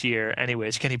Sword this year,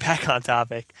 anyways, getting back on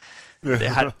topic, they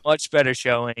had a much better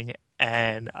showing,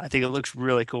 and I think it looks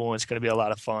really cool, and it's going to be a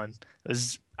lot of fun. It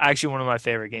was actually one of my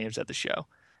favorite games at the show.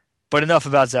 But enough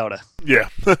about Zelda. Yeah.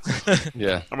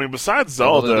 yeah, I mean, besides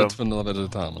Zelda, Zelda, let's spend a little bit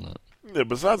of time on it. yeah,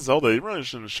 besides Zelda, they really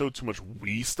shouldn't show too much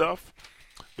Wii stuff.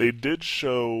 They did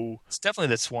show. It's definitely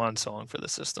the swan song for the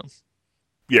system.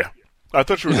 Yeah. I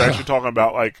thought you were actually talking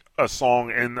about like a song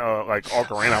in like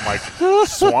Ocarina. I'm like,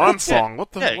 Swan Song. What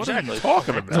Yeah, what are exactly. you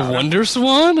talking The about? Wonder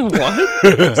Swan?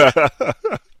 What?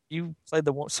 You played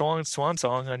the swan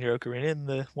song on your Ocarina, and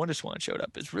the Wonder Swan showed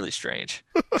up. It's really strange.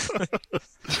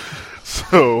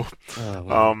 So, Oh,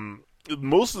 wow.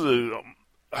 most of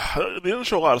they didn't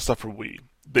show a lot of stuff for Wii.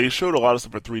 They showed a lot of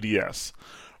stuff for 3DS,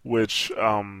 which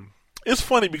is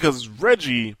funny because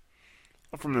Reggie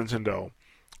from Nintendo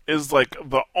is like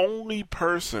the only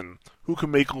person who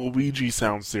can make Luigi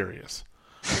sound serious.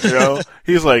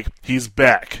 He's like, he's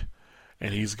back,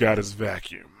 and he's got his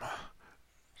vacuum.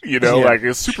 Yeah. Like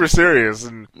it's super serious,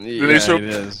 and then Yeah, it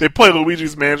is. they play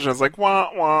Luigi's Mansion. It's like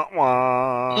wah wah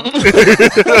wah.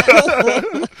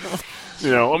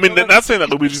 I mean, not saying that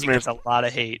Luigi's It's Mansion. a lot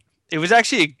of hate. It was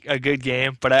actually a good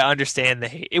game, but I understand the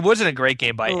hate. It wasn't a great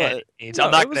game by any means. No,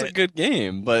 I'm not it was gonna. a good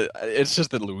game, but it's just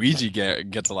that Luigi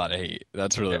gets a lot of hate.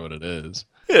 That's really what it is.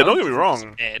 Yeah, don't get me wrong.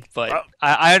 Understand, but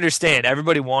I understand.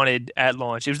 Everybody wanted at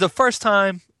launch. It was the first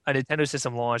time a Nintendo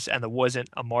system launched and there wasn't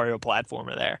a Mario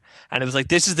platformer there, and it was like,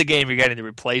 this is the game you're getting to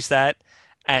replace that.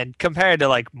 And compared to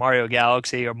like Mario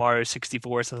Galaxy or Mario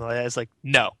 64 or something like that, it's like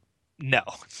no,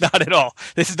 not at all.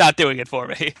 This is not doing it for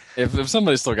me. If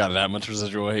somebody still got that much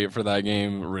residual hate for that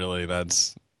game, really,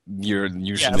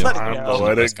 you should let it Time go. to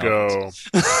let it go.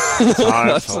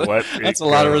 Time to let it That's a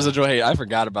lot of go. residual hate. I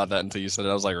forgot about that until you said it.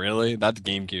 I was like, really? That's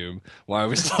GameCube. Why are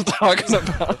we still talking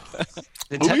about that?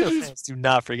 Nintendo Luigi's- fans do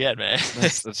not forget, man.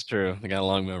 That's true. They got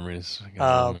long memories. They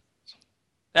got long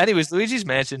Anyways, Luigi's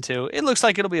Mansion 2. It looks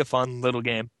like it'll be a fun little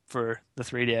game for the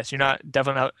 3DS. You're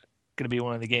definitely not going to be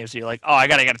one of the games that you're like, oh, I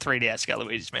gotta get a 3DS, got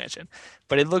Luigi's Mansion.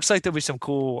 But it looks like there'll be some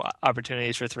cool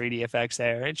opportunities for 3D effects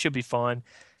there. It should be fun.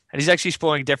 And he's actually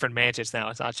exploring different mansions now.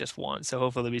 It's not just one. So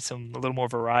hopefully there'll be a little more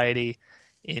variety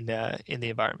in the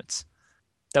environments.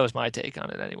 That was my take on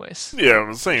it, anyways. Yeah,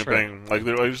 the same Sure. thing. Like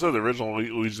you said, the original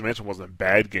Luigi's Mansion wasn't a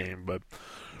bad game, but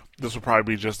this will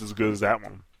probably be just as good as that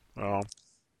one.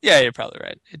 Yeah, you're probably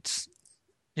right.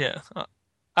 Yeah.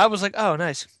 I was like, oh,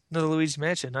 nice, another Luigi's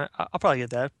Mansion. I'll probably get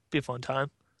that. Be a fun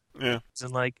time. Yeah.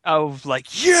 And like, I was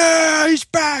like, yeah, he's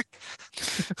back.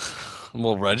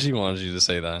 Well, Reggie wanted you to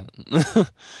say that.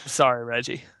 Sorry,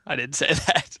 Reggie, I didn't say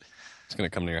that. He's gonna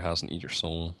come to your house and eat your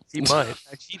soul. He might.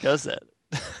 Actually, he does that.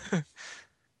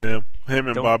 Yeah, him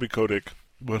and Don't- Bobby Kotick.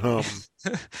 But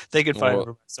They could fight Well,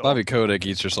 over my soul. Bobby Kotick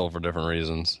eats your soul for different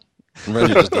reasons. And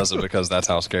Reggie just does it because that's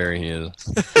how scary he is.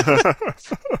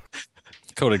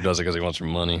 Kotick does it because he wants your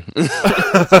money.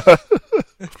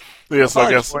 yeah, so I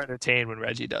I'm guess more entertained when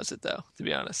Reggie does it, though. To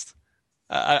be honest,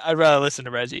 I'd rather listen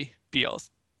to Reggie be all,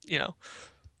 super.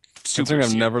 Considering I've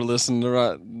serious. never listened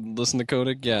to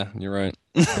Kotick, yeah, you're right.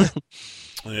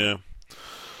 yeah.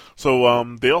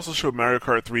 So they also showed Mario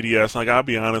Kart 3DS, and I gotta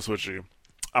be honest with you,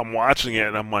 I'm watching it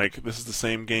and I'm like, this is the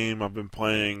same game I've been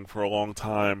playing for a long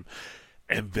time,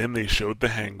 and then they showed the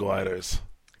hang gliders.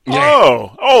 Yeah.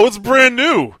 Oh, it's brand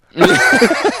new.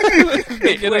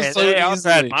 They get Wait, us so they also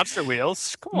had easily. monster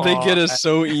wheels. Come on. They get us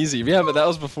so easy. Yeah, but that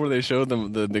was before they showed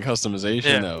them the customization,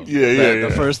 Yeah. though. Yeah.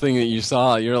 The first thing that you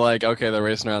saw, you're like, okay, they're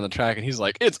racing around the track, and he's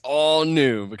like, it's all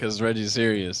new because Reggie's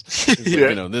serious. He's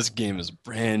like, Yeah. this game is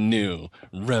brand new,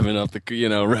 revving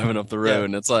up the road,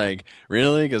 and it's like,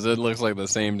 really? Because it looks like the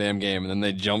same damn game, and then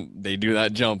they do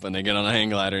that jump, and they get on a hang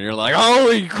glider, and you're like,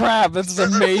 holy crap, this is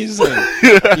amazing,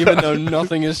 even though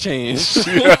nothing has changed.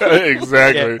 Yeah,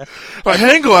 exactly. Yeah. Like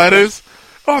hang gliders.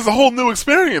 Oh, it's a whole new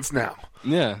experience now.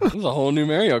 Yeah, this is a whole new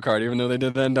Mario Kart, even though they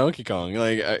did that in Donkey Kong.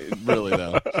 Like, really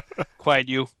though, Quiet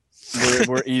you.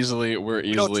 we're easily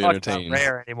We don't talk about entertained.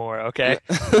 Rare anymore, okay?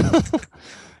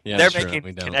 Yeah, They're sure, making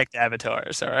we don't. Connect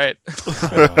avatars, all right?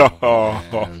 Oh,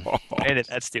 man. Why did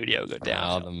that studio go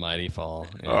Wow, down? the mighty fall.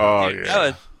 Yeah. Oh Dude, yeah. that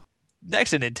was, next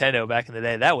to Nintendo back in the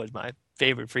day, that was my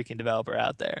favorite freaking developer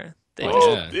out there. They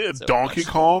Oh, just yeah. yeah, so Donkey much.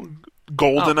 Kong,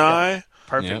 GoldenEye,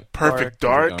 Perfect. Yep. Perfect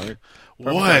Dark. Dark.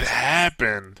 What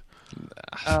happened?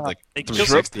 Like they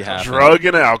 360 happened. Drug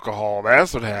and alcohol.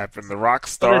 That's what happened. The rock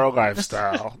star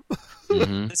lifestyle.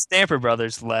 Mhm. The Stamper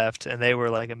brothers left, and they were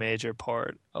like a major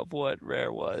part of what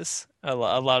Rare was. A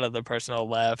lot of the personnel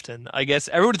left, and I guess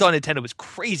everyone thought Nintendo was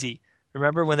crazy.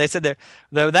 Remember when they said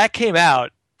that came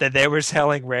out that they were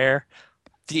selling Rare?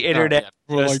 The internet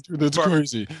We're was like, dude, that's bur-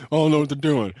 crazy. I don't know what they're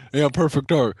doing. Yeah, Perfect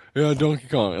Dark. Yeah, Donkey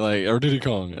Kong. Or Diddy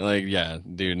Kong. Like, yeah,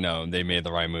 dude, no, they made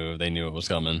the right move. They knew it was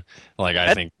coming. Like,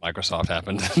 I think Microsoft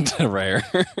happened to Rare.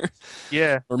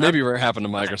 yeah. Or maybe Rare happened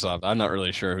to Microsoft. I'm not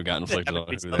really sure who got inflicted on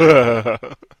who It's there.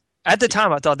 At the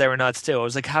time, I thought they were nuts too. I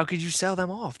was like, how could you sell them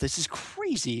off? This is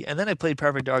crazy. And then I played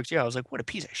Perfect Dark 2. I was like, what a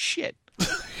piece of shit.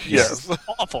 yes.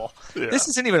 Awful. Yeah. This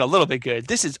isn't even a little bit good.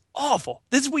 This is awful.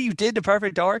 This is what you did to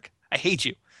Perfect Dark? I hate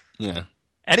you. Yeah.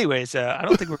 Anyways, I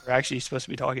don't think we were actually supposed to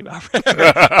be talking about Rare.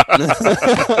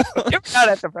 You're not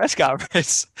at the press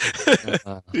conference.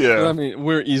 But, Yeah. I mean,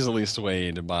 we're easily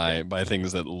swayed by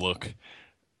things that look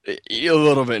a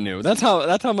little bit new. That's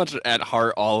how much at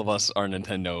heart all of us are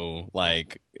Nintendo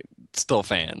still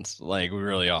fans. Like we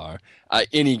really are.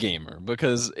 Any gamer,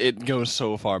 because it goes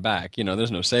so far back.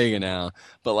 There's no Sega now,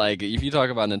 but like if you talk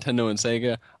about Nintendo and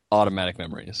Sega, automatic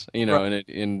memories. Right.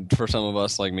 And for some of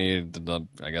us like me,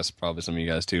 I guess probably some of you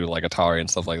guys too, like Atari and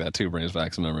stuff like that too brings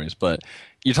back some memories. But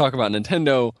you talk about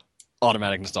Nintendo,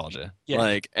 automatic nostalgia. Yeah.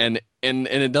 Like and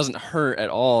it doesn't hurt at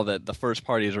all that the first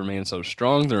parties remain so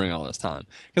strong during all this time,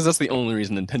 because that's the only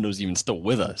reason Nintendo's even still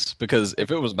with us, because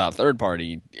if it was about third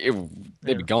party,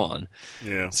 they'd be gone.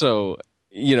 Yeah. So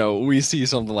we see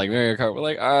something like Mario Kart, we're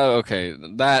like, oh, okay,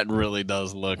 that really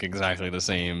does look exactly the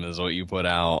same as what you put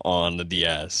out on the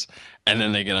DS. And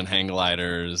then they get on hang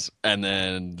gliders, and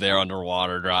then they're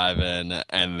underwater driving,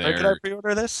 and Could I they're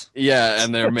pre-order this? yeah,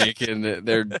 and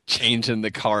they're changing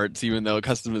the carts, even though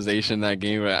customization in that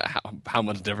game, how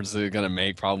much difference is it gonna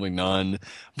make? Probably none.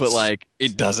 But like,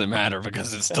 it doesn't matter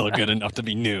because it's still good enough to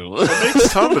be new. It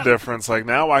makes tons of difference. Like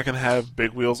now I can have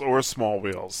big wheels or small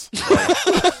wheels.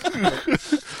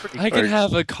 I can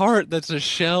have a cart that's a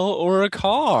shell or a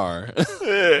car.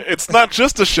 It's not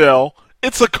just a shell,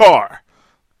 it's a car.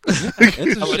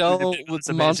 It's a I would shell think it with was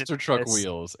amazing monster truck this.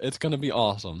 wheels. It's gonna be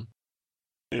awesome.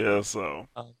 Yeah, so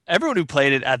Everyone who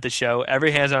played it at the show,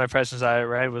 every hands-on impressions I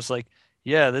read was like,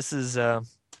 yeah, this is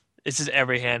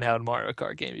every handheld Mario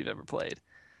Kart game you've ever played.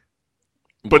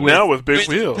 but now with big With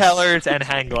wheels. propellers and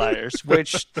hang gliders,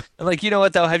 which, and like, you know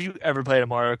what though? Have you ever played a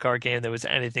Mario Kart game that was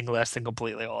anything less than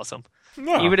completely awesome?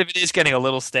 No. Even if it is getting a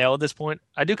little stale at this point,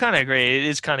 I do kind of agree. It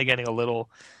is kind of getting a little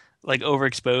like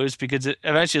overexposed, because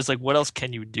eventually it's like, what else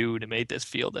can you do to make this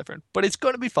feel different? But it's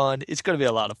going to be fun. It's going to be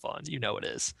a lot of fun. You know it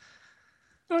is.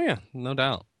 Oh yeah, no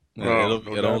doubt. No doubt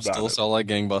It'll about still it. sell like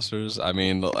gangbusters. I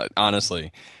mean,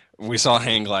 honestly, we saw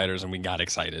hang gliders and we got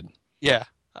excited. Yeah,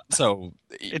 So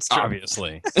it's true.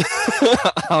 obviously,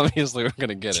 obviously we're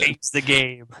gonna get it. Change the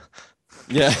game.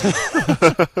 Yeah,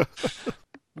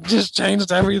 just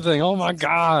changed everything. Oh my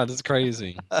God, it's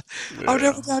crazy. I'll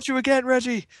never doubt you again,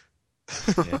 Reggie.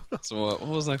 Yeah. So what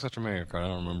was next after Mario Kart? I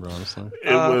don't remember honestly.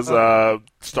 It was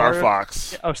Star Mario-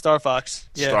 Fox. Oh, Star Fox.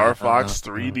 Yeah. Star Fox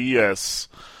 3DS.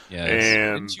 Yeah,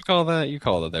 And didn't you call that? You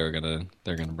called that they're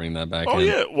gonna bring that back oh in.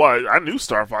 yeah, well I knew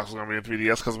Star Fox was gonna be in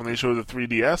 3DS because when they showed the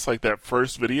 3DS, like that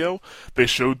first video, they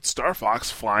showed Star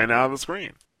Fox flying out of the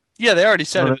screen. Yeah, they already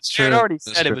said Oh, it. that's They had true. already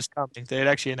That's said it true. was coming. They had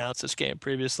actually announced this game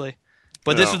previously,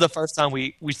 but this Yeah. was the first time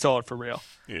we saw it for real.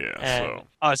 Yeah, And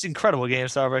so it's an incredible game,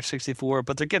 Star Fox 64.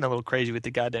 But they're getting a little crazy with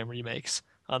the goddamn remakes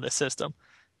on this system.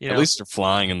 You At know? least you're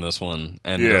flying in this one,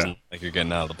 and it Yeah. doesn't look like you're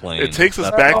getting out of the plane. it takes us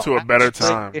That- back to a better Actually,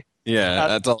 time. Yeah,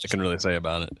 that's all I can really say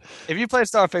about it. If you play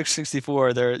Star Fox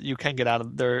 64, there you can get out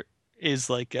of there is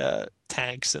like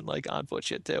tanks and like on foot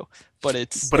shit too. But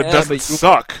it's But it Yeah, doesn't but you-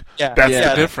 suck. yeah, That's Yeah.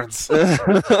 the difference.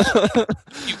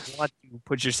 if you want to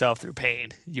put yourself through pain,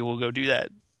 you will go do that.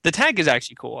 The tank is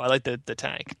actually cool. I like the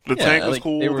tank. The Yeah, tank was like,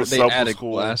 cool. They, The they sub was added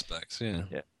cool. cool aspects. Yeah.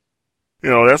 You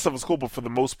know, that stuff was cool, but for the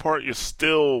most part, you're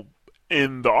still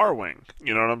in the R wing.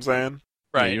 You know what I'm saying?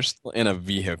 Yeah, Right. you're still in a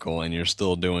vehicle, and you're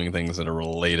still doing things that are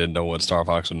related to what Star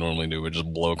Fox would normally do, which is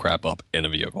blow crap up in a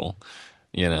vehicle.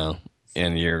 You know,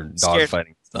 and you're Scared.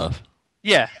 dogfighting stuff.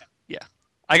 Yeah, yeah.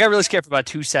 I got really scared for about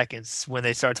 2 seconds when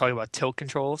they started talking about tilt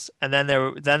controls, and then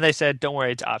they said, "Don't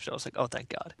worry, it's optional." I was like, "Oh, thank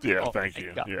God." Yeah, Oh, thank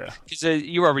you. God. Yeah. Because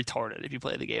you are retarded if you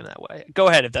play the game that way. Go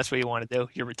ahead if that's what you want to do.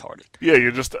 You're retarded. Yeah,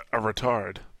 you're just a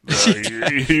retard.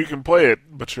 You can play it,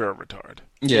 but you're a retard.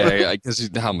 Yeah, because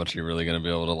how much are you really going to be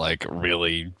able to like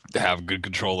really have good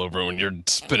control over it when you're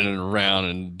spinning it around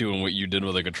and doing what you did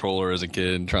with a controller as a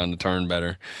kid, trying to turn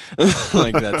better?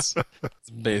 Like that's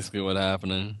basically what's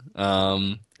happening.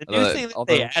 The new thing that they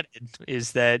although- added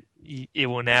is that it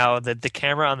will now that the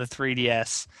camera on the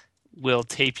 3DS will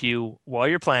tape you while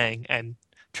you're playing and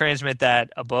transmit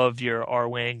that above your R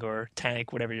wing or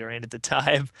tank, whatever you're in at the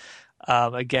time,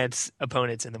 against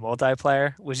opponents in the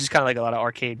multiplayer, which is kind of like a lot of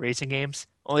arcade racing games.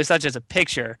 Only it's not just a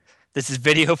picture. This is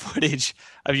video footage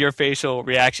of your facial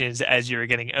reactions as you're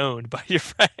getting owned by your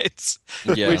friends,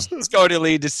 Yeah. which is going to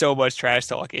lead to so much trash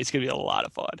talk. It's going to be a lot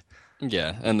of fun.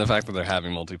 Yeah, and the fact that they're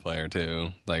having multiplayer too,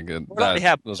 like already that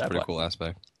have was a that pretty one. cool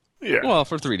aspect. Yeah. Well,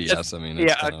 for 3DS, I mean,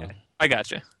 it's, Yeah, okay. I got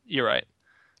you. You're right.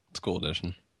 it's a cool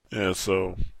addition. Yeah,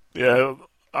 so yeah,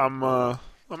 I'm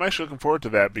actually looking forward to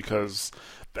that because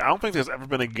I don't think there's ever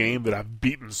been a game that I've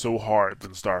beaten so hard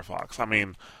than Star Fox. I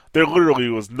mean, there literally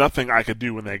was nothing I could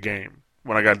do in that game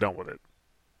when I got done with it.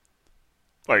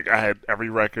 Like I had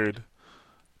every record.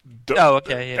 Oh,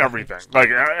 okay, yeah. Everything. Like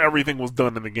everything was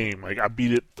done in the game. Like I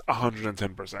beat it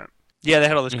 110%. Yeah, they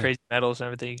had all those Yeah. crazy medals and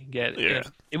everything you can get. Yeah. Yeah.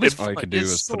 It was All you fun. could do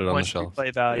There's is so put it on the much shelf.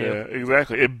 replay value. Yeah,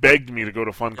 exactly. It begged me to go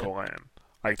to Funko Land.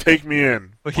 Like, take me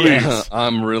in, Yeah. please.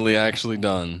 I'm really actually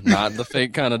done. Not the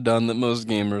fake kind of done that most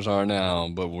gamers are now,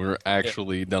 but we're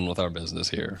actually done with our business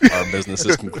here. Our business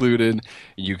is concluded.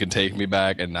 You can take me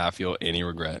back and not feel any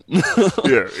regret. Yeah, And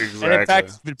in exactly. fact,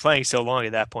 it's been playing so long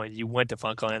at that point, you went to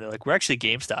Funko and they're like, we're actually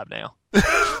GameStop now.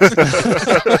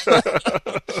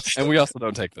 And we also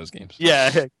don't take those games.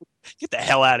 Yeah, get the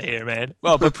hell out of here, man.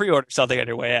 Well, but pre-order something on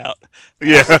your way out.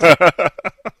 Yeah.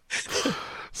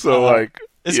 So, like,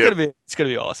 It's yeah. gonna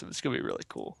be awesome. It's gonna be really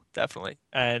cool, definitely.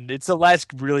 And it's the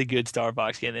last really good Star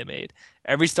Fox game they made.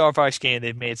 Every Star Fox game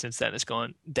they've made since then has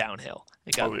gone downhill.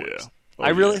 It got Oh, yeah. worse. Oh, I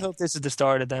really yeah. hope this is the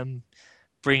start of them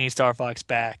bringing Star Fox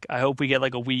back. I hope we get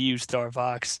like a Wii U Star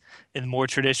Fox in the more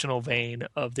traditional vein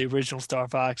of the original Star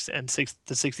Fox and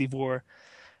the 64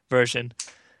 version,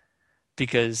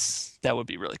 because that would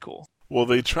be really cool. Well,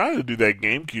 they tried to do that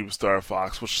GameCube Star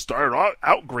Fox, which started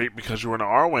out great because you were in the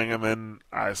R-Wing, and then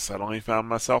I suddenly found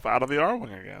myself out of the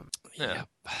R-Wing again. Yeah.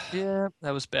 Yeah,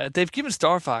 that was bad. They've given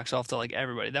Star Fox off to like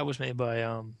everybody. That was made by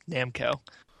Namco.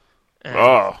 And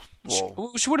Oh, well,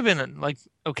 which would have been like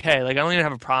okay. Like I don't even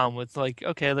have a problem with like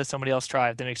okay, let somebody else try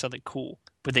if they make something cool,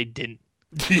 but they didn't.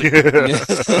 yeah.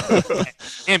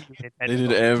 Damn you, They Nintendo.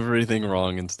 did everything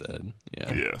wrong instead.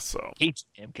 Yeah. Yeah, so. Hate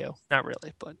Namco. Not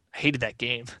really, but I hated that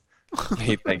game. I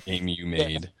hate that game you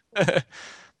made.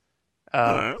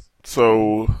 Alright.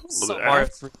 So, So Mario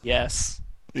 3DS.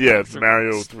 yeah,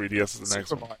 Mario 3DS is the next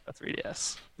Super one. Mario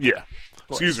 3DS. Yeah. Of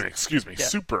course. Excuse me. Yeah,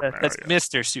 Super That's Mario.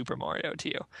 Mr. Super Mario to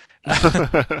you.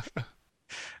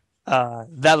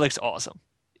 That looks awesome.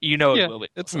 You know Yeah, it will be.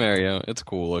 it's Mario. It's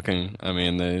cool looking. I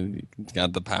mean, they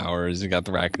got the powers. You got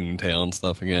the raccoon tail and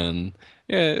stuff again.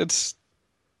 Yeah, it's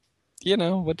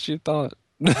what you thought.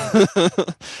 I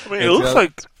mean,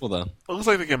 It's cool though. it looks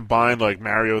like they combined like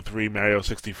Mario 3, Mario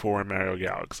 64, and Mario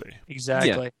Galaxy. Yeah,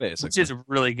 Exactly, which basically. is a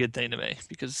really good thing to me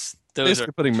because those are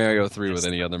Basically, putting Mario 3 with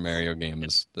any other Mario game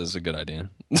is a good idea.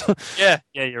 yeah,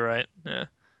 you're right. Yeah,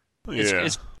 Yeah.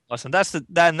 it's awesome.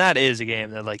 That is a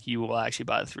game that like you will actually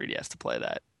buy the 3DS to play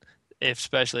that,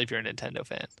 especially if you're a Nintendo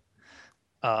fan.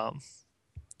 Um,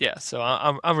 yeah, so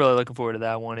I'm really looking forward to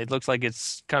that one. It looks like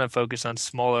it's kind of focused on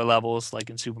smaller levels,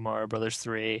 like in Super Mario Brothers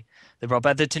 3. They brought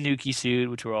back the Tanuki suit,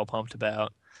 which we're all pumped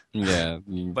about, Yeah,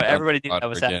 you but got everybody knew that water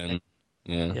was happening.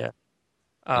 again. Yeah, Yeah.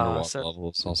 underwater So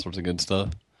levels, all sorts of good stuff.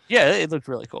 yeah, it looked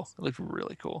really cool. It looked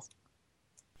really cool.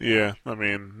 Yeah, I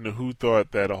mean, who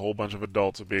thought that a whole bunch of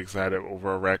adults would be excited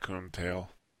over a raccoon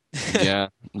tail? Yeah,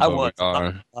 I but we was.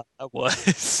 are. I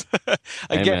was. Hey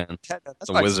Again, man, Nintendo, it's that's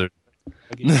a why wizard.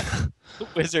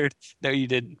 Wizard. No, you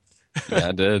didn't. Yeah,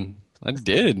 I did. I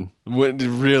did.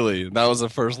 Really? That was the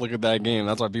first look at that game.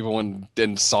 That's why people went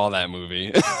and saw that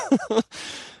movie. I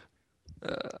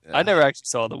Yeah. never actually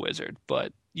saw the Wizard,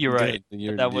 but you're right. Good.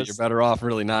 You're That you're was better off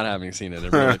really not having seen it.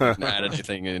 It really didn't add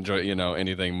anything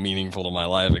anything meaningful to my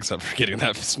life except for getting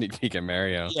that sneak peek at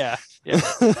Mario. yeah, yeah,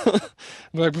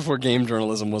 Back before game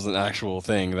journalism was an actual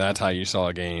thing, that's how you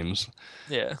saw games.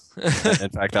 yeah. In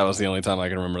fact, that was the only time I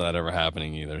can remember that ever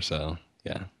happening either. So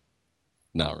yeah,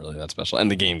 not really that special. And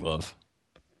the Game Glove.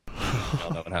 I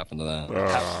don't know what happened to that.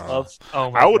 Love. Oh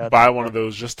I my would God. buy one of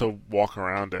those just to walk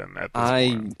around in at this I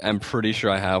point. am pretty sure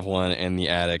I have one in the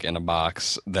attic in a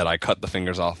box that I cut the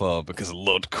fingers off of because it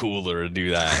looked cooler to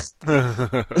do that.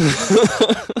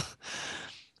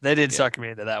 They did Yeah. suck me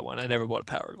into that one. I never bought a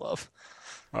Power Glove.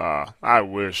 I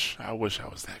wish I was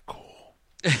that cool.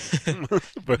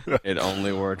 But It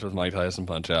only worked with Mike Tyson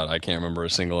Punch Out. I can't remember a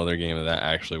single other game that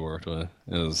actually worked with.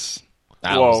 That was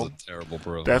a well, terrible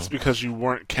promo. that's because you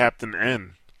weren't Captain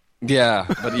N. Yeah,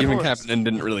 but even Captain N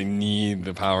didn't really need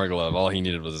the Power Glove. All he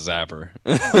needed was a zapper.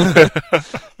 I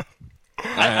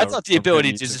have thought the no good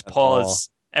ability to use just at all. pause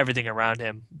everything around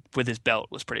him with his belt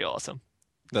was pretty awesome.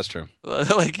 That's true.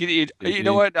 Like you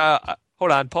know what?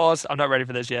 Hold on, pause. I'm not ready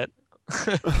for this yet.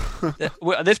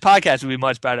 This podcast would be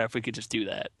much better if we could just do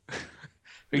that.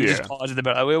 We could just Yeah. pause in the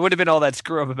middle. It would have been all that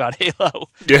screw up about Halo.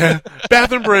 Yeah.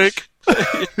 Bathroom break.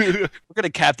 We're gonna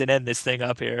Captain End this thing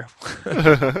up here.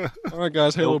 All right,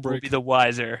 guys, Halo We'll break. be the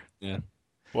wiser. Yeah.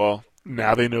 Well,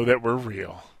 now they know that we're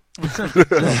real.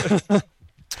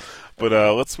 But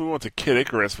let's move on to Kid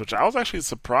Icarus, which I was actually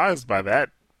surprised by that.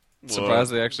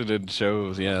 Surprised they actually did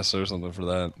shows. Yeah, so something for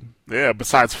that. Yeah,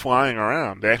 besides flying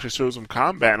around, they actually showed some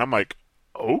combat, and I'm like,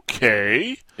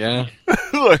 okay, Yeah.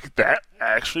 like that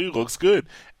actually looks good,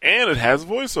 and it has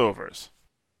voiceovers.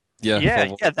 Yeah. Yeah,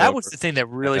 full yeah. That was voiceover. the thing that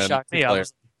really And shocked me. I two-player.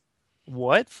 was like,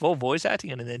 what? Full voice acting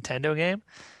in a Nintendo game?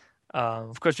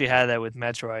 Of course, we had that with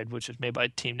Metroid, which was made by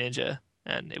Team Ninja,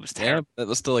 and it was Yeah, terrible. that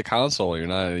was still a console.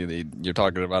 You're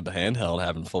talking about the handheld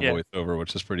having full Yeah. voiceover,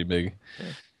 which is pretty big.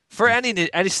 For anytime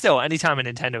a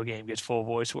Nintendo game gets full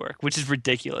voice work, which is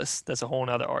ridiculous. That's a whole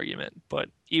nother argument. But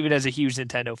even as a huge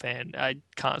Nintendo fan, I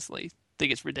constantly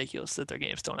think it's ridiculous that their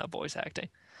games don't have voice acting.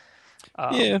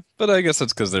 Yeah, but I guess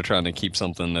that's because they're trying to keep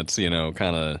something that's,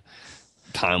 kind of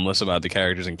timeless about the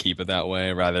characters and keep it that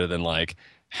way rather than like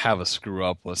have a screw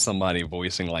up with somebody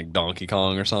voicing like Donkey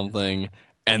Kong or something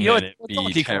and You know then it what? be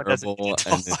Donkey Kong doesn't terrible need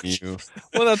to and then talk. you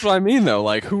Well, that's what I mean though.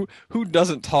 Like who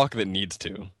doesn't talk that needs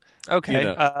to? Okay, You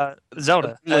know.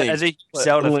 Zelda. Link, As a huge but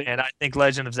Zelda Link- fan, I think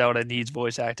Legend of Zelda needs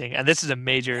voice acting, and this is a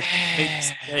major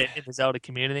split in the Zelda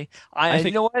community. I You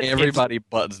think know what? everybody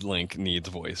but Link needs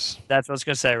voice. That's what I was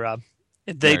gonna say, Rob.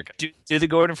 If There they we go. do the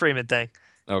Gordon Freeman thing.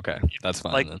 Okay, that's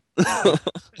fine Like, then.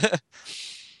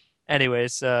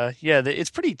 anyways, yeah, it's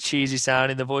pretty cheesy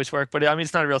sounding the voice work, but I mean,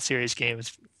 it's not a real serious game.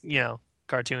 It's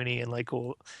cartoony and like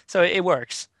cool, so it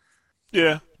works.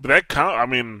 Yeah, but I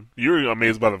mean, you're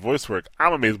amazed by the voice work.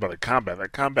 I'm amazed by the combat.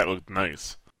 That combat looked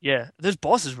nice. Yeah, those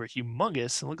bosses were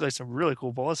humongous and looked like some really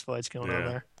cool boss fights going on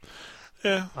Yeah.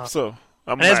 there. Yeah, so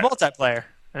I'm And it's not- multiplayer.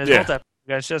 And it's Yeah. multiplayer.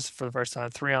 It's just for the first time,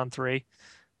 3-on-3,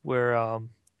 where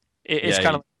it's Yeah,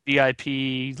 kind of like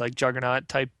VIP, like Juggernaut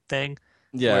type thing.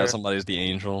 Yeah, Where- somebody's the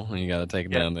angel and you got to take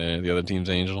Yeah. down the other team's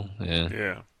angel. Yeah.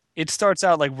 yeah. It starts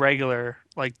out like regular,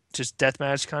 like just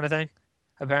deathmatch kind of thing,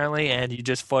 apparently, and you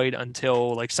just fight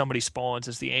until like somebody spawns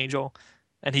as the angel,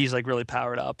 and he's like really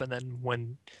powered up, and then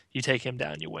when you take him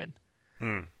down, you win.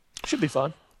 Hmm. Should be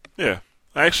fun. Yeah.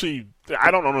 Actually, I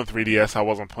don't own a 3DS. I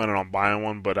wasn't planning on buying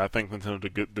one, but I think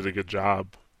Nintendo did a good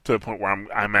job to the point where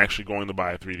I'm actually going to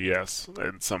buy a 3DS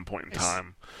at some point in Nice.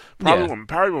 time. Yeah.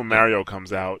 Probably when Mario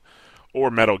comes out, or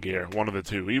Metal Gear, one of the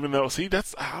two. Even though, see,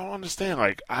 that's I don't understand.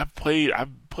 Like I've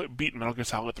beaten Metal Gear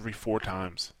Solid 3 4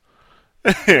 times,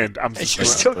 and I'm And just you're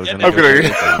gonna, still They're getting gonna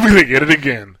it. I'm gonna get it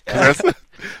again. 'Cause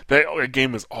that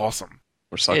game is awesome.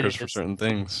 We're suckers It for is. certain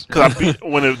things. Because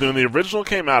when the original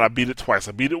came out, I beat it twice.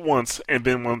 I beat it once, and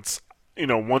then once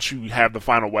you have the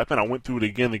final weapon, I went through it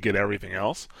again to get everything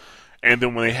else. And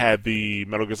then when they had the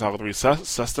Metal Gear Solid 3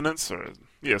 Sustenance,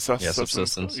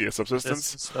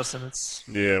 Subsistence. Subsistence,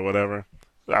 yeah, whatever.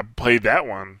 I played that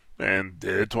one and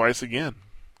did it twice again.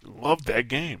 Loved that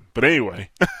game. But anyway,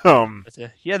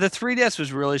 Yeah, the 3DS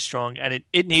was really strong, and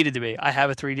it needed to be. I have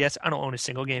a 3DS. I don't own a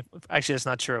single game. Actually, that's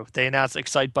not true. They announced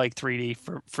Excite Bike 3D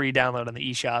for free download on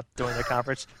the eShop during their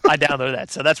conference. I downloaded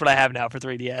that, so that's what I have now for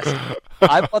 3DS.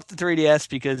 I bought the 3DS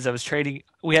because I was trading.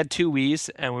 We had two Wiis,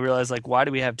 and we realized, like, why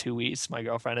do we have two Wiis, my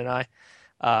girlfriend and I?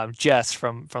 Jess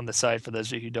from the site, for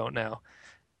those of you who don't know.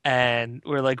 And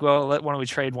we're like, well, why don't we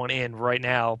trade one in right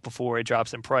now before it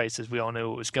drops in price, as we all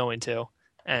knew it was going to.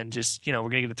 And just, we're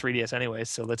going to get a 3DS anyway,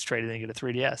 so let's trade it and get a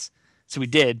 3DS. So we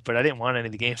did, but I didn't want any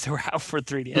of the games that were out for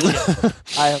 3DS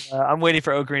yet. I'm waiting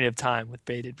for Ocarina of Time with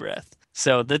bated breath.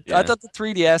 So I thought the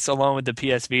 3DS, along with the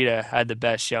PS Vita, had the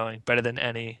best showing, better than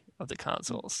any of the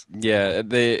consoles. Yeah,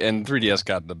 and 3DS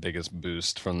got the biggest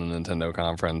boost from the Nintendo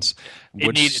conference, It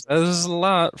which needed- says a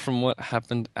lot from what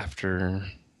happened after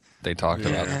they talked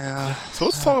about it. Yeah. so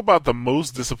let's talk about the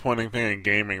most disappointing thing in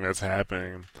gaming that's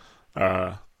happening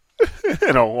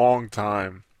in a long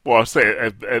time. Well, I'll say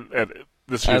at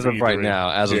this year's As of right E3. now,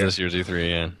 as of Yeah. this year's E3,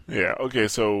 yeah. Yeah, okay,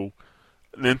 so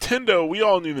Nintendo, we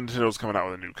all knew Nintendo was coming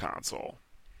out with a new console.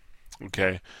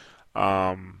 Okay.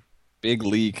 Big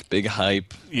leak, big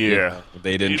hype. Yeah.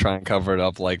 They didn't try and cover it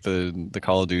up like the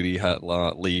Call of Duty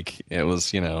leak. It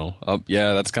was, yeah,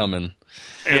 that's coming.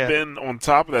 And Yeah. then on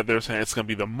top of that, they're saying it's going to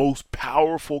be the most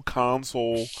powerful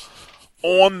console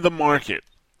on the market.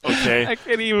 Okay? I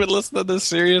can't even listen to this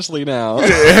seriously now.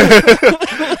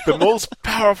 The most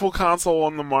powerful console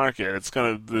on the market.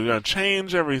 They're gonna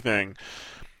change everything.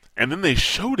 And then they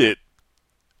showed it,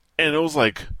 and it was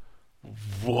like,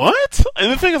 what?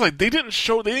 And the thing is, like, they didn't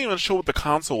even show what the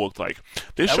console looked like.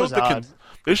 They That showed was odd.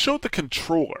 they showed the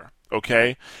controller.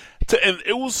 Okay, and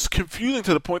it was confusing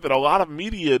to the point that a lot of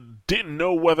media didn't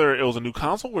know whether it was a new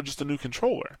console or just a new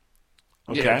controller.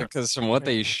 Okay. Yeah, because from what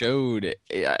they showed,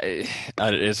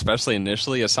 especially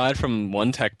initially, aside from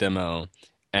one tech demo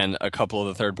and a couple of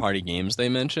the third-party games they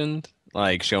mentioned,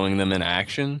 like showing them in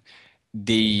action,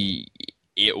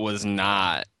 it was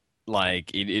not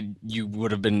like you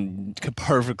would have been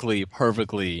perfectly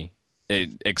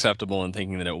acceptable in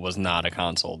thinking that it was not a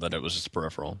console, that it was just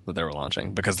peripheral that they were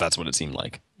launching, because that's what it seemed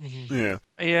like. Yeah.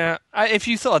 Yeah, if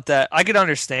you thought that, I could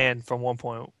understand from one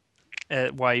point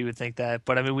why you would think that.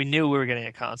 But I mean, we knew we were getting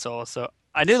a console, so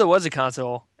I knew there was a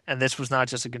console, and this was not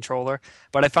just a controller.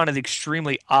 But I found it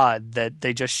extremely odd that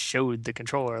they just showed the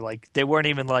controller. Like, they weren't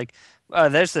even like,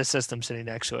 there's the system sitting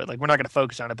next to it. Like, we're not going to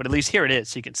focus on it, but at least here it is,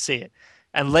 so you can see it.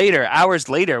 And later, hours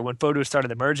later, when photos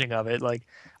started emerging of it, like,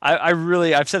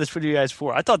 I've said this with you guys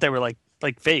before. I thought they were like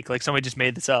fake, like somebody just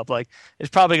made this up. Like, it's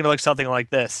probably going to look something like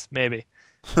this, maybe,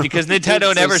 because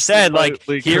Nintendo never said like,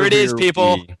 here it is,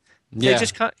 people. Yeah.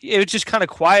 It was just kind of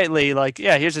quietly like,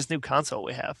 yeah, here's this new console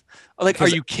we have. Like, are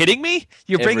you kidding me?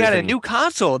 You're bringing out a new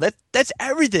console. That's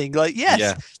everything. Like,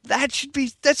 yes,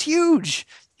 that's huge.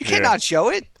 You cannot show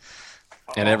it.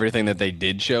 And everything that they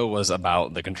did show was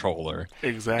about the controller.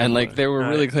 Exactly. And like they were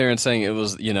really clear in saying it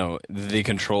was, the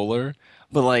controller,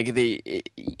 but like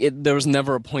there was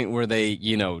never a point where they,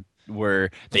 where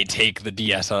they take the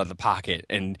DS out of the pocket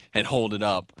and hold it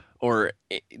up, or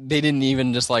they didn't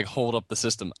even just like hold up the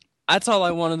system. That's all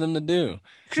I wanted them to do.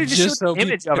 Could have just showed an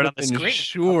image of it on the screen.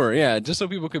 Sure, yeah, just so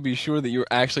people could be sure that you're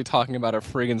actually talking about a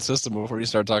friggin' system before you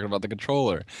start talking about the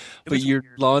controller. But you're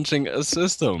launching a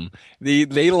system. They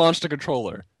launched a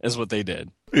controller, is what they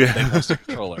did. Yeah. They launched a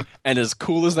controller. And as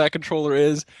cool as that controller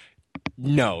is,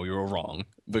 no, you were wrong.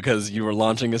 Because you were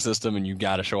launching a system and you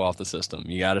got to show off the system.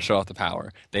 You got to show off the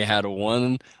power. They had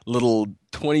one little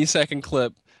 20-second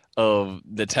clip of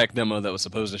the tech demo that was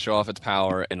supposed to show off its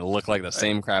power and look like the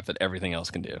same crap that everything else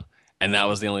can do. And that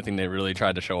was the only thing they really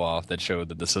tried to show off that showed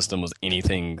that the system was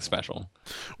anything special.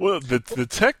 Well, the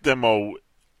tech demo,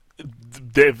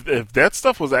 if that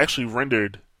stuff was actually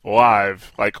rendered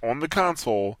live, like on the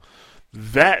console,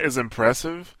 that is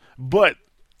impressive, but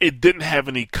it didn't have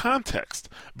any context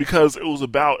because it was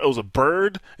a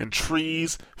bird and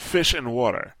trees, fish and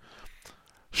water.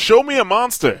 Show me a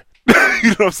monster. You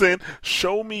know what I'm saying?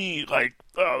 Show me like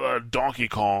Donkey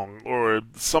Kong or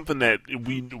something that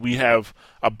we have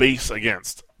a base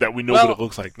against that we know what it Well,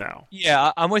 looks like now.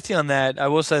 yeah, I'm with you on that. I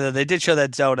will say that they did show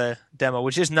that Zelda demo,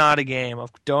 which is not a game.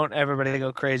 Don't everybody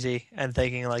go crazy and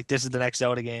thinking like this is the next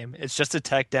Zelda game. It's just a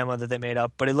tech demo that they made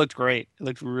up, but it looked great. It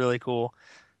looked really cool.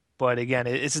 But again,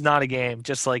 it's not a game.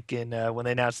 Just like in when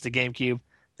they announced the GameCube,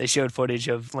 they showed footage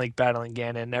of Link battling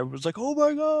Ganon, and everyone was like, "Oh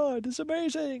my God, it's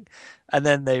amazing!" And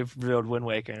then they revealed Wind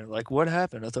Waker, and they're like, "What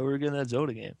happened? I thought we were getting that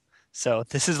Zelda game." So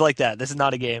this is like that. This is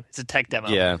not a game. It's a tech demo.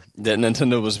 Yeah, that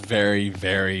Nintendo was very,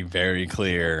 very, very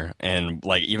clear, and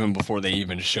like even before they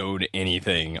even showed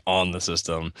anything on the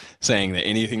system, saying that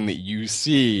anything that you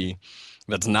see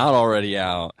that's not already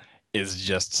out is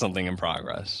just something in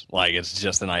progress. Like it's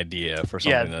just an idea for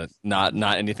Yeah, something that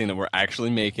not anything that we're actually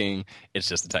making. It's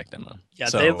just a tech demo. yeah. They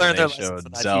So learned they their lessons on showed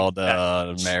that huge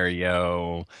Zelda,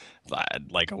 Mario,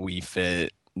 like a Wii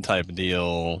Fit type of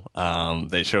deal.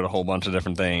 They showed a whole bunch of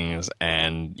different things,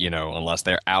 and unless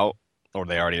they're out or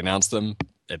they already announced them,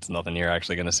 it's nothing you're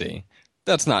actually going to see.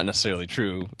 That's not necessarily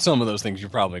true. Some of those things you're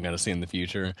probably going to see in the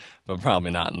future, but probably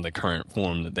not in the current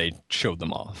form that they showed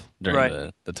them off during Right.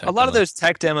 the A tech lot of demo. those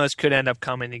tech demos could end up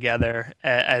coming together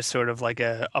as sort of like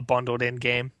a bundled in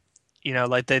game.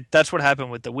 Like that's what happened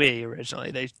with the Wii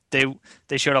originally.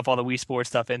 They showed off all the Wii Sports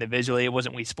stuff individually. It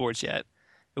wasn't Wii Sports yet.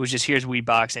 It was just here's Wii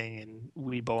Boxing and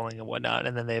Wii Bowling and whatnot,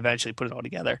 and then they eventually put it all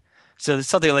together. So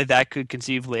something like that could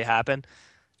conceivably happen.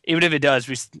 Even if it does,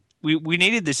 we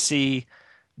needed to see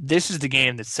this is the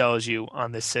game that sells you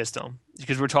on this system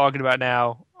because we're talking about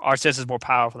now our system is more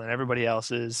powerful than everybody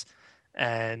else's,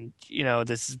 and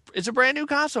it's a brand new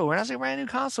console. We're not saying brand new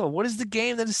console. What is the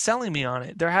game that is selling me on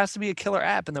it? There has to be a killer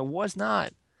app, and there was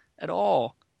not at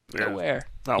all. Yeah, Nowhere.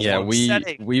 not Yeah, once.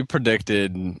 Setting. we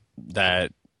predicted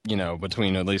that,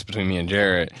 between at least between me and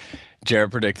Jarrett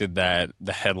predicted that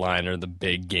the headliner, the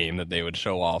big game that they would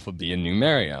show off would be a new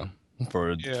Mario Yeah.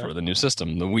 for the new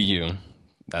system, the Wii U.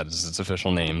 That is its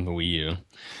official name, the Wii U.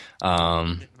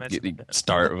 Didn't mention You that.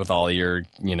 start with all your,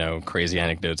 crazy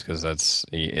anecdotes because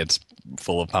it's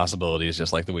full of possibilities,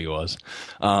 just like the Wii was.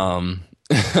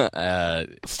 uh,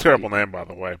 It's a terrible name, by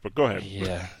the way. But go ahead.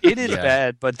 yeah, It is yeah.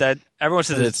 bad, but that everyone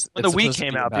says But it's, when it's the Wii supposed to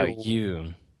came be out, about people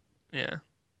you. yeah.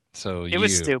 So It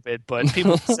was you, stupid, but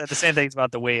people said the same things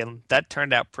about the Wii, and that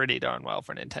turned out pretty darn well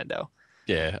for Nintendo.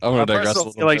 yeah. I'm gonna digress a Personal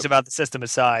little feelings bit. about the system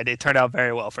aside, it turned out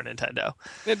very well for Nintendo.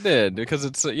 It did because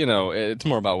it's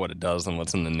more about what it does than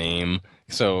what's in the name.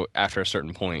 So after a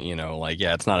certain point, like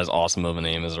yeah, it's not as awesome of a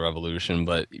name as a Revolution,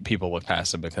 but people look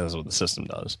past it because of what the system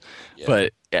does. Yeah.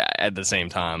 But yeah, at the same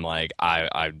time, like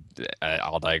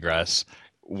I'll digress.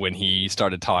 When he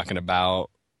started talking about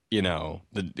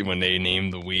when they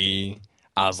named the Wii,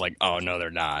 I was like, oh no, they're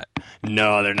not.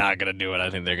 No, they're not gonna do what I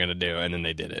think they're gonna do, and then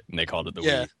they did it, and they called it the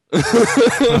Yeah.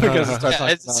 Wii. Because it starts Yeah,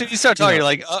 talking so about, you start talking, you you're know,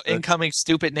 like, oh, the- incoming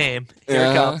stupid name. Here it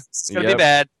yeah, comes. It's gonna be yep.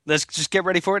 bad. Let's just get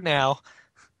ready for it now.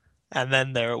 And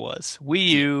then there it was. Wii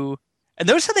U. And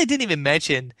notice how they didn't even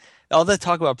mention all the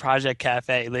talk about Project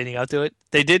Cafe leading up to it.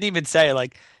 They didn't even say,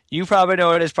 like, you probably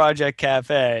know it as Project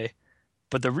Cafe,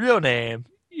 but the real name,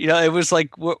 it was like,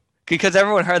 because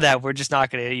everyone heard that, we're just not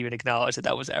going to even acknowledge that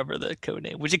that was ever the code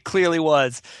name, which it clearly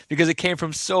was because it came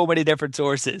from so many different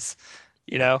sources,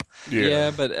 you know? Yeah.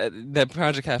 Yeah, but that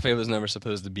Project Cafe was never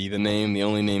supposed to be the name. The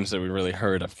only names that we really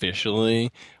heard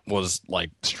officially was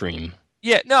like Stream.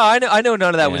 Yeah, no, I know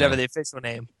none of that was Yeah. ever the official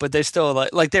name, but they still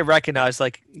like they recognized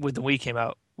like when the Wii came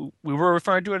out, we were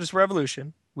referring to it as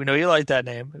Revolution. We know you like that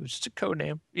name. It was just a code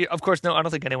name. Yeah, of course, no, I don't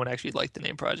think anyone actually liked the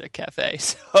name Project Cafe.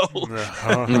 So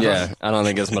Yeah, I don't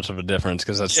think it's much of a difference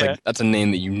because that's yeah, that's a name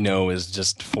that is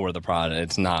just for the product.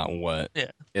 It's not what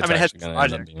yeah. it's I mean, it has actually going to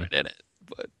end up Project being. right in it,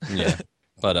 but Yeah,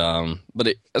 but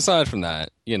aside from that,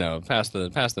 past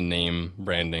the name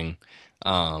branding,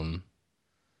 um,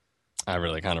 I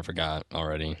really kind of forgot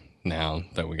already. Now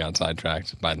that we got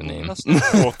sidetracked by the what name. else?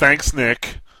 Well, thanks,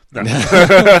 Nick. No.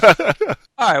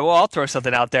 All right, well, I'll throw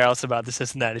something out there else about the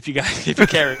system then, if you guys if you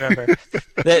can't remember.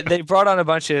 They brought on a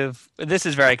bunch of. This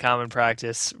is very common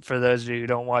practice for those of you who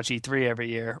don't watch E3 every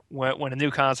year. When a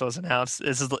new console is announced,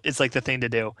 it's like the thing to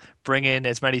do. Bring in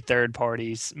as many major third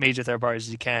parties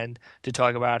as you can to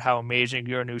talk about how amazing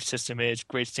your new system is,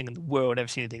 greatest thing in the world, never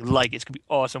seen anything like it. It's gonna be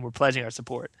awesome. We're pledging our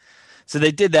support. So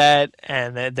they did that,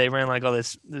 and they ran like all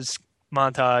this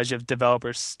montage of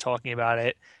developers talking about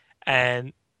it,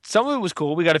 and some of it was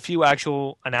cool. We got a few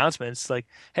actual announcements, like,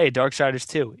 "Hey, Darksiders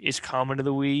 2 is coming to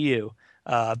the Wii U.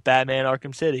 Batman: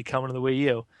 Arkham City coming to the Wii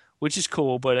U," which is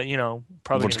cool, but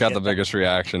probably Which gonna got the get that. biggest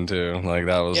reaction too. Like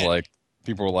that was Yeah, like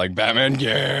People were like, Batman,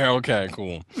 yeah, okay,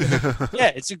 cool.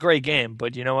 Yeah, it's a great game,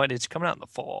 but you know what? It's coming out in the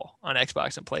fall on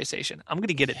Xbox and PlayStation. I'm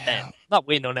gonna get it then. Yeah. I'm not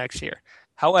waiting till next year.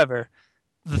 However,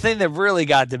 the thing that really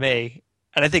got to me,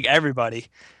 and I think everybody,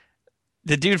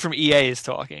 the dude from EA is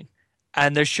talking,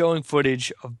 and they're showing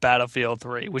footage of Battlefield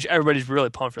 3, which everybody's really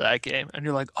pumped for that game. And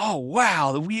you're like, oh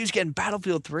wow, the Wii U's getting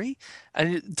Battlefield 3?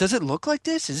 And does it look like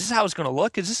this? Is this how it's gonna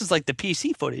look? Because this is like the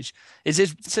PC footage. Is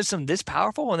this system this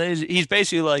powerful? And then he's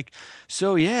basically like,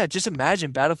 so yeah, just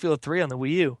imagine Battlefield 3 on the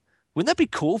Wii U. Wouldn't that be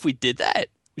cool if we did that?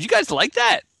 Would you guys like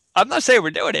that? I'm not saying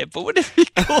we're doing it, but wouldn't it be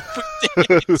cool if we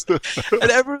did it?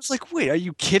 And everyone's like, wait, are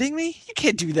you kidding me? You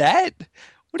can't do that.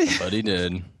 What? But he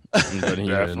did. But he did.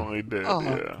 Definitely did. Oh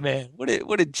Yeah. man,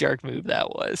 what a jerk move that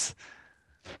was.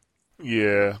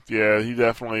 Yeah, yeah, he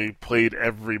definitely played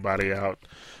everybody out.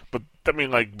 But I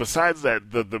mean, like besides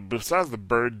that, the besides the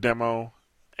bird demo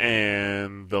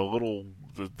and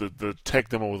the tech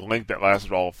demo with Link that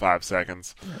lasted all of 5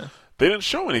 seconds, Yeah. they didn't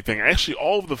show anything. Actually,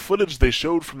 all of the footage they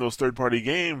showed from those third-party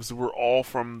games were all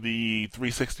from the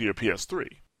 360 or PS3.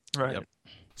 Right. Yep.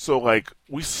 So, like,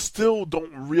 we still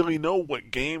don't really know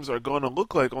what games are going to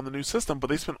look like on the new system, but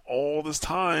they spent all this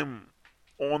time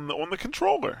on the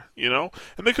controller, you know?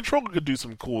 And the controller could do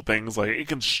some cool things, like it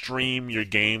can stream your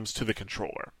games to the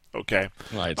controller, okay?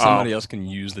 Right. Somebody else can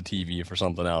use the TV for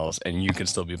something else, and you can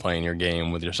still be playing your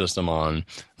game with your system on,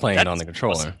 playing it on the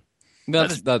controller. Awesome.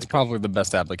 That is That's probably the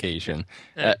best application.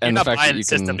 You're And the not fact buying that the you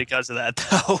system can, because of that,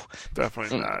 though.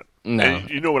 Definitely not. no. And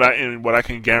you know what I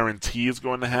can guarantee is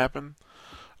going to happen?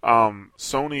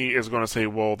 Sony is going to say,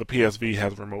 well, the PSV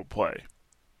has remote play.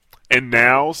 And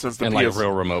now, since the and like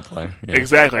real remote play. Yeah.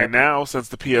 Exactly. And now, since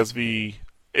the PSV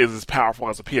is as powerful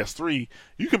as a PS3,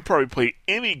 you can probably play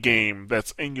any game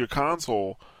that's in your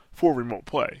console for remote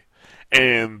play.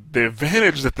 And the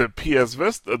advantage that the PS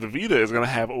Vita, the Vita, is going to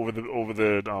have over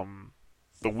the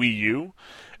Wii U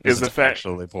is the fact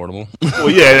actually portable. well,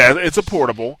 yeah, it's a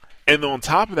portable, and on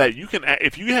top of that, you can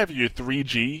if you have your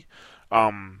 3G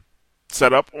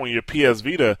set up on your PS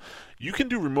Vita, you can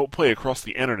do remote play across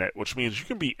the internet, which means you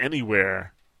can be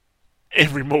anywhere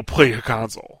and remote play your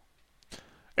console.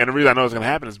 And the reason I know it's going to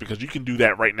happen is because you can do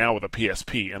that right now with a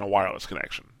PSP and a wireless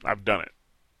connection. I've done it.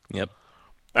 Yep.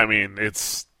 I mean,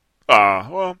 it's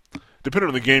well, depending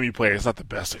on the game you play, it's not the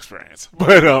best experience,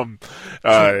 but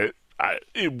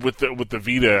with the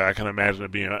Vita, I can imagine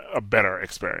it being a better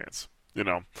experience, you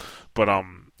know. But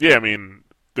yeah, I mean,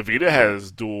 the Vita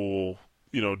has dual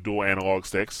analog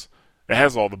sticks. It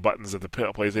has all the buttons that the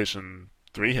PlayStation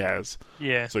 3 has.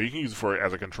 Yeah. So you can use it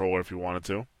as a controller if you wanted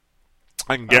to.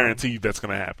 I can guarantee you that's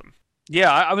going to happen. Yeah,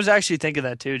 I was actually thinking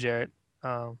that too, Jarrett.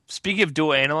 Speaking of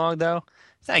dual analog, though,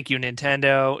 thank you,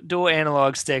 Nintendo. Dual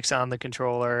analog sticks on the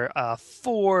controller,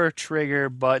 4 trigger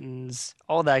buttons,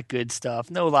 all that good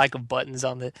stuff. No lack of buttons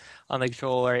on the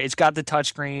controller. It's got the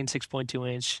touchscreen,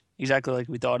 6.2 inch, exactly like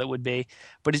we thought it would be.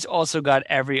 But it's also got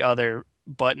every other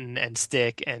button and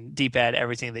stick and D-pad,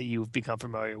 everything that you've become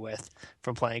familiar with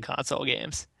from playing console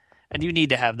games. And you need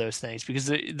to have those things because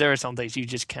there are some things you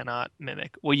just cannot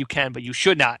mimic. Well, you can, but you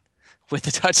should not with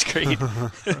the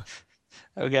touchscreen.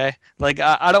 Okay? Like,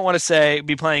 I don't want to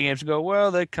be playing games and go,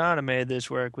 well, they kind of made this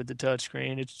work with the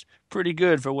touchscreen. It's pretty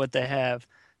good for what they have.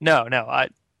 No,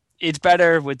 it's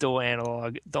better with dual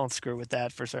analog. Don't screw with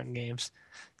that for certain games.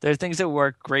 There are things that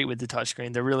work great with the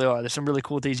touchscreen. There really are. There's some really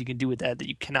cool things you can do with that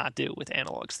you cannot do with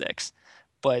analog sticks.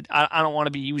 But I don't want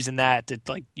to be using that to,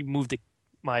 like, you move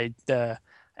the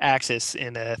axis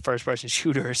in a first-person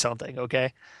shooter or something,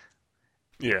 okay?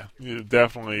 Yeah,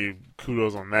 definitely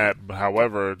kudos on that. But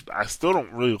however, I still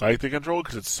don't really like the controller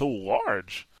because it's so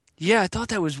large. Yeah, I thought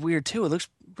that was weird too. It looks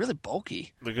really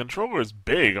bulky. The controller is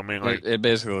big. I mean, like, It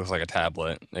basically looks like a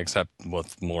tablet, except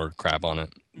with more crap on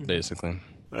it, basically.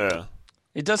 yeah.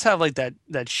 It does have like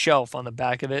that shelf on the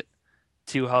back of it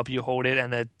to help you hold it,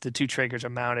 and the 2 triggers are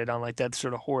mounted on like that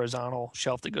sort of horizontal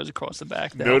shelf that goes across the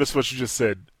back. Notice what you just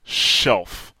said.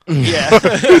 Shelf. Yeah.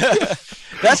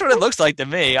 That's what it looks like to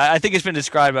me. I think it's been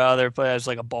described by other players as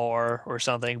like a bar or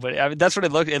something, but I mean, that's what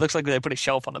it looks. It looks like they put a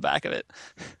shelf on the back of it.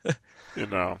 You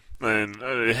know, and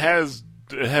it has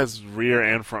rear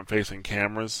and front facing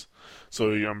cameras,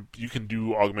 so you can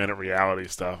do augmented reality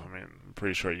stuff. I mean, I'm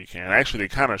pretty sure you can. Actually, they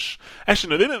kind of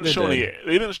actually no, they didn't show any.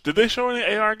 They didn't. Did they show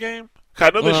any AR game? I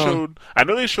know they showed. I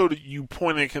know they showed you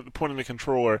pointing the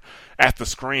controller at the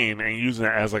screen and using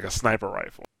it as like a sniper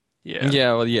rifle. Yeah.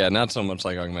 Yeah, well, yeah, not so much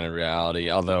like augmented reality,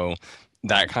 although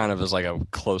that kind of is like a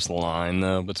close line,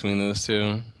 though, between those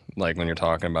two. Like when you're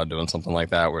talking about doing something like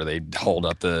that where they hold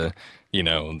up the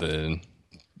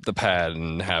pad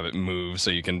and have it move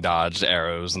so you can dodge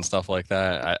arrows and stuff like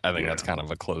that. I think that's kind of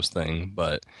a close thing,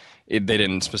 but they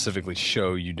didn't specifically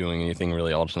show you doing anything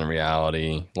really alternate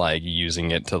reality, like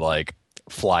using it to like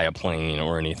fly a plane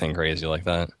or anything crazy like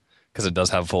that. Because it does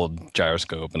have full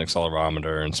gyroscope and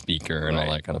accelerometer and speaker and all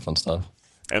Right. that kind of fun stuff.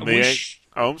 And We they, sh-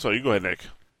 oh, I'm sorry. You go ahead, Nick.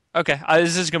 okay,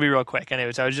 this is gonna be real quick.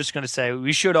 Anyways, I was just gonna say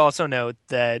we should also note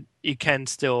that you can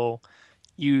still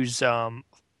use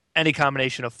any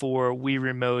combination of four Wii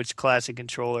remotes, classic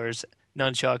controllers,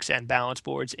 nunchucks, and balance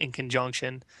boards in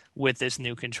conjunction with this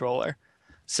new controller.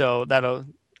 So that'll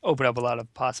open up a lot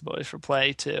of possibilities for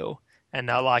play too, and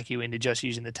not lock you into just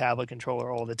using the tablet controller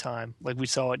all the time. Like we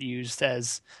saw it used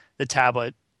as the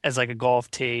tablet as like a golf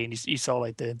tee, and you saw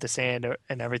like the sand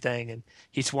and everything, and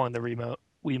he swung the remote,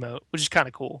 which is kind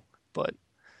of cool. But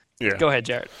Yeah. go ahead,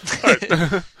 Jared. All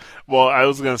right. Well, I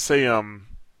was gonna say,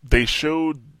 they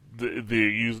showed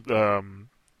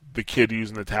the kid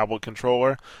using the tablet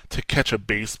controller to catch a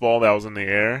baseball that was in the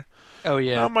air. Oh And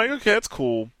yeah, I'm like, okay, that's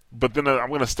cool. But then I'm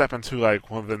gonna step into like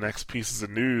one of the next pieces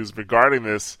of news regarding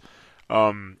this.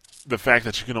 The fact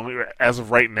that you can only, as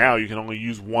of right now, you can only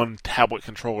use one tablet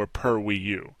controller per Wii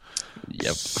U.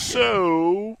 Yep.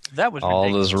 So that was All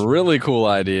ridiculous. those really cool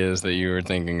ideas that you were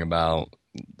thinking about,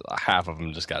 half of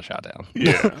them just got shot down.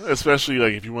 yeah, especially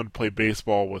like if you want to play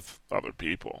baseball with other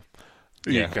people.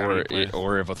 You Yeah, kinda play-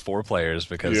 or if with four players,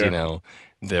 because Yeah. you know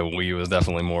the Wii was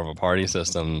definitely more of a party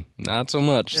system. Not so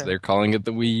much. Yeah. They're calling it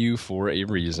the Wii U for a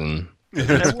reason. And,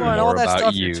 It's well, and more all that about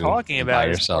stuff you you're talking by about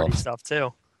is party yourself. stuff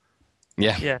too.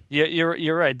 Yeah, Yeah,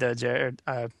 you're right though, Jared.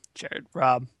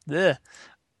 Rob. Ugh.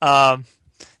 Um,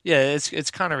 yeah, it's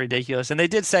kind of ridiculous. And they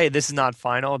did say this is not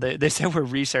final. They said we're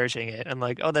researching it. And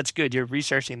like, oh, that's good. You're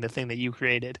researching the thing that you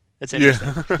created. That's interesting.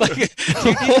 yeah.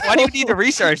 Like, why do you need to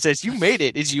research this? You made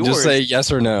it. It's yours. just say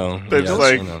yes or no. That's Yes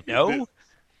like- or no. No.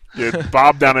 Yeah,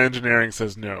 Bob down in engineering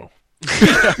says no.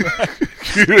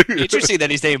 Interesting that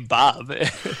he's named Bob.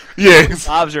 Yeah,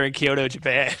 Bobs are in Kyoto,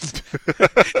 Japan.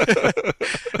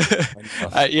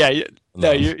 Yeah,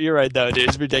 no, you're right though, dude.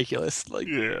 It's ridiculous. Like,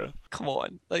 yeah, come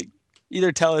on. Like,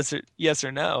 either tell us yes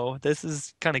or no. This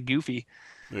is kind of goofy.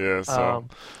 yeah. So Um,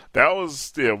 that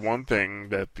was one thing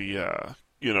that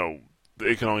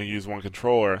they can only use one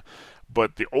controller,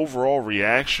 but the overall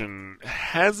reaction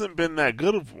hasn't been that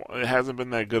good of one. It hasn't been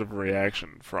that good of a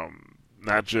reaction from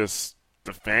not just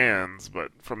the fans,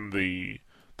 but from the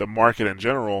market in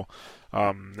general.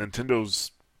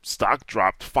 Nintendo's stock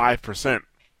dropped 5%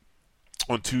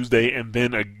 on Tuesday, and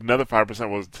then another 5%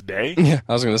 was today. Yeah,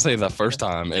 I was going to say the first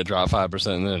time it dropped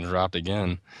 5% and then it dropped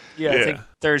again. yeah, I Yeah. think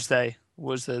Thursday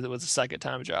was the second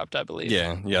time it dropped, I believe.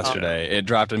 Yeah, yesterday. It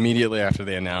dropped immediately after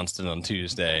they announced it on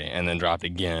Tuesday and then dropped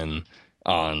again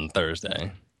on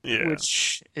Thursday. Yeah,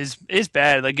 Which is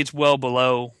bad. Like, it's well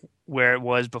below where it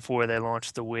was before they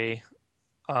launched the Wii.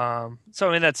 So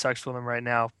I mean that sucks for them right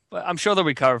now, but I'm sure they'll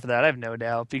recover for that. I have no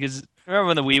doubt, because remember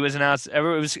when the Wii was announced, it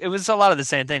was a lot of the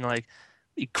same thing. Like,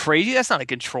 you crazy? That's not a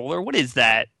controller. What is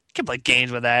that? You can play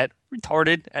games with that.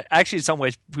 Retarded. Actually, in some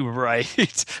ways, we were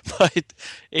right, but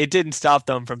it didn't stop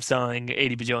them from selling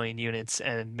 80 bajillion units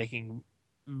and making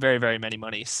very, very many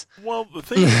monies. Well, the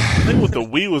thing with the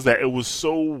Wii was that it was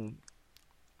so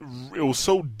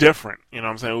different. You know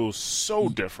what I'm saying? It was so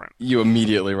different. You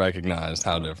immediately recognized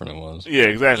how different it was. Yeah,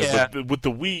 exactly. Yeah. But with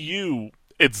the Wii U,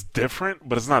 it's different,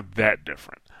 but it's not that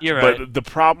different. You're right. But the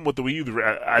problem with the Wii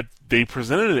U, they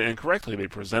presented it incorrectly. They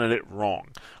presented it wrong.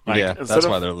 Like, Yeah, instead that's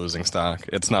of- why they're losing stock.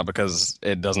 It's not because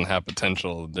it doesn't have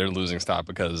potential. They're losing stock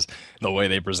because the way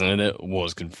they presented it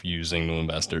was confusing to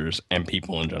investors and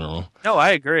people in general. No,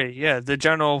 I agree. Yeah, the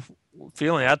general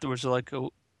feeling afterwards was like,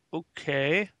 oh,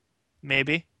 okay,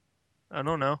 maybe. I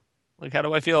don't know. Like, how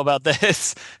do I feel about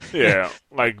this? Yeah,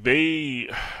 like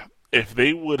if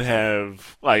they would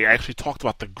have like actually talked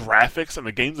about the graphics and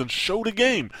the games and showed a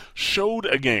game.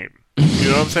 You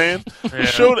know what I'm saying? Yeah.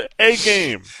 Showed a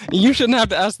game. You shouldn't have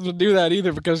to ask them to do that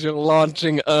either because you're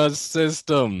launching a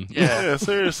system. Yeah. Yeah,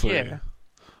 seriously. Yeah.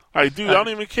 Like, dude, I don't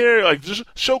even care. Like, just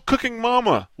show Cooking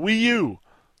Mama, Wii U.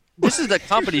 This is the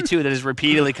company, too, that has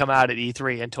repeatedly come out at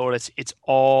E3 and told us it's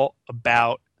all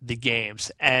about the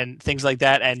games and things like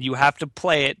that, and you have to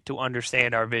play it to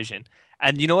understand our vision.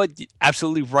 And you know what?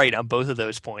 Absolutely right on both of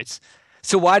those points.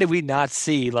 So why did we not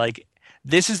see, like,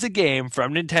 this is the game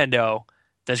from Nintendo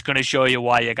that's going to show you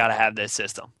why you got to have this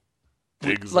system?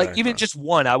 Exactly. Like, even just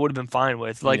one, I would have been fine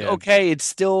with. Like, Yeah. okay, it's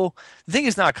still the thing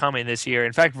is not coming this year.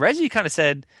 In fact, Reggie kind of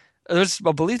said there's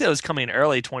a belief that it was coming in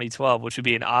early 2012, which would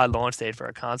be an odd launch date for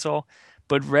a console.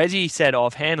 But Reggie said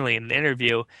offhandedly in an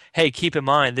interview, "Hey, keep in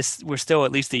mind we're still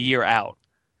at least a year out.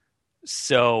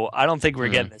 So I don't think we're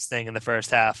Hmm. getting this thing in the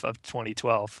first half of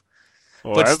 2012.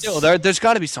 Well, But that's- still, there's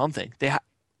got to be something. They have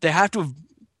to have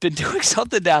been doing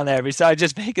something down there besides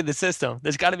just making the system.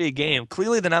 There's got to be a game.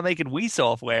 Clearly, they're not making Wii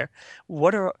software.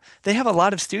 What are they have a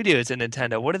lot of studios in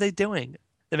Nintendo. What are they doing?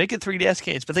 They're making 3DS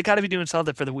games, but they got to be doing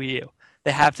something for the Wii U.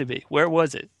 They have to be. Where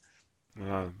was it?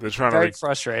 They're trying to Very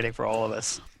frustrating for all of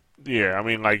us. yeah. I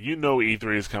mean, like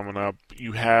E3 is coming up.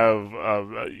 You have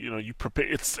you prepare.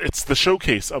 It's the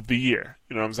showcase of the year.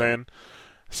 You know what I'm saying?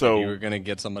 If you So were gonna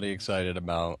get somebody excited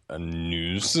about a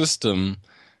new system,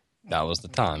 that was the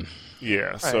time. yeah.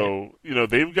 Right. So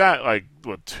they've got like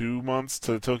what 2 months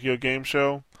to the Tokyo Game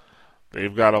Show.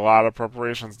 They've got a lot of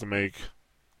preparations to make.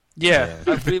 Yeah,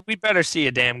 Yeah. we better see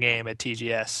a damn game at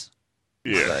TGS.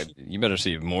 Yeah. Right. You better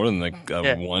see more than like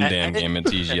Yeah. one damn game at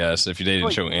TGS if they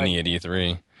didn't show any at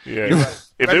E3. Yeah, You're right.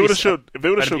 if Better they be would have something.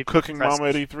 Better showed be Cooking Mama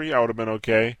at impressive. E3, I would have been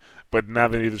okay. But now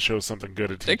they need to show something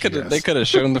good at TGS. They could have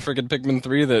shown the freaking Pikmin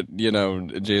 3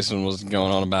 that, Jason was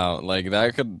going on about. Like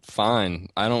that could fine.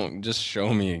 I don't just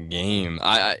show me a game.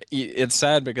 It's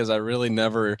sad because I really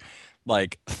never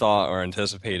like thought or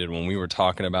anticipated when we were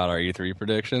talking about our E3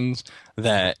 predictions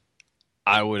that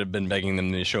I would have been begging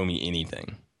them to show me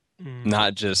anything. Mm.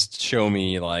 Not just show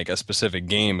me like a specific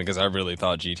game because I really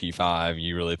thought GT5.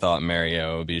 You really thought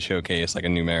Mario would be showcased like a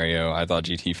new Mario. I thought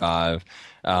GT5.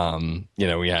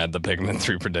 We had the Pikmin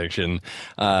 3 prediction.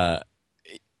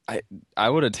 I I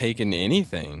would have taken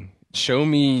anything. Show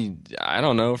me, I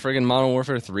don't know, friggin' Modern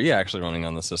Warfare 3 actually running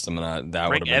on the system, and that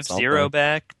would have Bring been F-Zero something.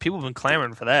 back. People have been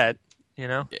clamoring for that.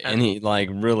 Any like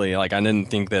really like I didn't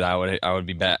think that I would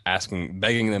be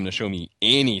begging them to show me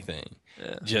anything.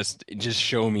 Yeah. Just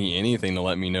show me anything to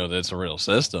let me know that it's a real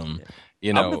system. Yeah.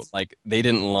 You I know, would've- like they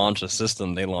didn't launch a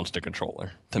system, they launched a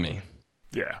controller to me.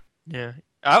 Yeah. Yeah,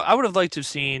 I would have liked to have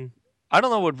seen. I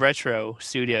don't know what Retro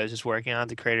Studios is working on,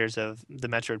 the creators of the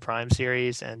Metroid Prime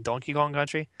series and Donkey Kong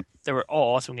Country. They were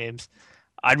all awesome games.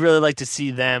 I'd really like to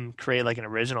see them create like an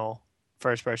original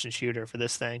first-person shooter for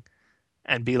this thing,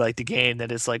 and be like the game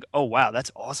that is like, oh wow,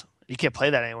 that's awesome. You can't play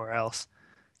that anywhere else.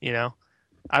 You know,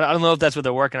 I don't know if that's what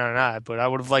they're working on or not, but I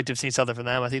would have liked to have seen something from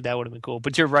them. I think that would have been cool.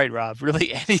 But you're right, Rob.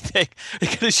 Really, anything they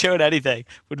could have showed anything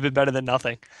would have been better than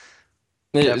nothing.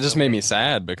 It just made me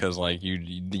sad because like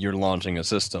you're launching a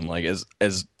system like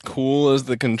as cool as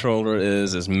the controller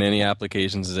is, as many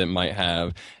applications as it might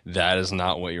have, that is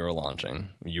not what you were launching.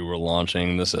 You were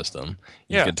launching the system.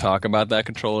 You Yeah. could talk about that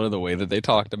controller the way that they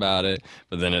talked about it,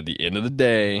 but then at the end of the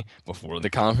day, before the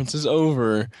conference is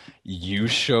over, you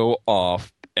show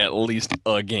off at least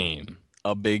a game.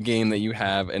 A big game that you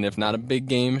have, and if not a big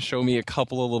game, show me a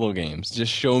couple of little games.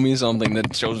 Just show me something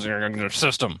that shows your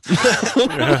system.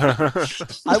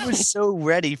 I was so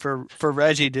ready for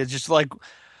Reggie to just like,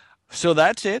 so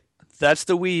that's it. That's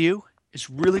the Wii U. It's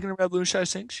really going to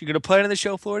revolutionize things. You're going to play it on the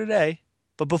show floor today.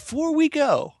 But before we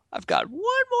go, I've got one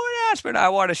more announcement I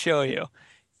want to show you.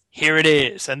 Here it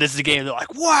is. And this is a game they're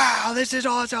like, wow, this is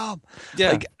awesome.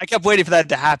 Yeah. Like, I kept waiting for that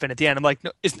to happen at the end. I'm like,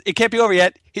 no, it can't be over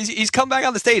yet. He's come back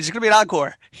on the stage. It's going to be an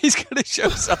encore. He's going to show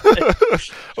something.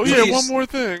 Oh yeah, Please. one more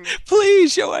thing.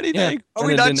 Please show anything. Yeah, Are and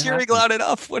we it not didn't cheering happen. loud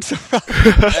enough? What's the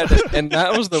problem? And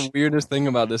that was the weirdest thing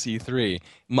about this E3.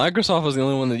 Microsoft was the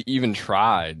only one that even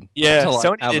tried Yeah, to like,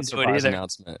 Sony have a didn't do it surprise either.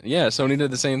 announcement. Yeah, Sony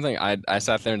did the same thing. I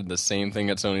sat there and did the same thing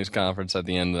at Sony's conference at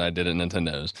the end that I did at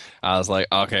Nintendo's. I was like,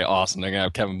 okay, awesome. They're gonna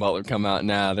have Kevin Butler come out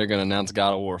now. They're gonna announce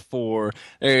God of War 4.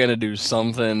 They're gonna do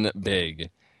something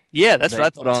big. Yeah, that's They what I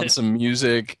put thought on too. some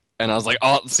music. And I was like,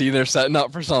 oh, see, they're setting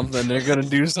up for something. They're going to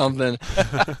do something.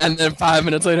 And then 5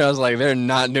 minutes later, I was like, they're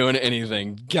not doing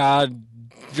anything. God.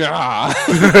 Yeah,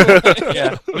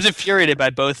 I was infuriated by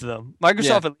both of them. Microsoft,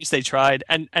 Yeah. at least they tried,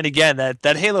 and again, that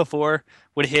Halo 4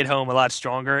 would hit home a lot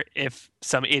stronger if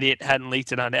some idiot hadn't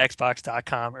leaked it on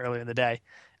Xbox.com earlier in the day.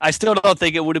 I still don't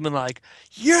think it would have been like,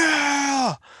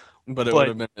 yeah, But it But, would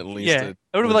have been at least. yeah, it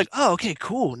would have been like, oh, okay,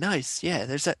 cool, nice, yeah,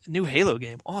 there's that new Halo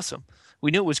game, awesome. We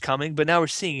knew it was coming, but now we're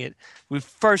seeing it with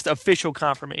first official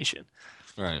confirmation.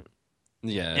 Right.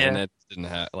 Yeah, Yeah. and it didn't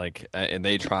have like and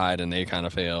they tried and they kind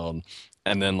of failed,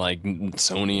 and then like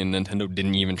Sony and Nintendo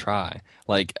didn't even try.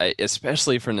 Like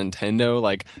especially for Nintendo,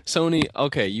 like Sony,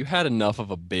 okay, you had enough of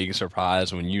a big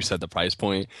surprise when you set the price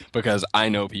point because I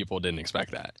know people didn't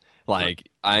expect that. Like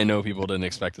I know people didn't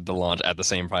expect it to launch at the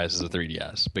same price as a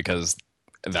 3DS because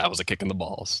that was a kick in the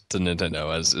balls to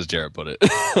Nintendo, as Jared put it.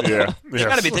 Yeah. They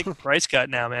got to be thinking price cut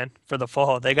now, man, for the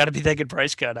fall. They got to be thinking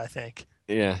price cut, I think.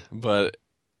 Yeah, but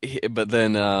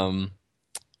then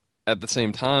at the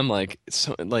same time, okay,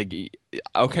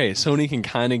 Sony can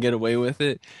kind of get away with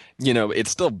it. You know, it's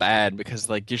still bad because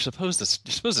like you're supposed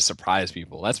to surprise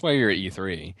people. That's why you're at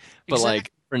E3. But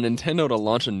like for Nintendo to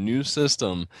launch a new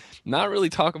system, not really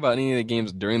talk about any of the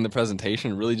games during the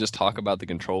presentation, really just talk about the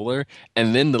controller,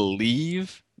 and then to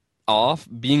leave off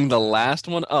being the last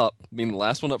one up,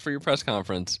 for your press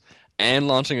conference, and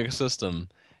launching a system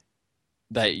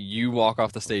that you walk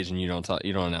off the stage and you don't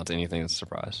announce anything that's a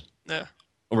surprise, Yeah.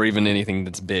 or even anything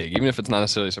that's big, even if it's not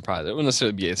necessarily a surprise. It wouldn't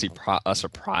necessarily be a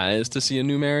surprise to see a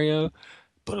new Mario,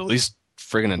 but at least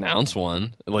friggin' announce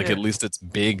one. Like Yeah. at least it's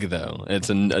big though. It's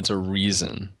a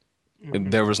reason.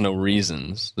 Mhm. There was no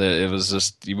reasons. It was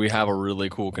just we have a really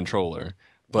cool controller.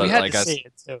 We But had to like see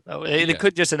it too. They yeah,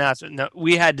 could just announce it. No,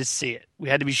 we had to see it. We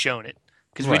had to be shown it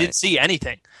because we right. didn't see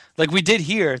anything. Like we did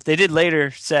here. They did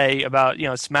later say about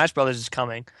Smash Brothers is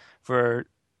coming for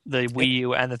the Wii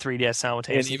U and the 3DS And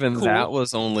simultaneously. even Cool, that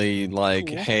was only like,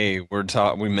 cool. hey,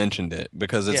 we mentioned it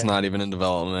because it's Yeah. not even in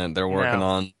development. They're working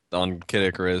No. on Kid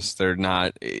Icarus. They're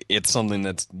not. It's something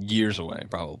that's years away,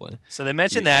 probably. So they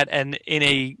mentioned that, and in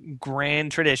a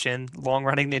grand tradition,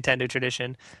 long-running Nintendo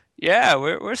tradition, yeah,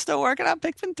 we're still working on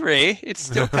Pikmin 3. It's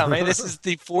still coming. This is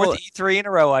the fourth Well, E3 in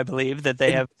a row, I believe, that they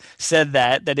and have said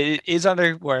that it is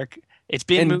under work. It's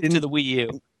been and moved to the didn't Wii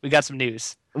U. We got some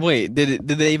news. wait. Did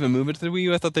they even move it to the Wii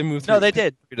U? I thought they moved No, through they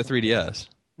did. Pikmin 3 to 3DS.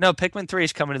 No, Pikmin 3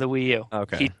 is coming to the Wii U.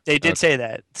 Okay. They did Okay. say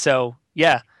that. So,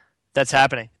 yeah, that's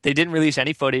happening. They didn't release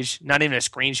any footage, not even a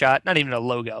screenshot, not even a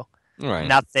logo. All right.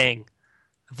 Nothing.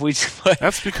 We That's but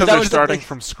because that they're was the starting big.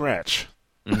 from scratch.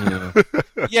 Yeah.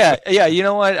 Yeah, yeah. You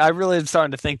know what? I really am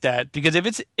starting to think that because if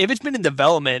it's been in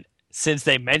development since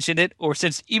they mentioned it, or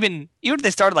since even if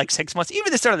they started like 6 months, even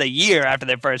if they started a year after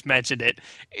they first mentioned it,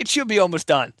 it should be almost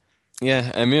done.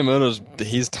 Yeah, and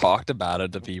he's talked about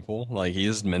it to people. Like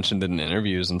he's mentioned it in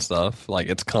interviews and stuff. Like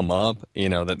it's come up,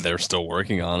 that they're still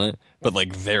working on it. But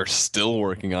like they're still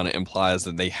working on it implies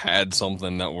that they had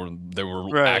something that they were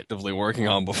Right? actively working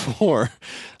on before.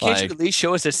 Can't you Like at least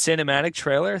show us a cinematic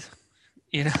trailer?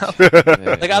 You know,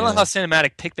 yeah, like I don't know how yeah.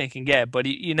 cinematic Pikmin can get, but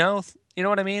you know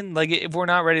what I mean. Like if we're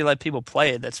not ready to let people play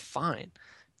it, that's fine.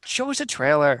 Show us a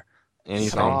trailer. Come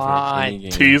Anything for on. any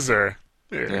game. Teaser.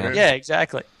 Yeah. Yeah,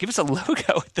 exactly. Give us a logo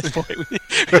at this point.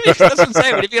 That's what I'm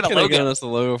saying. We need to get a Could have given logo. us the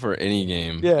logo for any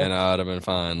game, Yeah. and I would have been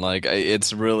fine. Like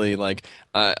it's really like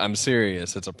I'm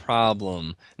serious. It's a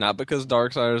problem, not because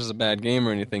Darksiders is a bad game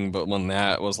or anything, but when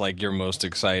that was like your most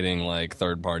exciting like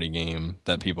third party game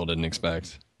that people didn't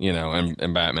expect,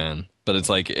 and Batman. But it's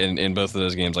like in both of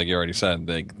those games, like you already said,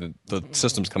 the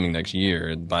system's coming next year,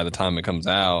 and by the time it comes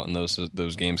out and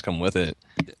those games come with it,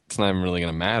 it's not even really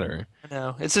gonna matter.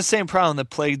 No, it's the same problem that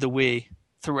plagued the Wii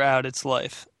throughout its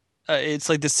life. It's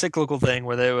like this cyclical thing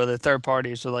where the third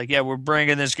parties are like, yeah, we're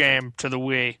bringing this game to the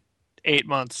Wii 8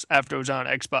 months after it was on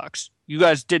Xbox. You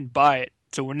guys didn't buy it,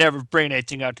 so we're never bringing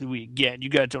anything out to the Wii again. You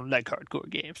guys don't like hardcore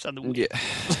games on the Wii.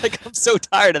 Yeah, Like I'm so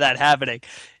tired of that happening.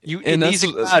 It and needs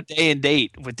to come out day and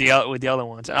date with the other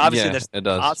ones, and obviously yeah, that's it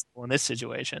does. possible in this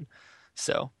situation.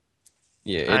 So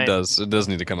Yeah, it I does. It does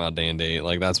need to come out day and date.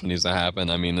 Like that's what needs to happen.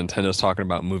 I mean, Nintendo's talking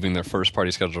about moving their first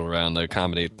party schedule around to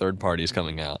accommodate third parties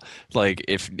coming out. Like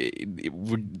if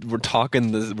we're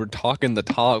talking the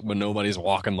talk, but nobody's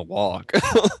walking the walk.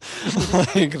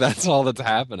 Like that's all that's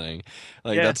happening.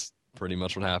 Like yeah. that's pretty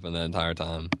much what happened the entire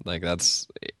time. Like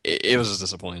it was just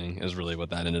disappointing. Is really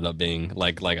what that ended up being.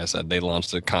 Like I said, they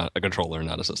launched a controller,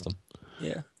 not a system.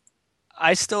 Yeah.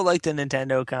 I still like the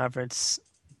Nintendo conference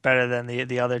better than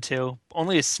the other two.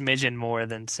 Only a smidgen more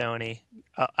than Sony.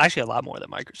 Actually, a lot more than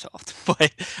Microsoft.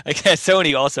 But I guess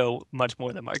Sony also much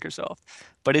more than Microsoft.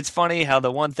 But it's funny how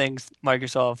the one thing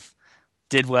Microsoft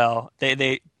did well,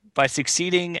 they by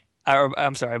succeeding, or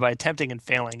I'm sorry, by attempting and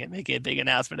failing and making a big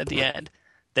announcement at the end,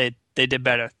 they did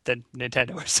better than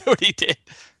Nintendo or Sony did.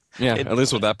 Yeah, It, at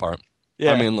least with that part. I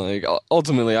yeah, mean, like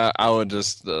ultimately, I would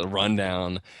just run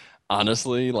down.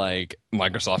 Honestly, like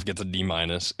Microsoft gets a D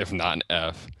minus, if not an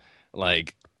F.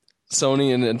 Like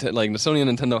Sony and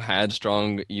Nintendo had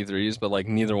strong E3s, but like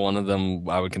neither one of them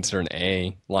I would consider an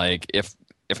A. Like if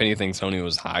anything, Sony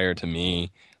was higher to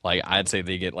me. Like I'd say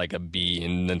they get like a B,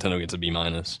 and Nintendo gets a B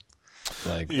minus.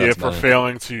 Like Yeah, that's for about it.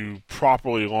 failing to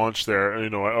properly launch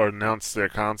or announce their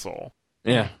console.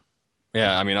 Yeah.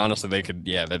 Yeah, I mean, honestly, they could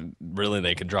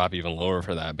drop even lower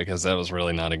for that because that was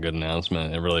really not a good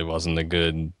announcement. It really wasn't a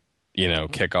good,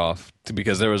 kickoff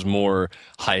because there was more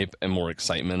hype and more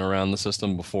excitement around the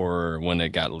system before when it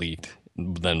got leaked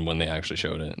than when they actually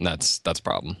showed it, and that's a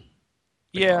problem.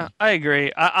 Big yeah, problem. I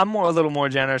agree. I'm a little more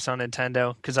generous on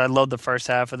Nintendo because I loved the first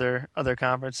half of their other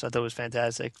conference. I thought it was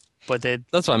fantastic. But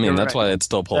That's what I mean. you're That's right. why it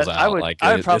still pulls That out. Like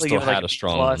I would it probably still give it like had a a B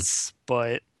strong one. plus,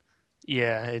 but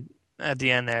yeah, at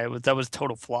the end there, that was a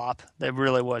total flop. That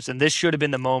really was. And this should have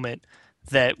been the moment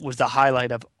that was the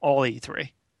highlight of all E3,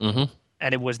 Hmm.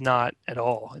 and it was not at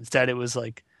all. Instead, it was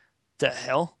like, the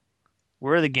hell?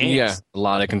 Where are the Yeah, games? a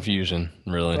lot of confusion,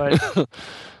 really. But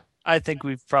I think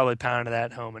we've probably pounded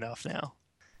that home enough now.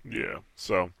 Yeah.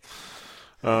 So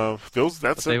those But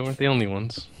that's they it. weren't the only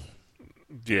ones.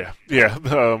 Yeah. Yeah.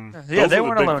 Yeah, Those they are the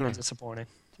weren't big alone in three. disappointing.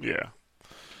 Yeah.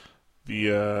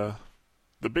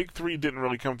 The big three didn't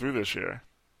really come through this year.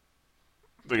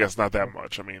 I guess not that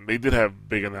much. I mean, they did have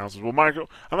big announcements. Well, I'm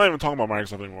not even talking about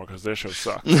Microsoft anymore because their show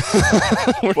sucked.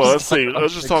 Well, let's see.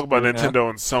 Let's just talk about now. Nintendo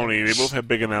and Sony. They both had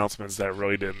big announcements that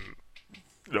really didn't,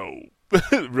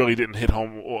 really didn't hit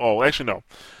home. Oh, actually, no.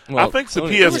 I Well, think the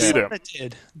Sony, There PS was yeah, some Vita. that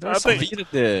did. There I was some think Vita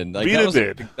did. Like Vita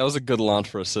did. that was a good launch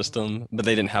for a system, but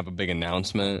they didn't have a big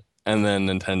announcement. And then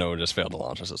Nintendo just failed to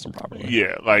launch a system properly.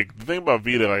 Yeah, like the thing about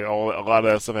Vita, like a lot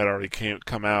of that stuff had already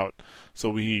come out, so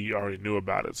we already knew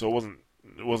about it. So it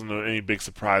wasn't any big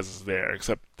surprises there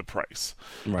except the price.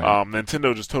 Right.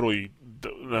 Nintendo just totally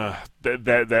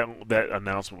that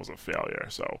announcement was a failure.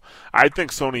 So I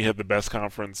think Sony had the best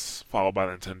conference, followed by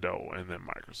Nintendo and then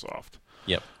Microsoft.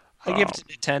 Yep. I give it to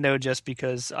Nintendo just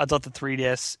because I thought the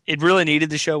 3DS it really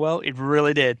needed to show well. It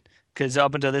really did because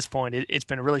up until this point it's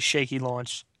been a really shaky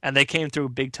launch, and they came through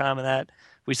big time in that.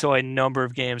 We saw a number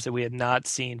of games that we had not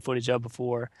seen footage of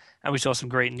before, and we saw some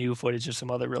great new footage of some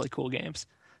other really cool games.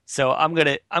 So I'm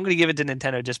gonna give it to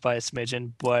Nintendo just by a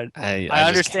smidgen, but I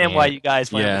I just understand why can't. you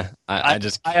guys went with Yeah, it. I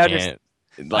just I understand.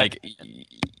 can't. Like,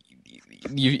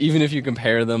 you even if you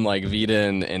compare them, like Vita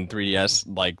and 3DS,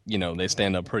 like they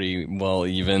stand up pretty well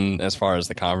even as far as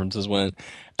the conferences went,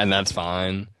 and that's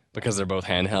fine because they're both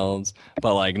handhelds.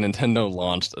 But like Nintendo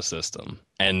launched a system,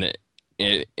 and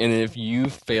if you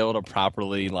fail to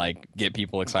properly like get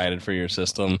people excited for your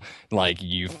system, like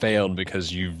you failed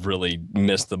because you really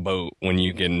missed the boat when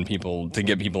you get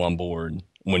people on board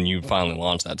when you finally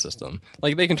launch that system.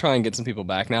 Like they can try and get some people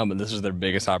back now, but this is their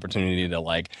biggest opportunity to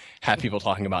like have people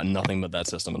talking about nothing but that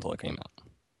system until it came out.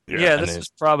 Yeah, Yeah, And this it is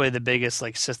probably the biggest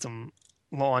like system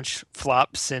launch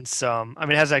flop since I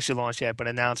mean it hasn't actually launched yet, but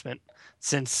announcement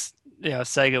since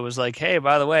Sega was like, "Hey,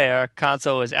 by the way, our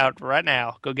console is out right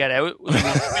now. Go get it." like,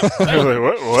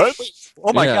 what?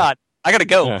 Oh my yeah, God, I gotta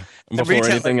go. yeah. The Before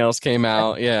retailer anything else came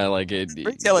out, yeah, like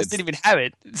retailers it's didn't even have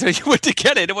it, so you went to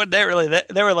get it. It wasn't there really.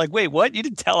 They were like, "Wait, what? You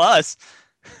didn't tell us."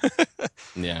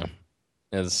 yeah.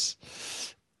 It's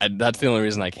that's the only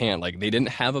reason I can't. Like they didn't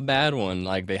have a bad one.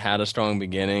 Like they had a strong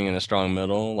beginning and a strong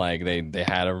middle. Like they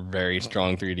had a very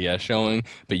strong 3DS showing,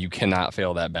 but you cannot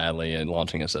fail that badly at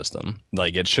launching a system.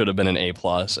 Like it should have been an A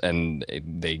plus, and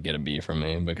they get a B from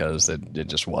me because it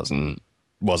just wasn't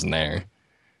there.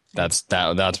 That's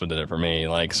what did it for me.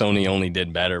 Like Sony only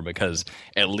did better because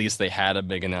at least they had a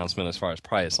big announcement as far as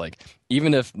price. Like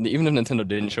even if Nintendo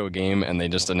didn't show a game and they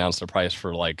just announced a price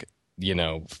for like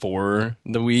for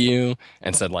the Wii U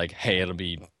and said like, hey, it'll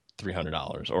be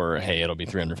 $300 or hey, it'll be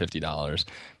 $350.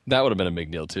 That would have been a big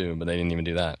deal too, but they didn't even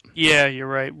do that. Yeah, you're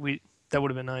right. We that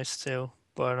would have been nice too,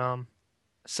 but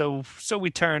so we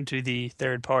turned to the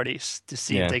third parties to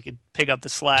see if Yeah, they could pick up the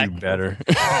do slack. better.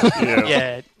 Yeah,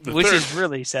 Yeah, the which third. is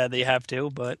really sad that you have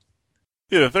to, but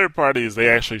Yeah, the third party is they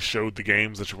actually showed the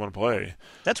games that you want to play.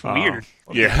 that's weird.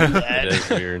 Yeah. It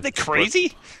is Are weird they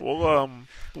crazy?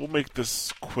 We'll make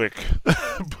this quick.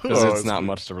 because it's not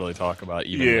much to really talk about.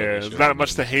 Even though Yeah, they it's showed not the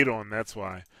much to game. hate on. That's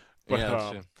why. But Yeah,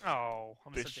 that's true. Oh,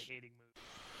 I'm They such a sh- hating mood.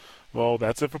 well,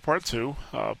 that's it for part two.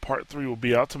 Part three will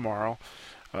be out tomorrow.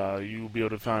 You will be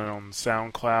able to find it on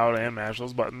SoundCloud and Mash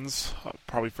Those Buttons,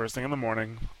 probably first thing in the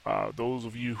morning. Those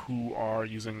of you who are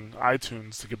using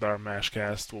iTunes to get our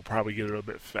Mashcast will probably get it a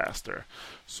bit faster.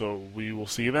 So we will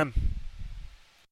see you then.